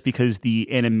less just because the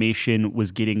animation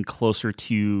was getting closer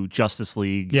to Justice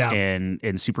League and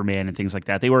Superman and things like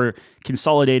that. They were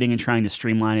consolidating and trying to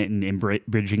streamline it and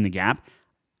bridging the gap.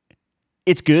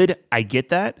 It's good. I get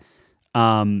that.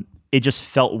 It just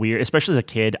felt weird, especially as a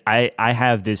kid. I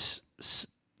have this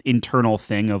internal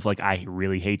thing of like, I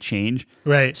really hate change.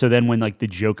 Right. So then when like the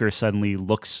Joker suddenly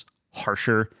looks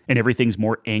harsher and everything's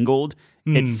more angled,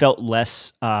 it felt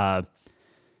less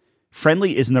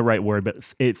friendly isn't the right word, but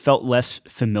it felt less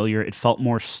familiar. It felt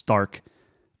more stark.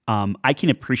 I can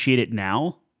appreciate it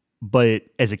now, but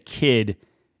as a kid,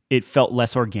 it felt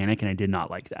less organic, and I did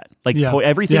not like that. Like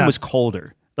everything was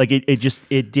colder. Like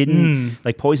it didn't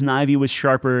like Poison Ivy was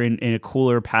sharper and a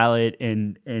cooler palette,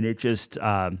 and it just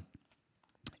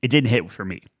it didn't hit for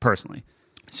me personally.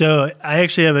 So I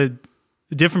actually have a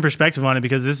different perspective on it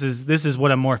because this is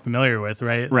what I'm more familiar with,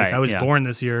 right? Right. Like I was born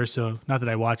this year, so not that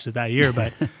I watched it that year,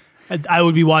 but I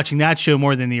would be watching that show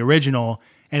more than the original,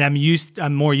 and I'm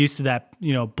more used to that,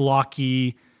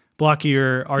 blockier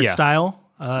art style.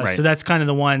 Right. So that's kind of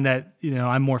the one that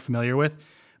I'm more familiar with.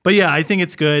 But yeah, I think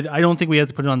it's good. I don't think we have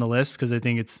to put it on the list because I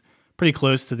think it's pretty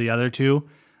close to the other two.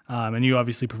 And you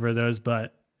obviously prefer those,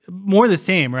 but more the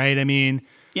same, right? I mean,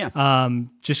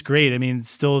 just great. I mean,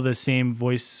 still the same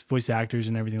voice actors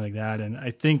and everything like that. And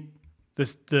I think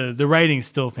the writing is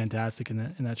still fantastic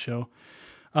in that show.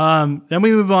 Then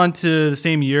we move on to the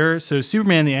same year. So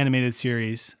Superman, the animated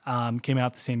series, came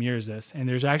out the same year as this. And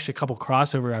there's actually a couple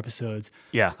crossover episodes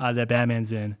that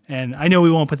Batman's in. And I know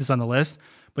we won't put this on the list,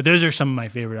 but those are some of my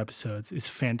favorite episodes. It's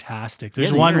fantastic.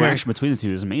 There's one interaction between the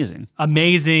two is amazing.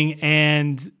 Amazing.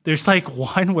 And there's like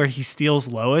one where he steals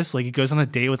Lois. Like he goes on a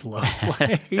date with Lois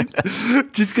Lane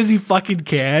just because he fucking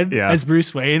can as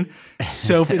Bruce Wayne.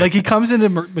 So like he comes into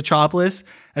Metropolis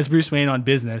as Bruce Wayne on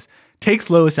business, takes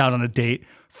Lois out on a date,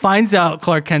 finds out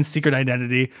Clark Kent's secret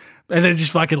identity, and then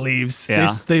just fucking leaves.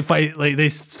 Yeah. They fight, like they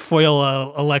foil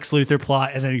a Lex Luthor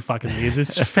plot, and then he fucking leaves.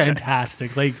 It's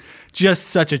fantastic. Like just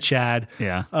such a Chad.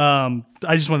 Yeah.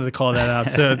 I just wanted to call that out.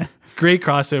 So great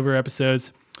crossover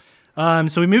episodes.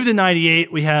 So we moved to 98.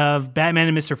 We have Batman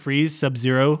and Mr. Freeze,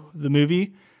 Sub-Zero, the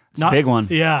movie. It's a big one.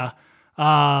 Yeah.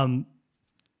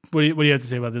 What do you have to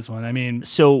say about this one? I mean,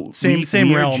 so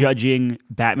same realm. We're judging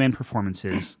Batman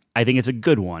performances. I think it's a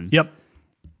good one. Yep.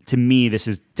 To me, this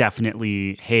is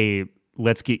definitely, hey,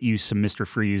 let's get you some Mr.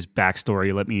 Freeze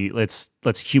backstory.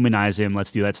 Let's humanize him.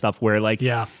 Let's do that stuff where like,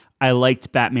 I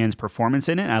liked Batman's performance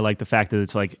in it. I like the fact that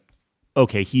it's like,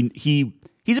 okay,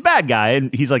 he's a bad guy,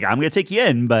 and he's like, I'm gonna take you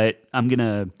in, but I'm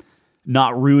gonna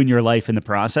not ruin your life in the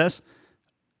process.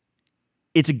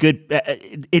 It's a good.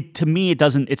 To me, it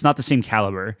doesn't. It's not the same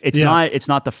caliber. It's not. It's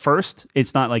not the first.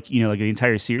 It's not like like the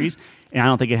entire series, and I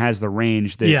don't think it has the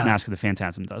range that Mask of the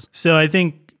Phantasm does. So I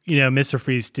think Mr.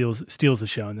 Freeze steals the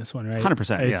show in this one, right?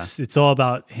 100%. It's all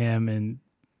about him, and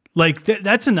like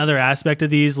that's another aspect of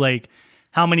these, like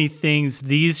how many things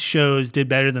these shows did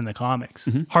better than the comics.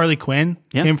 Harley Quinn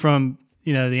came from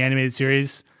the animated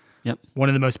series. Yep, one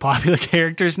of the most popular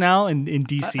characters now in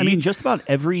DC. I mean, just about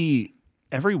every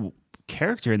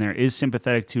character in there is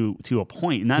sympathetic to a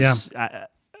point, and that's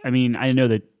I mean, I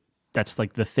know that's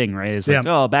like the thing, right? It's like,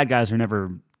 oh, bad guys are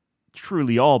never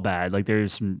truly all bad. Like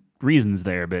there's some reasons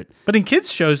there, but in kids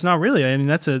shows, not really. I mean,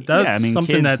 that's something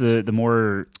kids, that's the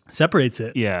more separates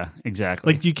it. Yeah,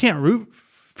 exactly. Like you can't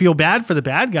feel bad for the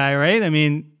bad guy, right? I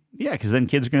mean, yeah, because then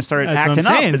kids are going to start acting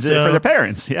up for their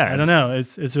parents. Yeah, I don't know.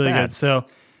 It's really good. So, all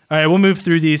right, we'll move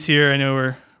through these here. I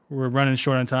know we're running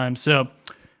short on time. So,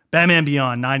 Batman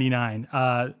Beyond '99.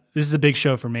 This is a big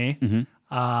show for me.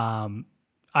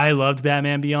 I loved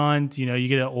Batman Beyond. You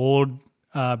get an old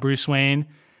Bruce Wayne,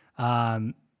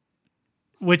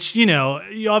 which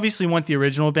you obviously want the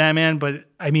original Batman, but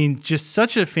I mean, just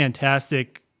such a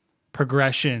fantastic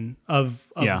progression of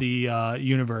the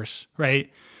universe,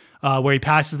 right? Where he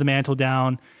passes the mantle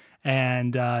down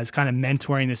and is kind of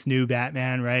mentoring this new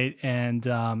Batman, right?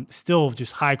 And still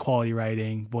just high quality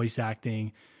writing, voice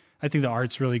acting. I think the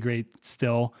art's really great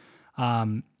still.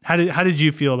 How did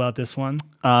you feel about this one?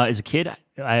 As a kid,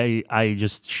 I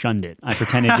just shunned it. I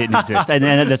pretended it didn't exist. And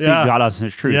that's the God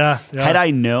honest truth. Yeah. Had I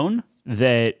known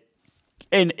that,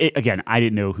 again, I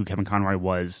didn't know who Kevin Conroy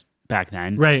was back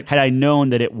then. Right. Had I known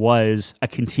that it was a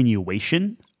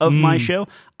continuation of my show,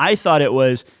 I thought it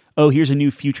was, oh, here's a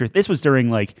new future. This was during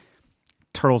like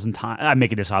Turtles in Time. I'm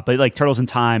making this up, but like Turtles in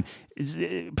Time,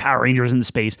 Power Rangers in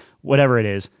space, whatever it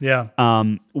is. Yeah.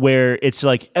 Where it's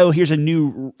like, oh, here's a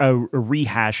new a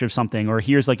rehash of something, or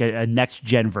here's like a next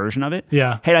gen version of it.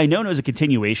 Yeah. Had I known it was a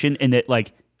continuation, and that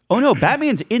like, oh no,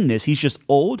 Batman's in this. He's just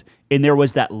old, and there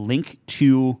was that link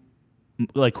to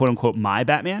like quote unquote my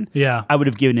Batman. Yeah. I would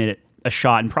have given it a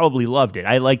shot and probably loved it.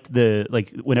 I liked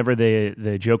whenever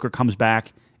the Joker comes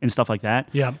back and stuff like that.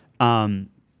 Yeah.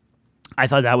 I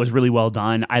thought that was really well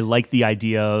done. I liked the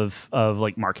idea of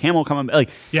like Mark Hamill coming. Like,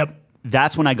 yep.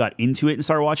 That's when I got into it and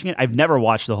started watching it. I've never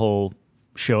watched the whole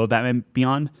show of Batman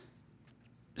Beyond.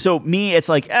 So me, it's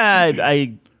like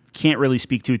I can't really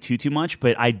speak to it too much,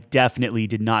 but I definitely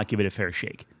did not give it a fair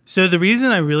shake. So the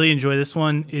reason I really enjoy this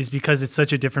one is because it's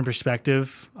such a different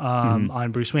perspective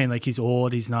on Bruce Wayne. Like he's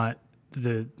old, he's not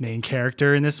the main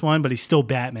character in this one, but he's still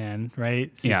Batman,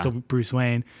 right? So he's still Bruce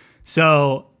Wayne.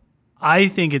 So I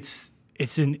think it's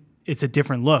a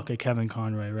different look at Kevin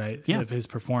Conroy, right? Yeah. Of his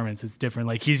performance, it's different.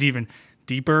 Like he's even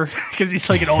deeper because he's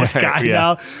like an old guy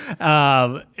now.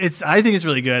 I think it's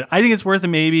really good. I think it's worth a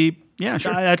maybe. Yeah,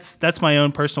 sure. That's my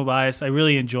own personal bias. I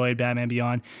really enjoyed Batman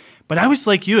Beyond, but I was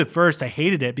like you at first. I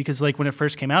hated it because like when it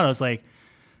first came out, I was like,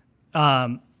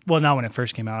 well, not when it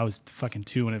first came out. I was fucking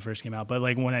 2 when it first came out. But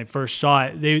like when I first saw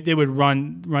it, they would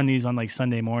run these on like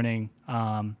Sunday morning.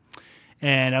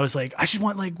 And I was like, I just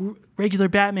want like regular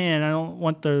Batman. I don't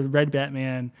want the red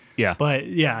Batman. Yeah. But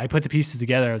yeah, I put the pieces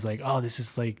together. I was like, oh, this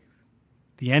is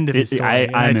the end of his story. I'm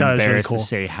thought it was really embarrassed cool. to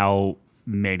say how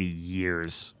many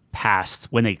years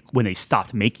passed when they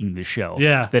stopped making the show.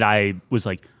 Yeah. That I was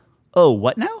like, oh,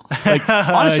 what now? Like,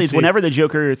 honestly, it's whenever the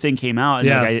Joker thing came out, and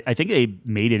like, I think they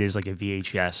made it as like a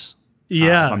VHS.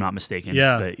 If I'm not mistaken.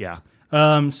 Yeah. But yeah.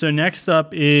 So next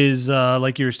up is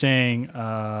like you were saying,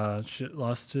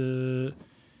 lost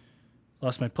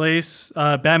my place.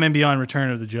 Batman Beyond: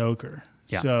 Return of the Joker.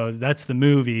 Yeah. So that's the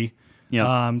movie.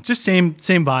 Yeah. Just same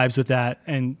vibes with that,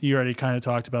 and you already kind of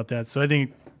talked about that. So I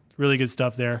think really good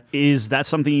stuff there. Is that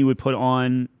something you would put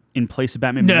on in place of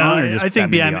Batman Beyond? Or just I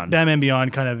think Batman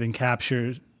Beyond kind of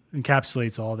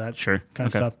encapsulates all that kind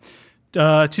of stuff.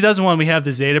 2001, we have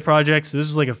the Zeta Project. So this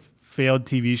was like a failed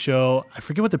TV show. I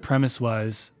forget what the premise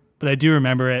was, but I do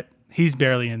remember it. He's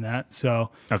barely in that.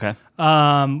 So Okay.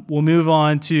 we'll move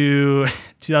on to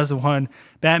 2001,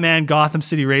 Batman Gotham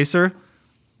City Racer.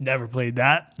 Never played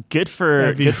that. Good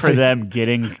for them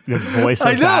getting the voice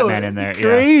of Batman in there.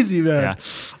 Crazy, man. Yeah.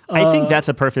 I think that's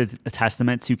a perfect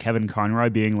testament to Kevin Conroy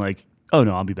being like, oh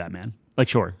no, I'll be Batman. Like,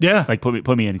 sure. Yeah. Like,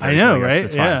 put me in. I know, like, right?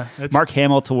 That's yeah. fine. Mark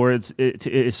Hamill towards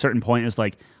to a certain point is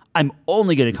like, I'm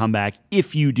only going to come back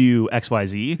if you do X, Y,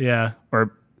 Z. Yeah.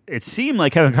 Or it seemed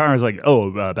like Kevin Conroy was like,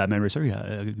 oh, Batman Racer,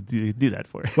 yeah, do that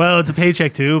for you. Well, it's a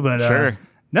paycheck too, but sure.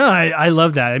 No, I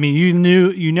love that. I mean,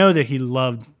 you know that he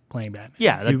loved playing Batman.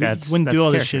 Yeah, he wouldn't do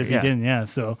all this shit if he didn't. Yeah,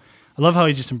 so I love how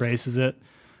he just embraces it.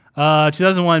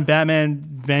 2001 Batman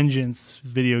Vengeance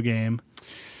video game.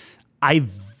 I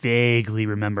vaguely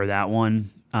remember that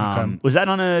one. Was that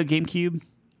on a GameCube?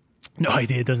 No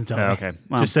idea. It doesn't tell me. Okay,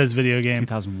 well, just says video game.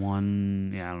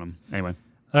 2001. Yeah, I don't know. Anyway,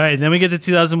 all right. Then we get to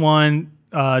 2001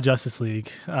 Justice League,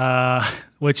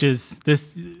 which is this.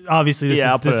 Obviously, this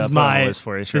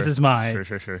is my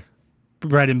Sure.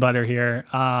 bread and butter here.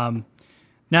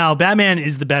 Now, Batman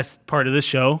is the best part of this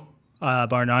show,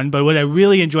 bar none. But what I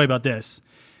really enjoy about this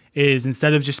is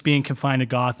instead of just being confined to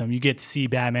Gotham, you get to see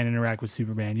Batman interact with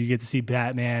Superman. You get to see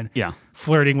Batman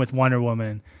flirting with Wonder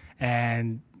Woman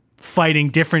and fighting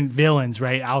different villains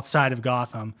right outside of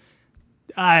Gotham.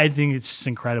 I think it's just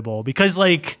incredible because,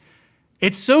 like,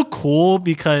 it's so cool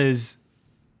because,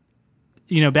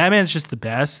 you know, Batman's just the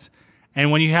best.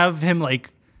 And when you have him, like,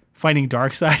 fighting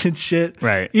Darkseid and shit,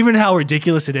 right? Even how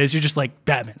ridiculous it is, you're just like,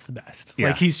 Batman's the best. Yeah.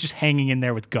 Like, he's just hanging in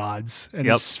there with gods, and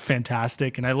it's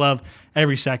fantastic. And I love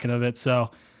every second of it. So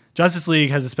Justice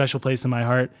League has a special place in my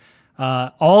heart.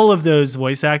 All of those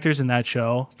voice actors in that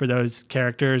show for those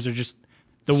characters are just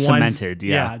the cemented,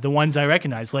 ones, the ones I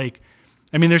recognize. Like,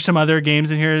 I mean, there's some other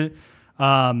games in here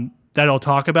that I'll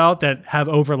talk about that have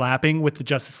overlapping with the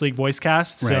Justice League voice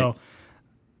cast. Right. So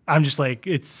I'm just like,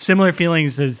 it's similar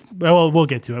feelings as, well, we'll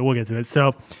get to it.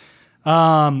 So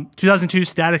 2002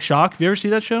 Static Shock. Have you ever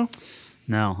seen that show?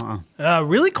 No.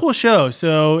 Really cool show.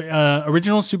 So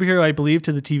original superhero, I believe,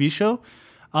 to the TV show.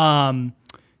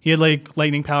 He had like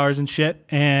lightning powers and shit.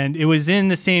 And it was in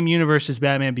the same universe as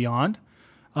Batman Beyond.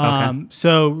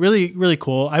 So really, really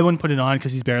cool. I wouldn't put it on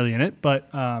because he's barely in it, but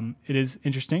it is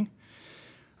interesting.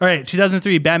 All right,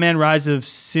 2003, Batman Rise of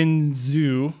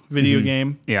Sinzu video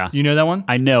game. Yeah. You know that one?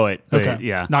 I know it. But okay.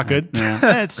 Yeah. Not good?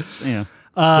 Yeah. It's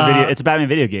a Batman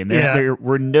video game. There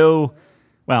were no,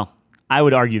 well, I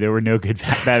would argue there were no good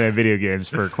Batman video games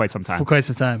for quite some time.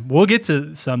 We'll get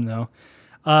to some, though.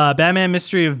 Batman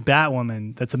Mystery of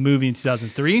Batwoman. That's a movie in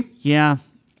 2003. Yeah.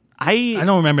 I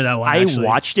don't remember that one, actually. I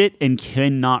watched it and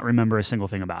cannot remember a single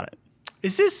thing about it.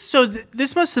 Is this, so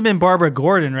this must have been Barbara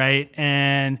Gordon, right?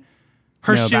 And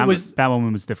her suit was...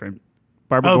 Batwoman was different.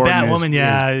 Barbara Gordon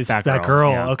Batwoman, is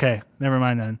Batgirl. Yeah. Okay, never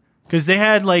mind then. Because they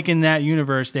had, like, in that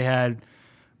universe, they had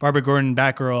Barbara Gordon,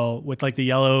 Batgirl, with, like, the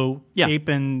yellow cape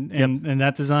and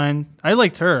that design. I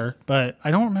liked her, but I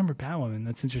don't remember Batwoman.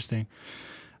 That's interesting.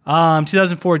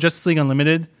 2004, Justice League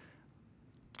Unlimited.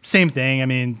 Same thing. I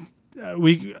mean,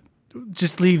 we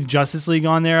just leave Justice League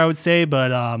on there, I would say.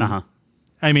 But,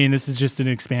 I mean, this is just an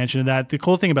expansion of that. The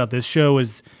cool thing about this show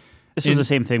is... This was the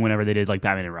same thing whenever they did like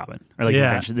Batman and Robin, or like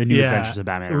the new adventures of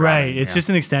Batman and Robin. Right. It's just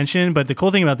an extension. But the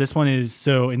cool thing about this one is,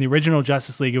 so in the original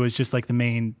Justice League, it was just like the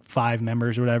main 5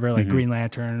 members or whatever, like Green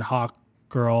Lantern, Hawk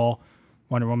Girl,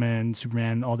 Wonder Woman,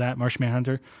 Superman, all that, Martian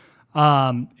Manhunter.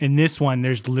 In this one,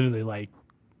 there's literally like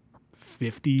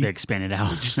 50. They expanded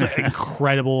out. Just an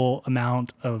incredible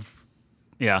amount of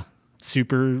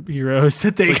superheroes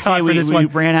that they got for this one.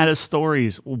 We ran out of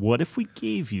stories. What if we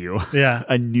gave you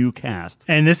a new cast?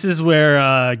 And this is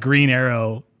where Green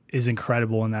Arrow is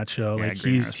incredible in that show. Yeah, like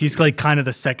he's like kind of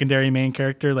the secondary main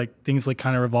character. Like things like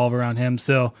kind of revolve around him.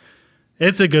 So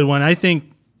it's a good one. I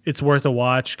think it's worth a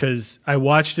watch because I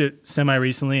watched it semi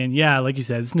recently, and like you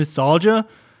said, it's nostalgia.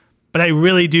 But I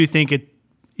really do think it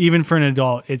even for an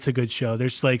adult, it's a good show.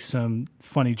 There's like some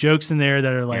funny jokes in there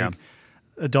that are like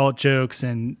adult jokes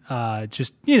and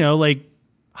just, you know, like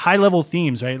high level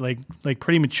themes, right? Like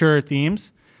pretty mature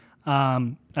themes.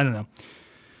 I don't know.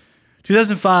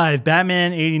 2005,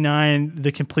 Batman 89,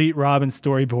 the complete Robin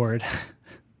storyboard.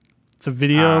 It's a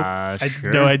video. Sure. I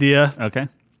had no idea. Okay.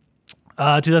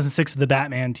 2006, the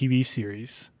Batman TV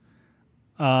series.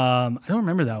 I don't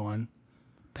remember that one.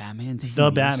 Batman TV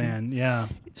The Batman, yeah.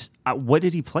 What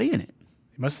did he play in it?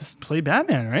 He must have played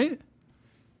Batman, right?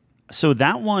 So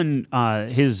that one,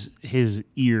 his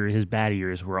bad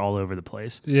ears were all over the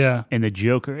place. Yeah. And the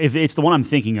Joker, if it's the one I'm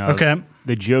thinking of, okay,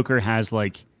 the Joker has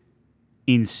like,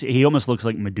 he almost looks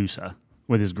like Medusa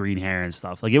with his green hair and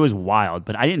stuff. Like it was wild,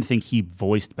 but I didn't think he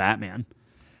voiced Batman.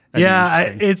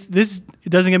 It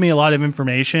doesn't give me a lot of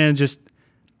information. Just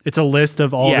it's a list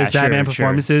of all his Batman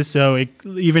performances. So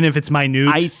even if it's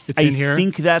minute, it's in here. I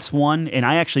think that's one, and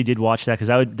I actually did watch that because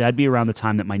that'd be around the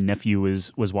time that my nephew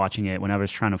was watching it when I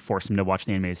was trying to force him to watch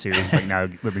the animated series. Like, now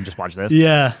let me just watch this.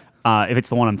 Yeah. If it's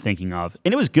the one I'm thinking of,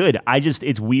 and it was good.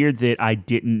 It's weird that I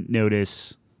didn't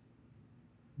notice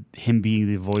him being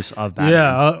the voice of Batman.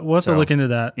 Yeah, we'll have to look into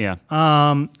that. Yeah.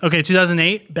 Okay,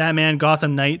 2008, Batman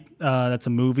Gotham Knight. That's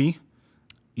a movie.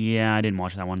 Yeah, I didn't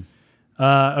watch that one.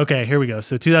 Okay, here we go.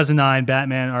 So 2009,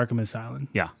 Batman Arkham Asylum.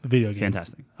 Yeah. A video game.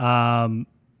 Fantastic.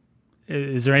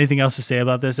 Is there anything else to say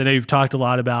about this? I know you've talked a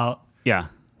lot about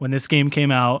when this game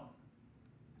came out,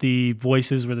 the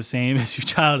voices were the same as your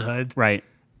childhood. Right.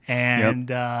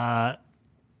 And I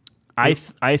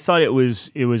thought it was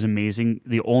amazing.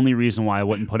 The only reason why I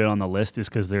wouldn't put it on the list is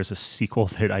because there's a sequel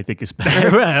that I think is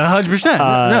better.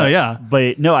 100%.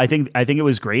 But no, I think it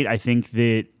was great. I think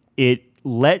that it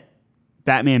let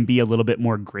Batman be a little bit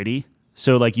more gritty.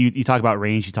 So like you talk about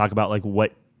range, you talk about like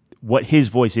what his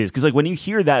voice is, because like when you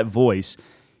hear that voice,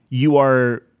 you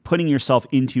are putting yourself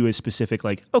into a specific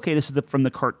like, okay, this is from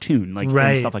the cartoon, like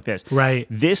and stuff like this. Right.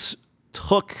 This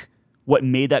took what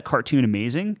made that cartoon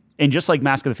amazing. And just like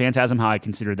Mask of the Phantasm, how I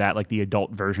consider that like the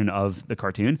adult version of the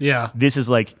cartoon. Yeah. This is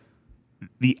like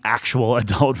the actual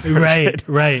adult version.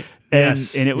 Right. And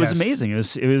it was amazing. It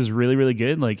was really, really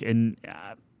good. Like, and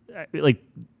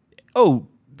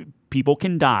people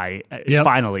can die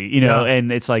finally, you know,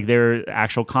 and it's like there are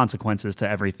actual consequences to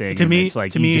everything. To me, it's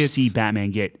like you just see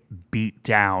Batman get beat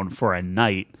down for a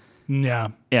night. Yeah.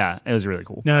 Yeah, it was really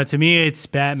cool. No, to me, it's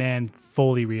Batman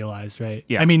fully realized, right?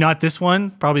 Yeah. I mean, not this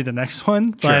one, probably the next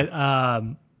one, but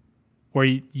where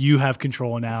you have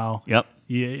control now. Yep.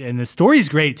 And the story's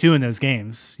great, too, in those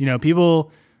games. You know,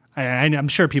 people, I'm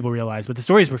sure people realize, but the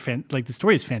stories were, the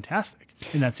story is fantastic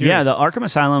in that series. Yeah, the Arkham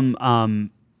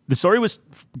Asylum, the story was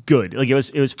good. Like, it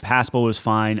was passable, it was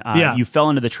fine. You fell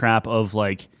into the trap of,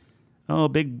 like,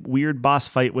 big weird boss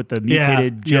fight with the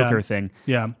mutated Joker thing.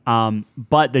 Yeah.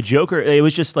 But the Joker, it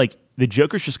was just like, the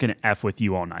Joker's just going to F with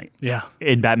you all night. Yeah.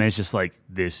 And Batman's just like,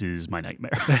 this is my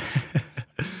nightmare.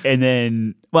 And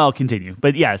then, well, continue.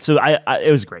 But yeah, so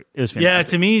it was great. It was fantastic.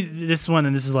 Yeah, to me, this one,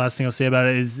 and this is the last thing I'll say about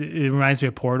it, is it reminds me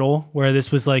of Portal, where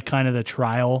this was like kind of the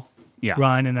trial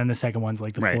run, and then the second one's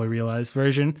like the fully realized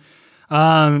version.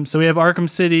 So we have Arkham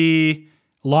City,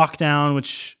 Lockdown,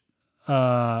 which...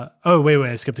 wait,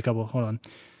 I skipped a couple. Hold on.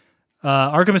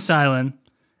 Arkham Asylum,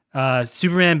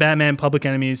 Superman, Batman, Public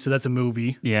Enemies. So that's a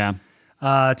movie. Yeah.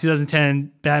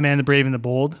 2010, Batman, the Brave and the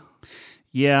Bold.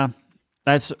 Yeah,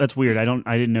 that's weird.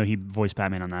 I didn't know he voiced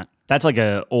Batman on that. That's like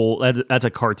that's a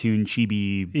cartoon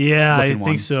chibi. Yeah, I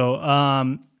think so.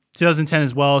 2010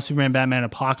 as well, Superman, Batman,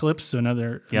 Apocalypse. So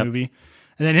another movie.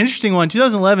 And then interesting one,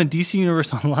 2011, DC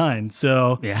Universe Online.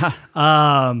 So yeah.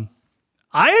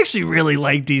 I actually really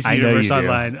like DC Universe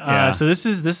Online. Yeah. So this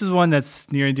is one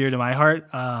that's near and dear to my heart.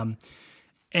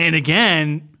 And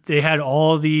again, they had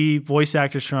all the voice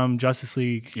actors from Justice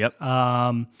League. Yep.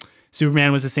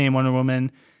 Superman was the same, Wonder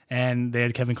Woman, and they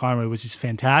had Kevin Conroy, which is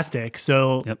fantastic.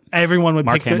 So everyone would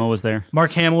Mark Hamill was there.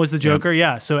 Mark Hamill was the Joker,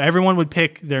 yeah. So everyone would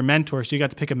pick their mentor. So you got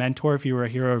to pick a mentor if you were a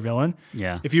hero or villain.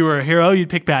 Yeah. If you were a hero, you'd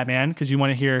pick Batman because you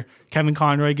want to hear Kevin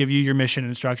Conroy give you your mission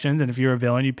instructions. And if you're a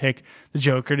villain, you pick the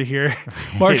Joker to hear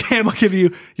Mark Hamill give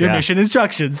you your mission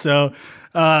instructions. So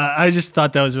I just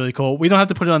thought that was really cool. We don't have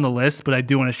to put it on the list, but I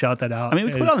do want to shout that out. I mean,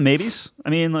 we can put it on the maybes. I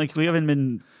mean, like, we haven't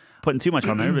been putting too much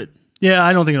on there, but... Yeah,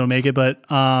 I don't think it'll make it, but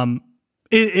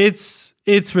it's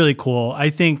really cool. I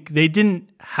think they didn't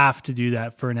have to do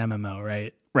that for an MMO,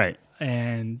 right? Right.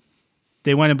 And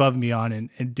they went above and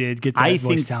beyond and did get that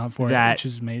voice talent for it, which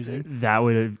is amazing.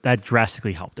 That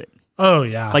drastically helped it. Oh,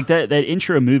 yeah. Like, that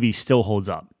intro movie still holds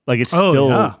up. Like, it's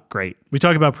still great. We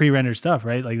talk about pre-rendered stuff,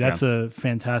 right? Like, that's a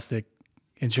fantastic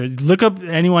intro. Look up,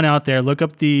 anyone out there, look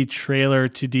up the trailer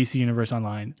to DC Universe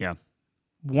Online. Yeah.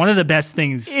 one of the best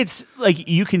things. It's like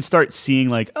you can start seeing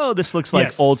like, oh, this looks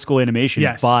like old school animation.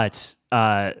 Yes. But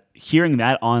hearing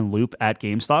that on loop at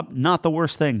GameStop, not the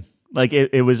worst thing. Like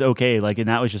it was okay. Like, and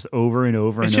that was just over and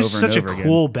over and over and over again. It's just such a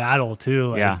cool battle too.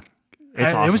 Like, yeah.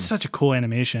 It's awesome. It was such a cool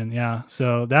animation. Yeah.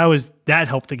 So that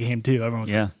helped the game too. Everyone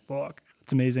was like, fuck,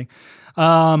 it's amazing.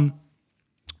 All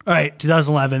right.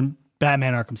 2011,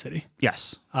 Batman Arkham City.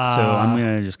 Yes. So I'm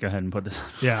going to just go ahead and put this on.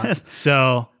 Yeah.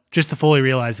 So just the fully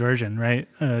realized version, right?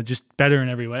 Just better in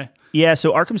every way. Yeah.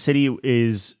 So Arkham City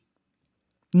is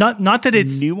not that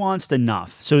it's nuanced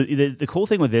enough. So the cool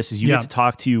thing with this is you get to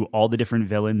talk to all the different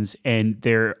villains, and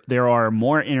there are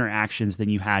more interactions than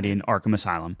you had in Arkham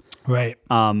Asylum. Right.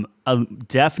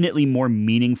 Definitely more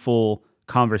meaningful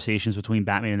conversations between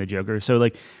Batman and the Joker. So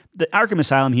like the Arkham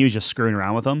Asylum, he was just screwing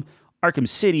around with them. Arkham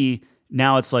City,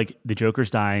 now it's like the Joker's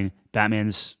dying.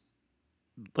 Batman's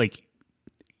like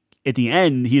at the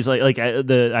end, he's like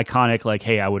the iconic like,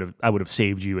 hey, I would have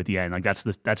saved you at the end. Like that's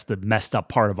the messed up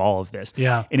part of all of this.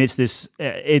 Yeah. And it's this.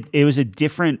 It was a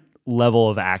different level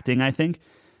of acting, I think.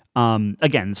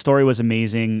 Again, the story was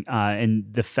amazing, and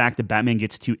the fact that Batman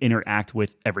gets to interact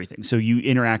with everything. So you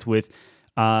interact with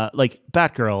like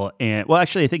Batgirl, and well,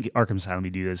 actually, I think Arkham Asylum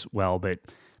you do this well, but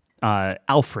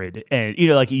Alfred, and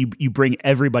like you bring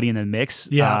everybody in the mix.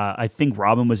 Yeah, I think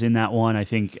Robin was in that one. I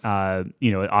think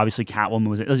obviously Catwoman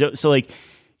was in. So like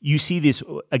you see this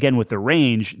again with the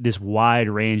range, this wide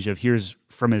range of here's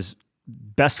from his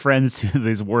best friends to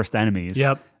his worst enemies.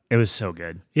 Yep. It was so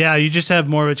good. Yeah, you just have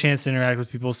more of a chance to interact with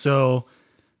people. So,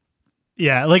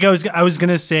 yeah, like I was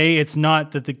gonna say, it's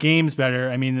not that the game's better.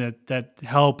 I mean that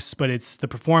helps, but it's the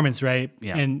performance, right?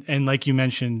 Yeah. And like you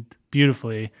mentioned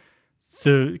beautifully,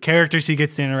 the characters he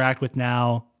gets to interact with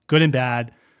now, good and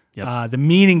bad. Yep. The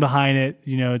meaning behind it,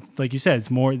 like you said,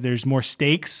 it's more. There's more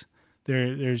stakes.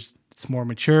 It's more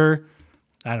mature.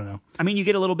 I don't know. I mean, you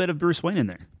get a little bit of Bruce Wayne in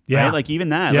there. Yeah. Right? Like even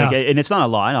that. Yeah. Like, and it's not a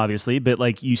lot, obviously, but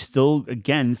like you still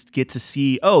again get to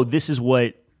see, oh, this is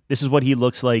what he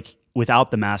looks like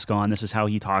without the mask on. This is how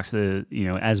he talks to,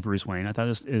 as Bruce Wayne. I thought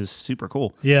it was super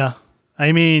cool. Yeah.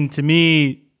 I mean, to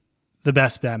me, the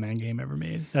best Batman game ever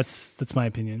made. That's my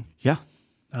opinion. Yeah.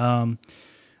 All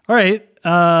right.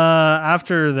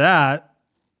 After that,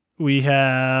 we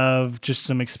have just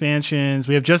some expansions.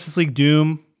 We have Justice League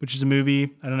Doom, which is a movie.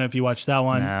 I don't know if you watched that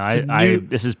one. No,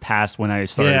 this is past when I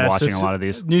started watching a lot of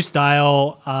these. New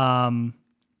style.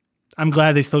 I'm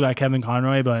glad they still got Kevin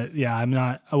Conroy, but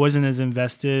yeah, I wasn't as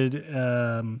invested.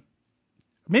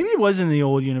 Maybe it was in the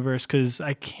old universe because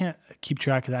I can't keep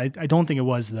track of that. I don't think it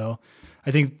was though.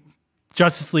 I think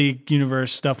Justice League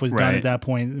universe stuff was done at that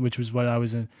point, which was what I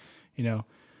was in,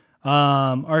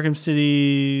 Arkham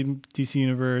City, DC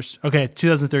universe. Okay.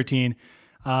 2013.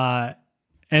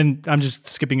 And I'm just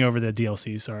skipping over the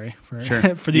DLC. Sorry for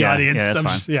the audience. Yeah,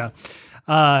 that's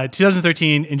fine.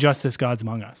 2013, Injustice: Gods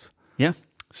Among Us. Yeah.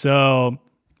 So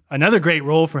another great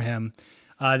role for him.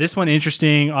 This one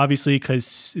interesting, obviously,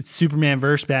 because it's Superman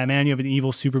versus Batman. You have an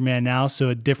evil Superman now, so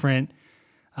a different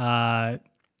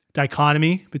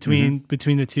dichotomy between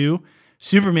the two.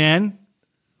 Superman,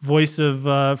 voice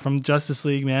of from Justice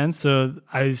League, man. So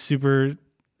I was super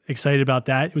excited about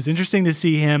that. It was interesting to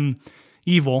see him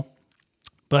evil.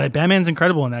 But Batman's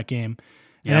incredible in that game.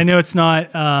 And I know it's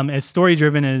not as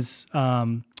story-driven as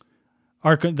the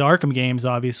Arkham games,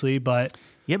 obviously, but...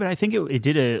 Yeah, but I think it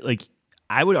did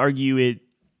I would argue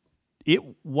it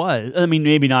was... I mean,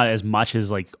 maybe not as much as,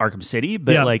 like, Arkham City,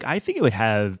 but, I think it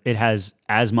has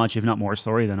as much, if not more,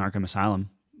 story than Arkham Asylum.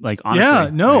 Like, honestly.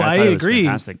 Yeah, no, I agree.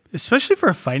 Fantastic. Especially for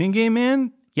a fighting game,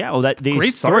 man. Yeah, well, they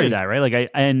great started story. that, right?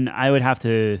 Like, I would have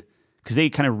to... Because they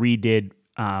kind of redid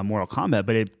Mortal Kombat,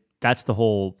 but that's the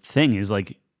whole thing is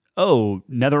like, oh,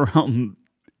 NetherRealm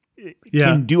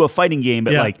can do a fighting game,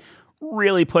 but like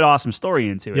really put awesome story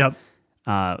into it. Yep.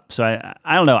 So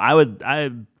I don't know. I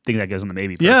think that goes on the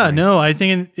maybe. Personally. Yeah, no, I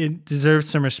think it deserves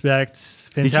some respect.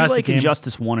 Fantastic. Did you like game.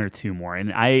 Injustice 1 or 2 more?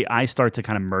 And I start to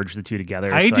kind of merge the two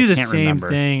together. I do the same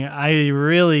thing. I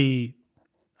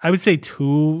would say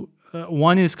 2.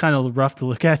 1 is kind of rough to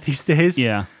look at these days.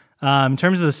 Yeah. In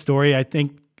terms of the story, I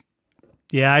think.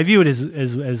 Yeah, I view it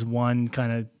as one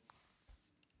kind of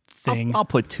thing. I'll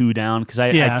put 2 down because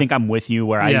I think I'm with you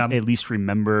where I at least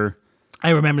remember. I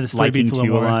remember the story beats a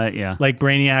little more. Yeah. Like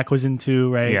Brainiac was in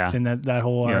 2, right? Yeah. And that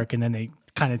whole arc, and then they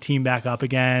kind of team back up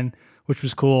again, which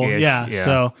was cool. Ish, yeah. yeah.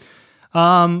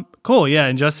 So, cool. Yeah.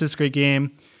 Injustice, great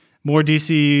game. More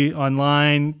DC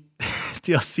Online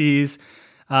DLCs.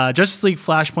 Justice League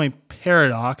Flashpoint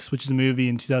Paradox, which is a movie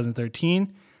in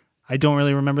 2013. I don't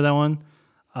really remember that one.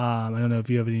 I don't know if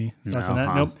you have any thoughts on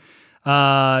that.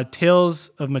 Nope. Tales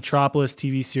of Metropolis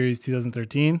TV series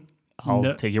 2013.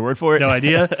 I'll take your word for it. No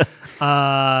idea.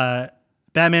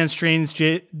 Batman Strange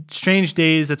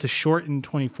Days, that's a short in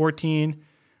 2014.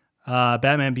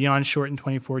 Batman Beyond short in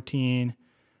 2014.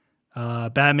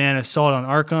 Batman Assault on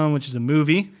Arkham, which is a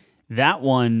movie. That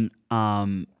one,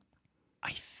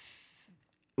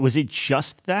 was it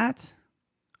just that?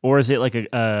 Or is it like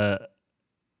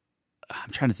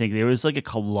I'm trying to think. There was like a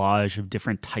collage of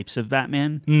different types of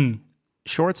Batman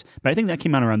shorts, but I think that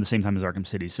came out around the same time as Arkham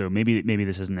City, so maybe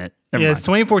this isn't it. Never mind. It's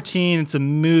 2014. It's a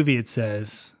movie, it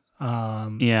says.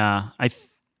 Okay.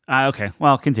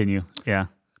 Well, continue. Yeah.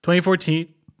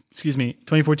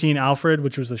 2014 Alfred,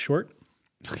 which was a short.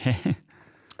 Okay.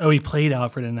 Oh, he played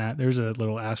Alfred in that. There's a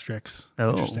little asterisk.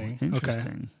 Oh, interesting. Okay.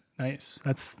 Nice.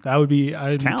 I'd be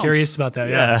Counts. curious about that.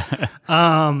 Yeah.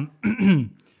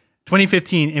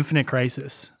 2015 Infinite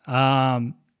Crisis.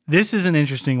 This is an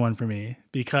interesting one for me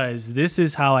because this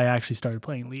is how I actually started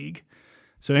playing League.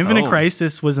 So Infinite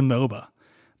Crisis was a MOBA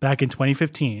back in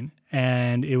 2015,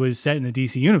 and it was set in the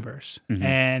DC universe.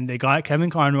 And they got Kevin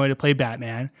Conroy to play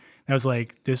Batman. And I was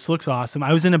like, this looks awesome.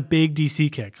 I was in a big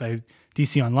DC kick.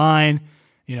 DC Online,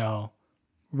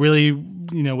 really,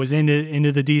 was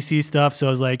into the DC stuff. So I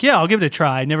was like, yeah, I'll give it a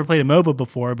try. I never played a MOBA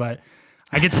before, but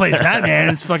I get to play as Batman.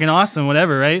 It's fucking awesome,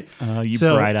 whatever, right?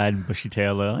 Bright-eyed and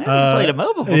bushy-tailed. I haven't played a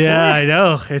MOBA before. Yeah, I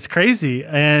know. It's crazy.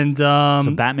 And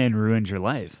so Batman ruined your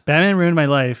life. Batman ruined my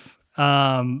life.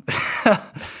 So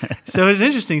it was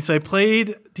interesting. So I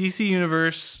played DC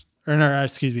Universe,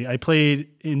 I played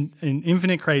in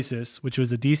Infinite Crisis, which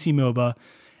was a DC MOBA,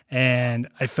 and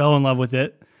I fell in love with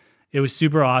it. It was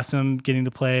super awesome getting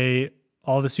to play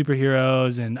all the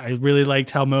superheroes, and I really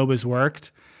liked how MOBAs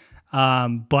worked.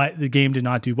 But the game did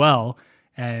not do well,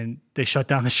 and they shut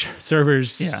down the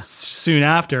servers soon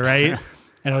after, right?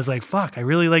 And I was like, fuck, I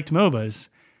really liked MOBAs.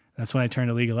 That's when I turned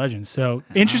to League of Legends. So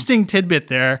interesting tidbit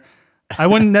there. I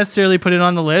wouldn't necessarily put it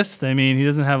on the list. I mean, he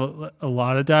doesn't have a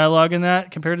lot of dialogue in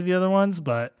that compared to the other ones,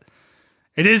 but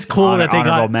it is cool that they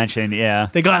got mention. Yeah,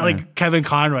 they got like Kevin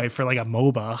Conroy for like a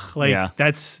MOBA. Like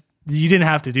that's you didn't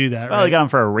have to do that. Well, right? they got him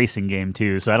for a racing game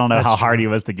too, so I don't know how hard he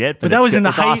was to get. But that was in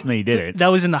the height. Awesome that he did it. That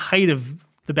was in the height of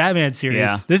the Batman series.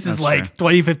 Yeah, this is like fair.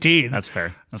 2015. That's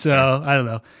fair. I don't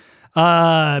know.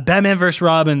 Batman vs.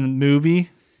 Robin movie.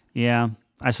 Yeah.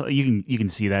 I saw you can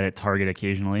see that at Target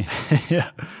occasionally. Yeah.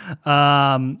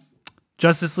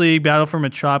 Justice League Battle for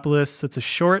Metropolis, that's a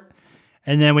short.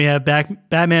 And then we have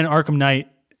Batman Arkham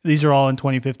Knight. These are all in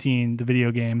 2015, the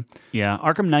video game. Yeah,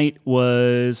 Arkham Knight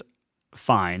was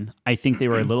fine. I think they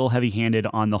were a little heavy-handed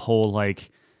on the whole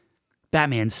like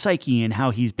Batman's psyche and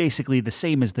how he's basically the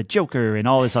same as the Joker and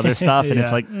all this other stuff. And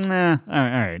it's like, nah, all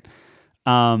right.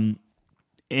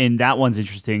 And that one's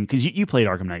interesting because you played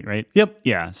Arkham Knight, right? Yep.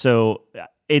 Yeah. So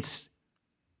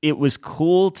it was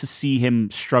cool to see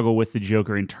him struggle with the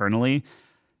Joker internally.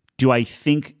 Do I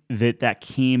think that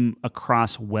came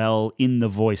across well in the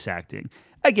voice acting?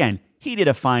 Again, he did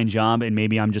a fine job, and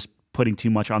maybe I'm just putting too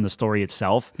much on the story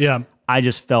itself. Yeah. I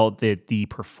just felt that the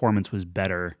performance was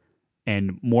better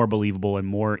and more believable and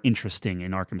more interesting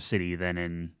in Arkham City than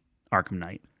in Arkham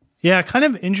Knight. Yeah, kind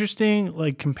of interesting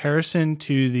like comparison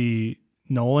to the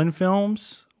Nolan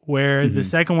films where the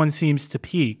second one seems to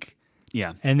peak.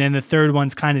 Yeah. And then the third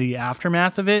one's kind of the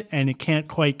aftermath of it, and it can't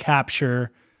quite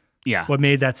capture what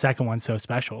made that second one so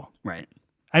special. Right.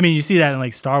 I mean, you see that in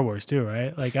like Star Wars too,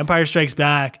 right? Like Empire Strikes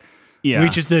Back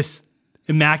reaches this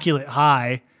immaculate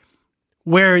high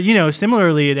where,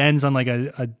 similarly it ends on like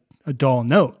a dull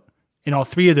note in all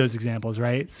three of those examples,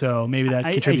 right? So maybe that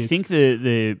contributes. I think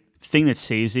the thing that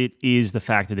saves it is the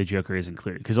fact that the Joker is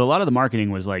included. Because a lot of the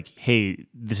marketing was like, hey,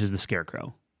 this is the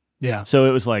Scarecrow. Yeah. So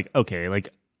it was like, okay, like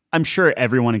I'm sure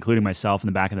everyone, including myself in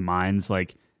the back of the minds,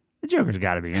 like the Joker's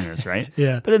got to be in this, right?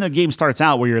 Yeah. But then the game starts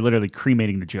out where you're literally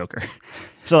cremating the Joker.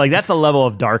 So like that's the level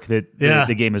of dark that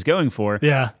the game is going for.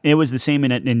 Yeah. And it was the same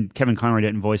in Kevin Conroy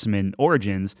didn't voice him in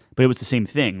Origins, but it was the same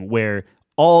thing where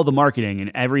all the marketing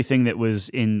and everything that was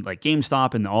in like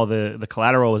GameStop and all the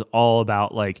collateral was all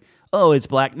about like, oh, it's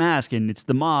Black Mask and it's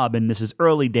the mob and this is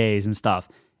early days and stuff.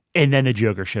 And then the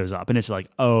Joker shows up and it's like,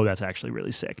 oh, that's actually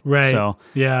really sick. Right. So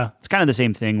yeah, it's kind of the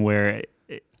same thing where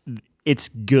it's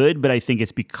good, but I think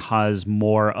it's because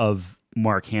more of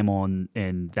Mark Hamill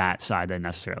and that side than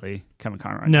necessarily Kevin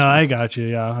Conroy. No, I got you.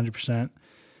 Yeah,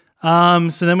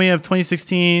 100%. So then we have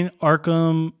 2016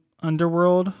 Arkham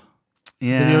Underworld.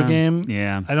 Video game.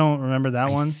 Yeah. I don't remember that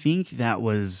one. I think that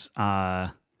was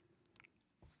a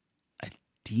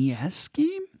DS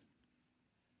game?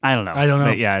 I don't know.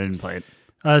 But yeah, I didn't play it.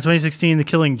 2016 The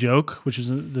Killing Joke, which is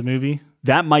the movie.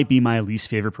 That might be my least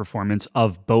favorite performance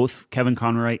of both Kevin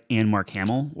Conroy and Mark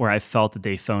Hamill, where I felt that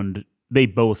they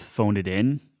both phoned it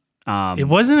in It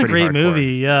wasn't a great hardcore.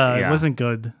 Movie. Yeah, it wasn't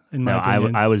good in my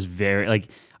opinion. I was very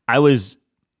I was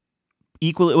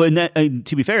equally.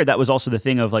 To be fair, that was also the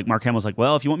thing of like Mark Hamill's like,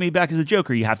 well, if you want me back as the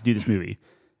Joker, you have to do this movie,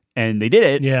 and they did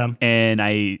it. Yeah, and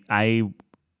I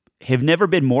have never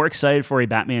been more excited for a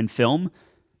Batman film,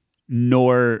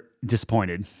 nor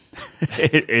disappointed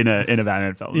in a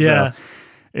Batman film. Yeah, so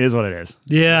it is what it is.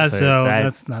 Yeah, so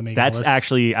that's not making. That's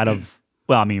actually out of.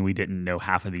 Well, I mean, we didn't know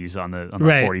half of these on the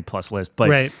 40+ list,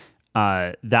 but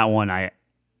that one I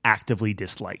actively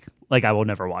dislike. Like, I will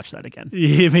never watch that again.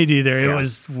 Yeah, me neither. It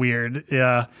was weird.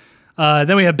 Yeah.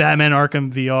 Then we have Batman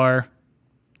Arkham VR.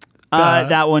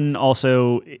 That one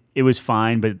also, it was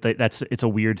fine, but it's a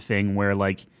weird thing where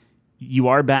like you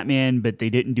are Batman, but they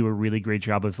didn't do a really great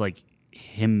job of like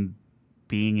him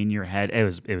being in your head. It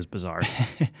was bizarre.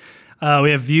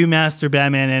 We have Viewmaster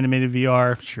Batman Animated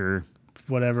VR. Sure.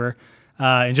 Whatever.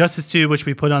 Injustice 2, which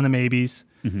we put on the maybes.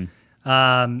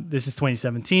 Mm-hmm. This is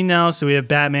 2017 now, so we have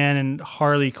Batman and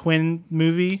Harley Quinn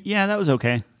movie. Yeah, that was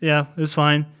okay. Yeah, it was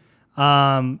fine.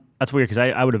 That's weird because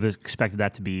I would have expected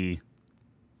that to be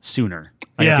sooner.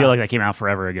 Like, I feel like that came out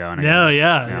forever ago.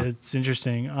 And it's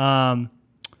interesting.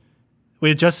 We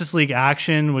had Justice League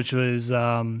Action, which was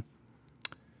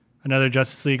another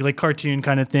Justice League like cartoon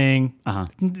kind of thing.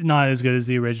 Not as good as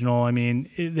the original. I mean,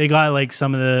 they got like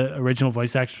some of the original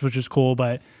voice actors, which was cool,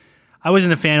 but I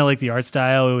wasn't a fan of like the art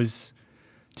style. It was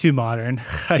too modern.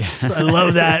 I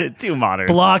love that too modern,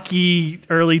 blocky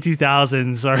early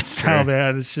 2000s art style,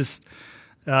 man. It's just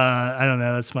I don't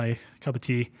know. That's my cup of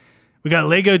tea. We got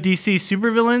Lego DC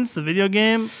Supervillains, the video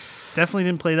game. Definitely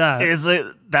didn't play that.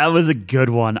 That was a good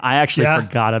one. I actually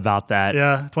forgot about that.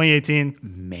 Yeah, 2018.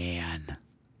 Man.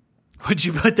 Would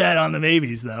you put that on the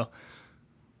maybes, though?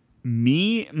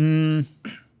 Me?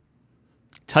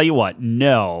 Tell you what,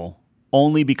 no.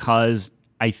 Only because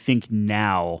I think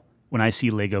now, when I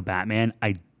see Lego Batman,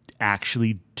 I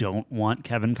actually don't want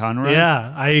Kevin Conroy.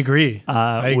 Yeah, I agree.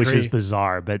 Which is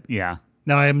bizarre, but yeah.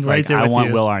 No, I'm right there with you. I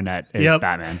want Will Arnett as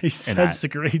Batman. He does a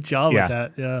great job with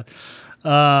that.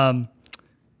 Yeah.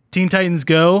 Teen Titans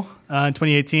Go in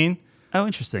 2018. Oh,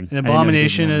 interesting. An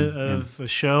abomination of a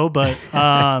show, but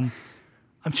I'm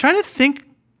trying to think.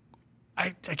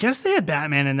 I guess they had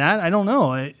Batman in that. I don't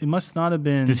know. It must not have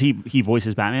been. Does he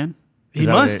voices Batman? He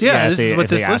must. This is what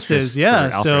this list is. Yeah.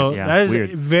 So that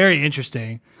is very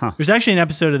interesting. Huh. There's actually an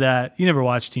episode of that. You never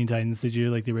watched Teen Titans, did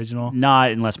you? Like the original? Not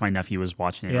unless my nephew was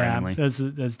watching it randomly. That's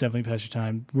definitely past your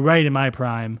time. Right in my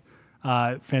prime.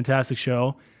 Fantastic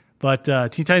show. But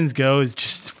Teen Titans Go is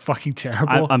just fucking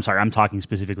terrible. I'm sorry. I'm talking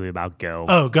specifically about Go.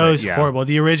 Oh, Go is horrible.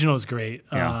 The original is great.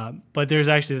 But there's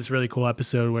actually this really cool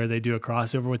episode where they do a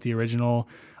crossover with the original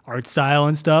art style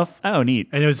and stuff. Oh, neat.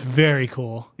 And it was very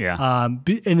cool. Yeah.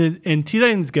 And Teen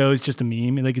Titans Go is just a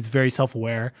meme. Like, it's very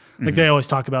self-aware. Like, they always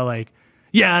talk about, like,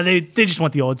 they just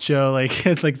want the old show. Like,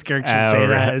 like the characters say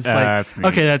that. It's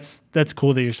like, okay, that's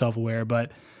cool that you're self-aware,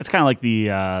 but... It's kind of like the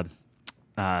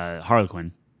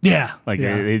Harlequin. Yeah. Like,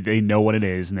 they know what it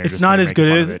is. And it's not as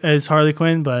good as Harley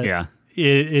Quinn, but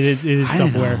it is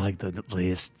self-aware. I like the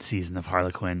latest season of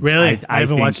Harley Quinn. Really? I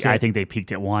haven't watched it. I think they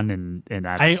peaked at 1, and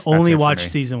that's I only watched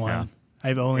season 1. Yeah.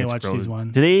 I've only watched season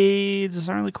 1. Does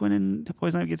Harley Quinn and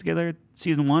Poison Ivy get together at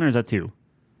season 1, or is that 2?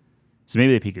 So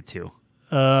maybe they peak at 2.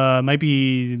 Might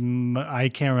be. I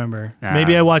can't remember.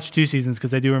 Maybe I watched 2 seasons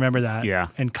because I do remember that. Yeah.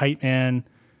 And Kite Man.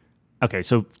 Okay,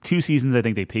 so 2 seasons. I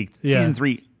think they peaked. Yeah. Season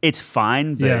 3, it's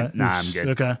fine, but I'm good.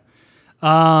 Okay.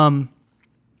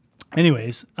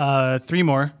 Anyways, 3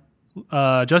 more.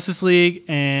 Justice League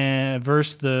and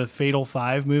versus the Fatal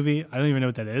 5 movie. I don't even know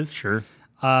what that is. Sure.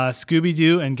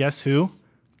 Scooby-Doo and Guess Who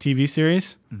TV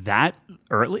series. That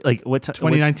early? Like what?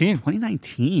 2019.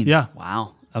 2019. Yeah.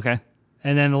 Wow. Okay.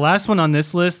 And then the last one on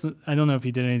this list, I don't know if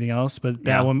he did anything else, but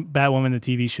Batwoman, the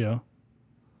TV show.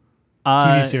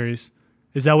 TV series.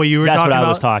 Is that what you were talking about? That's what I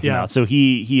was talking about. So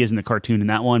he isn't a cartoon in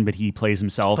that one, but he plays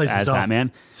himself as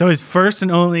Batman. So his first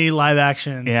and only live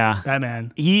action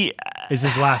Batman is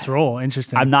his last role.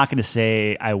 Interesting. I'm not going to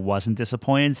say I wasn't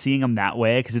disappointed seeing him that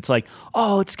way because it's like,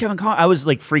 oh, it's Kevin Conroy. I was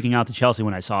like freaking out to Chelsea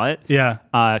when I saw it. Yeah.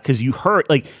 Because you heard,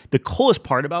 like, the coolest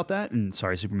part about that, and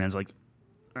sorry, Superman's like,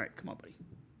 all right, come on, buddy.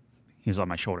 He was on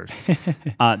my shoulders.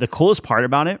 The coolest part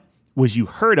about it was you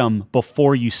heard him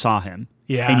before you saw him.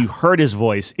 Yeah. And you heard his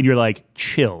voice, and you're like,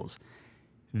 chills.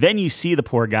 Then you see the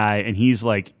poor guy, and he's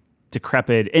like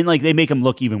decrepit, and like they make him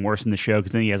look even worse in the show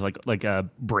because then he has like a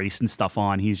brace and stuff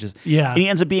on. He's just and he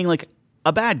ends up being like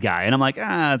a bad guy, and I'm like,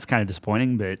 it's kind of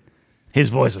disappointing, but his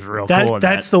voice was real cool.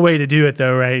 That's the way to do it,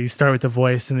 though, right? You start with the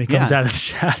voice, and he comes out of the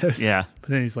shadows. Yeah. But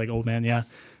then he's like, old man,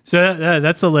 So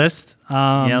that's the list.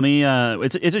 Yeah, let me.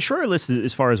 It's a shorter list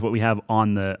as far as what we have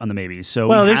on the maybes. So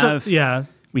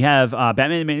we have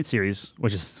Batman Animated Series,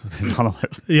 which is on the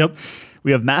list. Yep.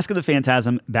 We have Mask of the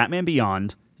Phantasm, Batman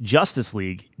Beyond, Justice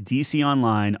League, DC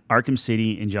Online, Arkham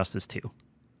City, Injustice 2.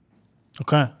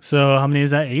 Okay, so how many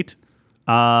is that? 8?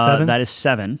 7? That is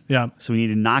 7. Yeah. So we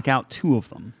need to knock out 2 of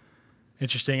them.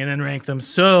 Interesting, and then rank them.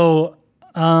 So,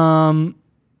 let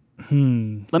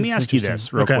me ask you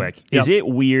this real quick. Is it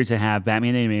weird to have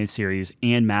Batman Animated Series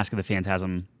and Mask of the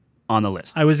Phantasm on the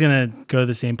list? I was going to go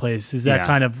the same place. Is that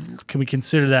kind of, can we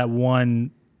consider that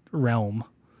one realm?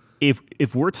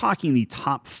 If we're talking the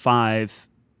top 5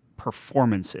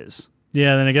 performances.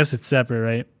 Yeah, then I guess it's separate,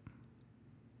 right?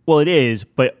 Well, it is,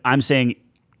 but I'm saying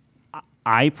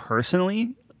I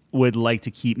personally would like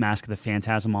to keep Mask of the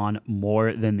Phantasm on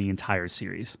more than the entire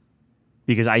series.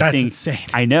 Because That's insane.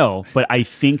 I know, but I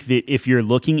think that if you're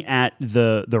looking at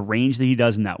the range that he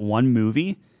does in that one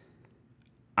movie,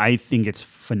 I think it's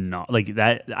phenomenal. Like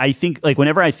that, I think like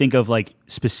whenever I think of like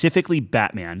specifically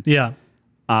Batman,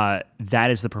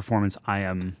 that is the performance I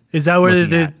am. Is that where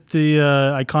the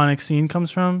iconic scene comes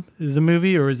from? Is the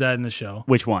movie, or is that in the show?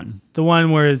 Which one? The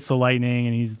one where it's the lightning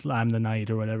and I'm the knight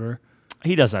or whatever.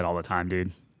 He does that all the time,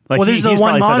 dude. Like well, there's the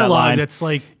one monologue that's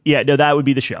like. Yeah, no, that would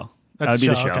be the show. That would be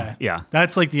the show. show. Okay. Yeah,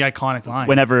 that's like the iconic line.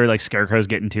 Whenever like Scarecrow's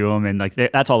getting to him, and like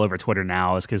that's all over Twitter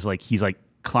now, is because like he's like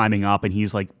climbing up and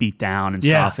he's like beat down and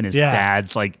stuff, and his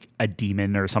dad's like a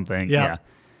demon or something. Yeah.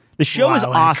 The show is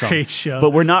awesome, great show.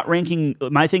 But we're not ranking.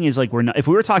 My thing is like we're not. If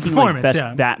we were talking like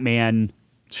best Batman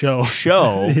show,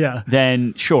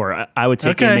 then sure, I would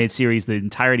take the animated series, the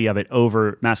entirety of it,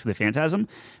 over Mask of the Phantasm.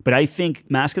 But I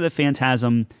think Mask of the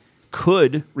Phantasm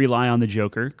could rely on the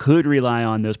Joker, could rely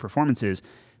on those performances.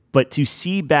 But to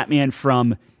see Batman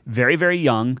from very, very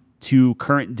young to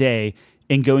current day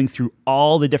and going through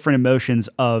all the different emotions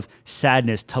of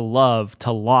sadness to love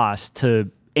to loss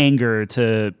to anger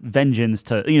to vengeance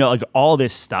to, you know, like all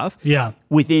this stuff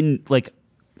within like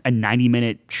a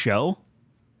 90-minute show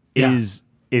is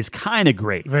kind of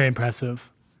great. Very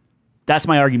impressive. That's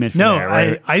my argument for there,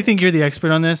 right? I think you're the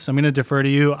expert on this. I'm going to defer to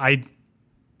you. I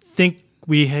think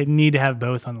we need to have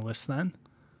both on the list then.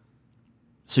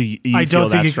 So you feel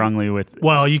that strongly with...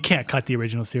 Well, you can't cut the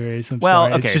original series. I'm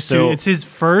sorry. Okay. It's just it's his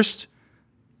first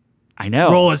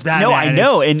role as Batman. No, I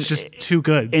know. It's just too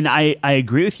good. And I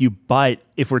agree with you, but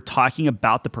if we're talking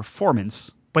about the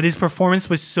performance... But his performance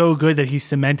was so good that he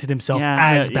cemented himself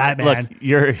as Batman.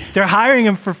 Look, they're hiring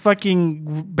him for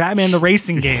fucking Batman the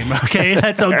racing game, okay?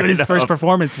 That's how good his first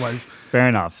performance was. Fair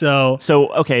enough. So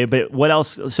okay, but what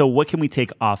else? So what can we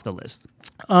take off the list?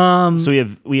 So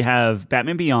we have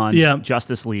Batman Beyond,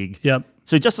 Justice League. Yep.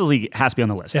 So Justice League has to be on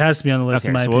the list. It has to be on the list,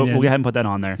 in my opinion. We'll go ahead and put that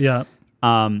on there. Yeah.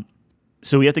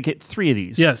 So we have to get 3 of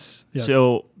these. Yes.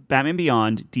 So Batman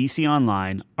Beyond, DC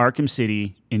Online, Arkham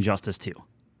City, Injustice 2.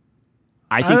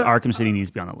 I think Arkham City needs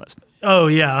to be on the list. Oh,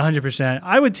 yeah, 100%.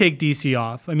 I would take DC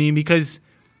off. I mean, because...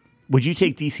 Would you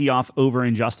take DC off over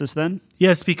Injustice then?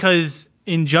 Yes, because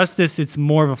Injustice, it's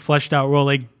more of a fleshed out role.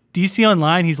 Like, DC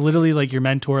Online, he's literally like your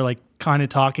mentor, like kind of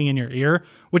talking in your ear,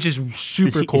 which is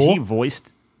super cool. Is he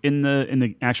voiced in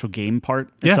the actual game part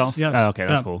itself? Yes. Oh, okay,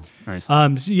 that's cool. Nice.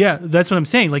 So yeah, that's what I'm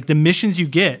saying. Like, the missions you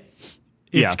get,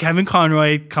 it's Kevin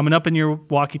Conroy coming up in your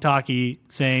walkie-talkie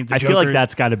saying the Joker... I feel like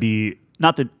that's got to be...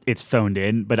 Not that it's phoned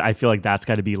in, but I feel like that's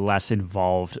got to be less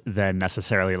involved than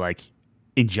necessarily like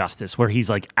Injustice, where he's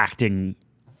like acting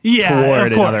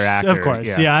toward another actor. Of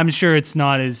course. Yeah, I'm sure it's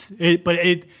not as...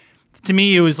 to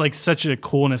me, it was like such a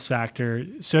coolness factor.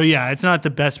 So yeah, it's not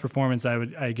the best performance,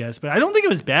 I guess, but I don't think it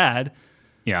was bad.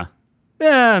 Yeah.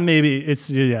 Yeah, maybe it's...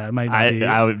 Yeah, it might not be.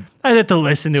 I'd have to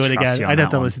listen to it again. I'd have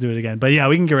to listen to it again. But yeah,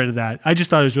 we can get rid of that. I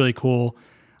just thought it was really cool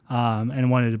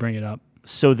and wanted to bring it up.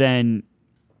 So then...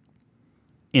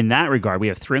 In that regard, we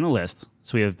have 3 on the list.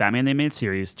 So we have Batman the Animated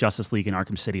Series, Justice League, and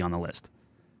Arkham City on the list.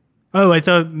 Oh, I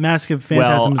thought Mask of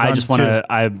Phantasm was on I just want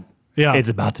to... It's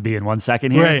about to be in 1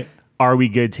 second here. Right. Are we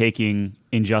good taking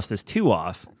Injustice 2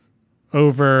 off?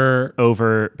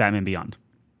 Over Batman Beyond?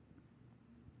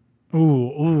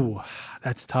 Ooh,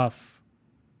 that's tough.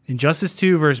 Injustice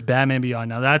 2 versus Batman Beyond.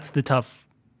 Now, that's the tough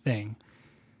thing.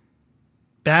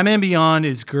 Batman Beyond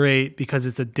is great because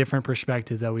it's a different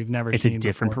perspective that we've never seen before. It's a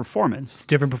different performance. It's a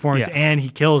different performance, and he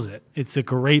kills it. It's a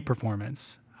great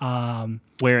performance.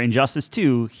 Where Injustice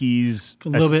 2, he's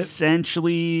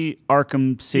essentially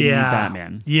Arkham City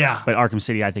Batman. Yeah. But Arkham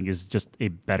City, I think, is just a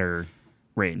better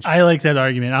range. I like that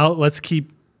argument. Let's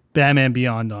keep Batman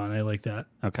Beyond on. I like that.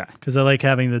 Okay. Because I like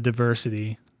having the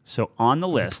diversity. So on the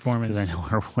list, because I know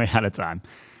we're way out of time,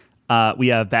 we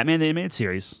have Batman the Animated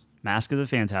Series, Mask of the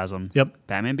Phantasm, Yep.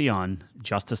 Batman Beyond,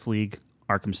 Justice League,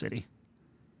 Arkham City.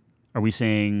 Are we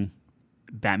saying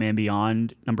Batman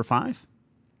Beyond number 5?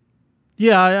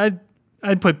 Yeah,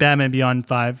 I'd put Batman Beyond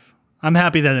 5. I'm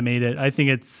happy that it made it. I think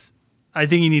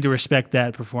you need to respect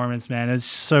that performance, man. It's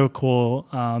so cool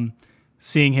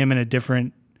seeing him in a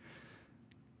different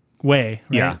way.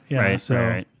 Right? Yeah, right. So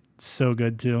right. so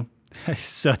good too.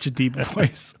 Such a deep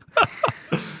voice.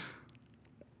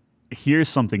 Here's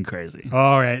something crazy.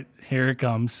 All right, here it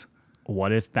comes.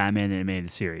 What if Batman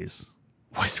animated series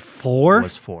was 4?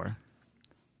 Was 4.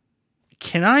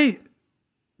 Can I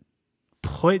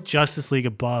put Justice League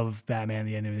above Batman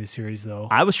the Animated Series, though?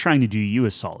 I was trying to do you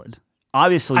a solid.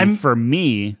 Obviously, for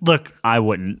me, look, I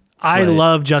wouldn't. I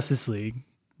love Justice League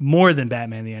more than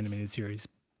Batman the Animated Series.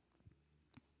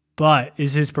 But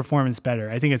is his performance better?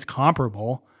 I think it's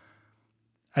comparable.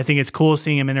 I think it's cool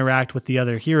seeing him interact with the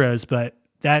other heroes, but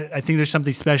I think there's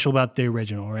something special about the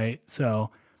original, right? So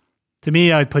to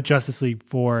me, I'd put Justice League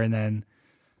 4 and then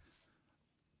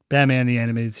Batman the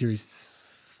Animated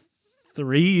Series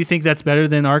 3. You think that's better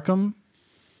than Arkham?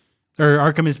 Or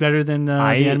Arkham is better than the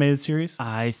animated series?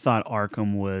 I thought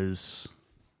Arkham was...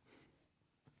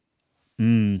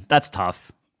 that's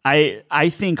tough. I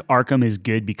think Arkham is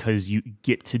good because you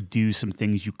get to do some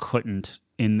things you couldn't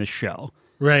in the show.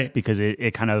 Right. Because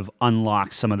it kind of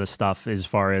unlocks some of the stuff as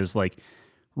far as like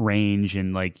range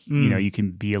and like, you know, you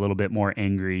can be a little bit more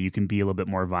angry. You can be a little bit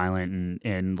more violent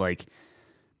and like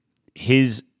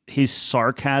his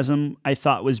sarcasm I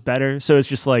thought was better. So it's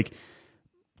just like,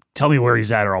 tell me where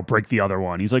he's at or I'll break the other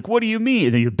one. He's like, what do you mean?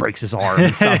 And then he breaks his arm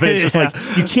and stuff. It's just like,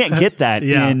 you can't get that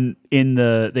in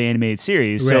the animated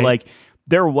series. Right. So like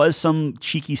there was some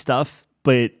cheeky stuff,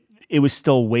 but it was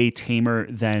still way tamer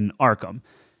than Arkham.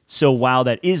 So while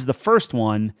that is the first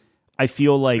one, I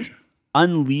feel like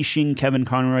unleashing Kevin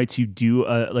Conroy to do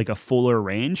a fuller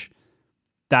range,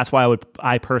 that's why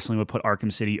I personally would put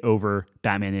Arkham City over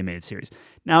Batman the Animated Series.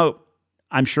 Now,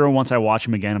 I'm sure once I watch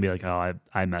him again, I'll be like, oh,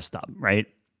 I messed up, right?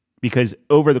 Because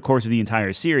over the course of the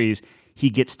entire series, he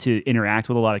gets to interact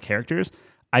with a lot of characters.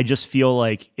 I just feel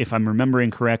like, if I'm remembering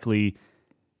correctly,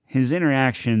 his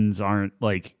interactions aren't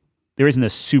like, there isn't a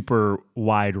super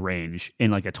wide range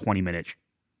in like a 20-minute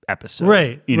episode.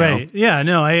 Right, you know? right. Yeah,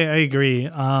 no, I agree.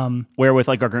 Where with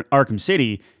like Arkham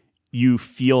City, you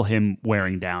feel him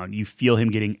wearing down. You feel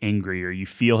him getting angry, or you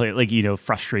feel it, like, you know,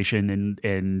 frustration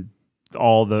and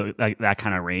all the that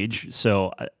kind of rage.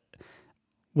 So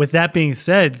with that being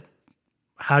said,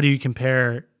 how do you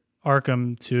compare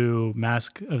Arkham to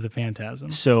Mask of the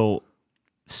Phantasm? So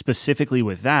specifically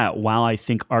with that, while I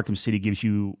think Arkham City gives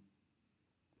you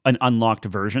an unlocked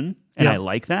version, and I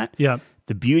like that,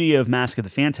 the beauty of Mask of the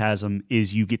Phantasm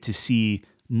is you get to see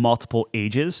multiple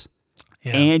ages,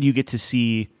 and you get to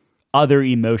see other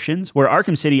emotions. Where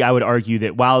Arkham City, I would argue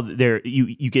that while there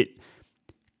you get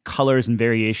colors and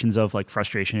variations of like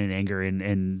frustration and anger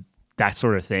and that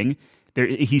sort of thing,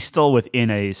 he's still within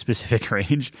a specific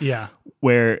range. Yeah.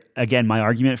 Where, again, my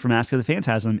argument for Mask of the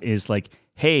Phantasm is like,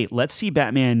 hey, let's see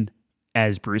Batman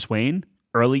as Bruce Wayne,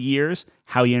 early years,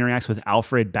 how he interacts with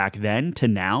Alfred back then to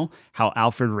now, how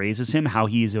Alfred raises him, how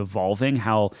he's evolving,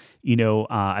 how, you know,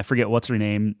 I forget what's her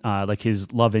name, like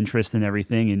his love interest and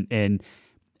everything, and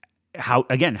how,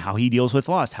 again, how he deals with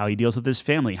loss, how he deals with his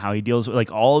family, how he deals with like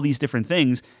all these different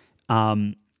things.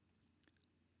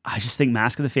 I just think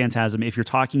Mask of the Phantasm, if you're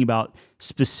talking about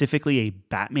specifically a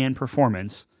Batman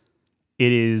performance,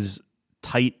 it is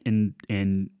tight and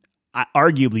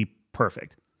arguably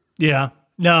perfect. Yeah.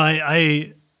 No,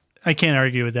 I can't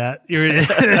argue with that.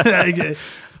 I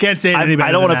can't say anything.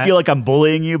 I don't want to feel like I'm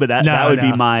bullying you, but that would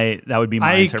be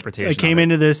my interpretation. I came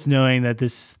into this knowing that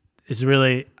this is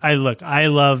really. I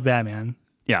love Batman.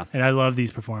 Yeah, and I love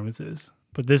these performances.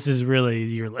 But this is really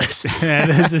your list,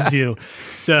 and this is you.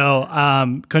 So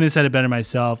couldn't have said it better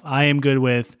myself. I am good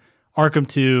with Arkham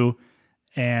 2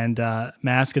 and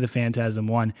Mask of the Phantasm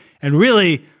 1. And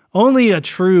really, only a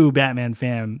true Batman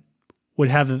fan would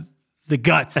have the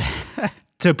guts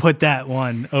to put that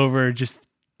one over just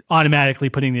automatically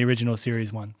putting the original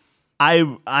series one.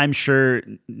 I'm sure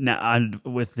now,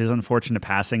 with this unfortunate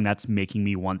passing, that's making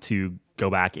me want to go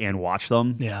back and watch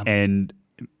them. Yeah. And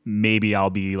maybe I'll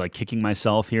be like kicking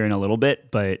myself here in a little bit,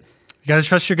 but you got to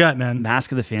trust your gut, man.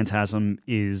 Mask of the Phantasm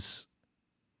it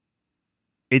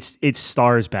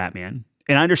stars Batman.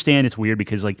 And I understand it's weird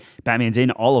because like Batman's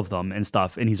in all of them and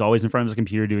stuff, and he's always in front of his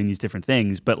computer doing these different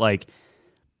things, but like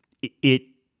it's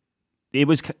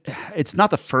not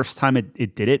the first time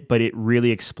it did it, but it really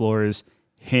explores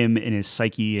him and his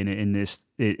psyche and in this,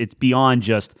 it's beyond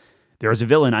just, there's a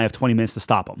villain, I have 20 minutes to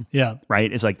stop him. Yeah.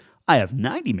 Right? It's like, I have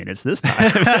 90 minutes this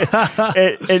time.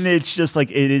 And it's just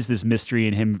like, it is this mystery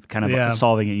and him kind of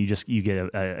solving it. You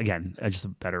get, just a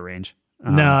better range.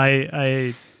 No,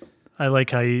 I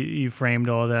like how you framed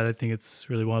all of that. I think it's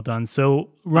really well done. So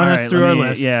run us through our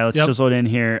list. Yeah, let's just load in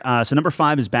here. So number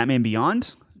 5 is Batman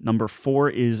Beyond. Number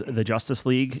 4 is The Justice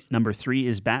League. Number 3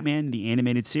 is Batman, the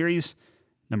Animated Series.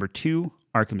 Number 2,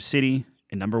 Arkham City.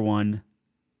 And number 1,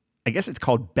 I guess it's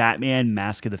called Batman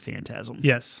Mask of the Phantasm.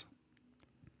 Yes.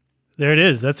 There it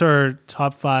is. That's our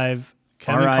top 5.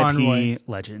 Kevin Conroy.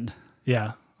 Legend.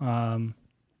 Yeah.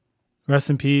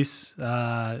 Rest in peace.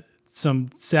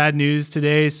 Some sad news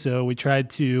today, so we tried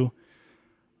to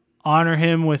honor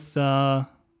him with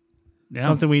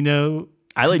something we know.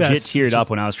 I legit teared up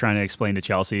when I was trying to explain to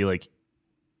Chelsea, like,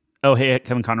 oh, hey,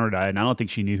 Kevin Conroy died, and I don't think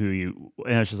she knew who you.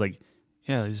 And I was just like,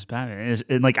 yeah, this is Batman.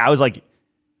 And like, I was like,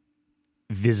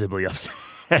 visibly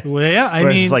upset. Well, yeah, I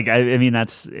mean, like, I mean,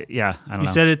 that's I don't know. You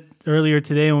said it earlier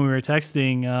today when we were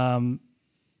texting.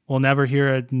 We'll never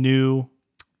hear a new.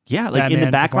 Yeah, like Batman in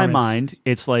the back of my mind,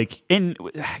 it's like, and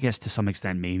I guess to some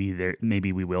extent,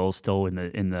 maybe we will still in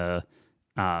the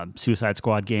Suicide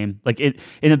Squad game. Like in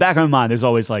the back of my mind, there's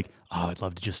always like, oh, I'd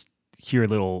love to just hear a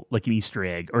little like an Easter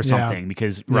egg or something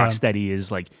because Rocksteady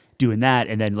is like doing that,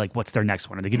 and then like, what's their next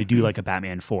one? Are they going to do like a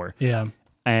Batman 4? Yeah,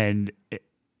 and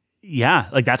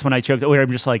like that's when I choked. Where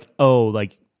I'm just like, oh,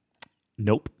 like,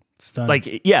 nope. It's done.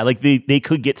 Like, yeah, like they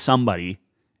could get somebody.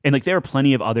 And like there are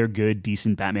plenty of other good,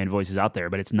 decent Batman voices out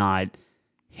there, but it's not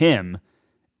him.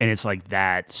 And it's like,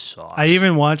 that sucks. I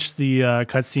even watched the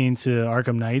cutscene to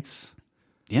Arkham Knights.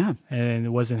 Yeah. And it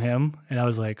wasn't him. And I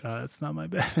was like, it's not my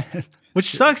Batman.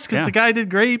 Which sucks because the guy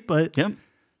did great, but. Yep.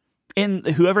 And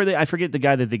I forget the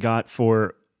guy that they got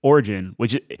for Origin,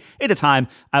 which at the time,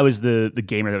 I was the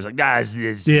gamer that was like, this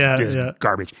is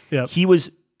garbage. Yep. He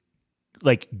was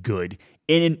like good.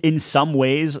 And in some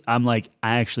ways, I'm like,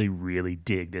 I actually really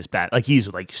dig this Bat. Like, he's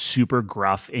like super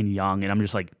gruff and young, and I'm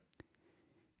just like,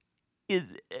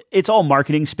 it's all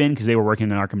marketing spin because they were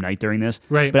working in Arkham Knight during this.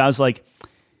 Right. But I was like,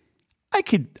 I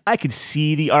could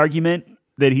see the argument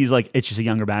that he's like, it's just a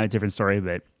younger Batman, different story.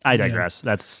 But I digress.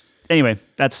 Yeah.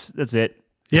 That's it.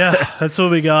 Yeah, that's what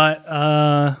we got.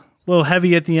 A little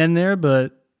heavy at the end there,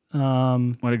 but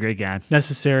what a great guy.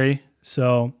 Necessary.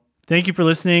 So. Thank you for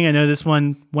listening. I know this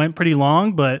one went pretty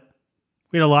long, but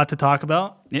we had a lot to talk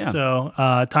about. Yeah. So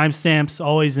timestamps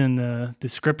always in the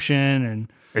description.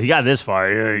 And if you got this far,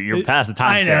 you're past the timestamp.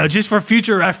 I know. Just for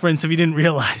future reference, if you didn't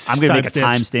realize. I'm going to make a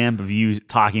timestamp of you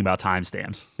talking about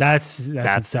timestamps. That's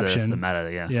Inception. The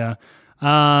meta,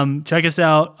 Yeah. Check us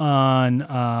out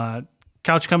on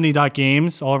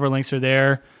couchcompany.games. All of our links are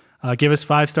there. Give us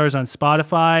 5 stars on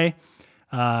Spotify.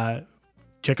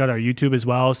 Check out our YouTube as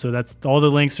well. So that's all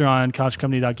the links are on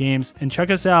couchcompany.games. And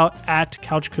check us out at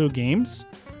Couchco Games,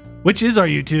 which is our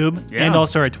YouTube and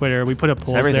also our Twitter. We put up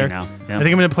polls there. Now. Yeah. I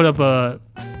think I'm going to put up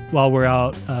while we're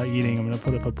out eating, I'm going to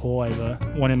put up a poll. I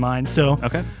have one in mind. So,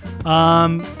 okay.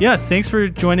 Thanks for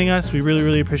joining us. We really,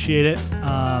 really appreciate it.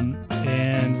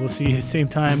 And we'll see you same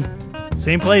time,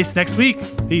 same place next week.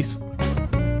 Peace.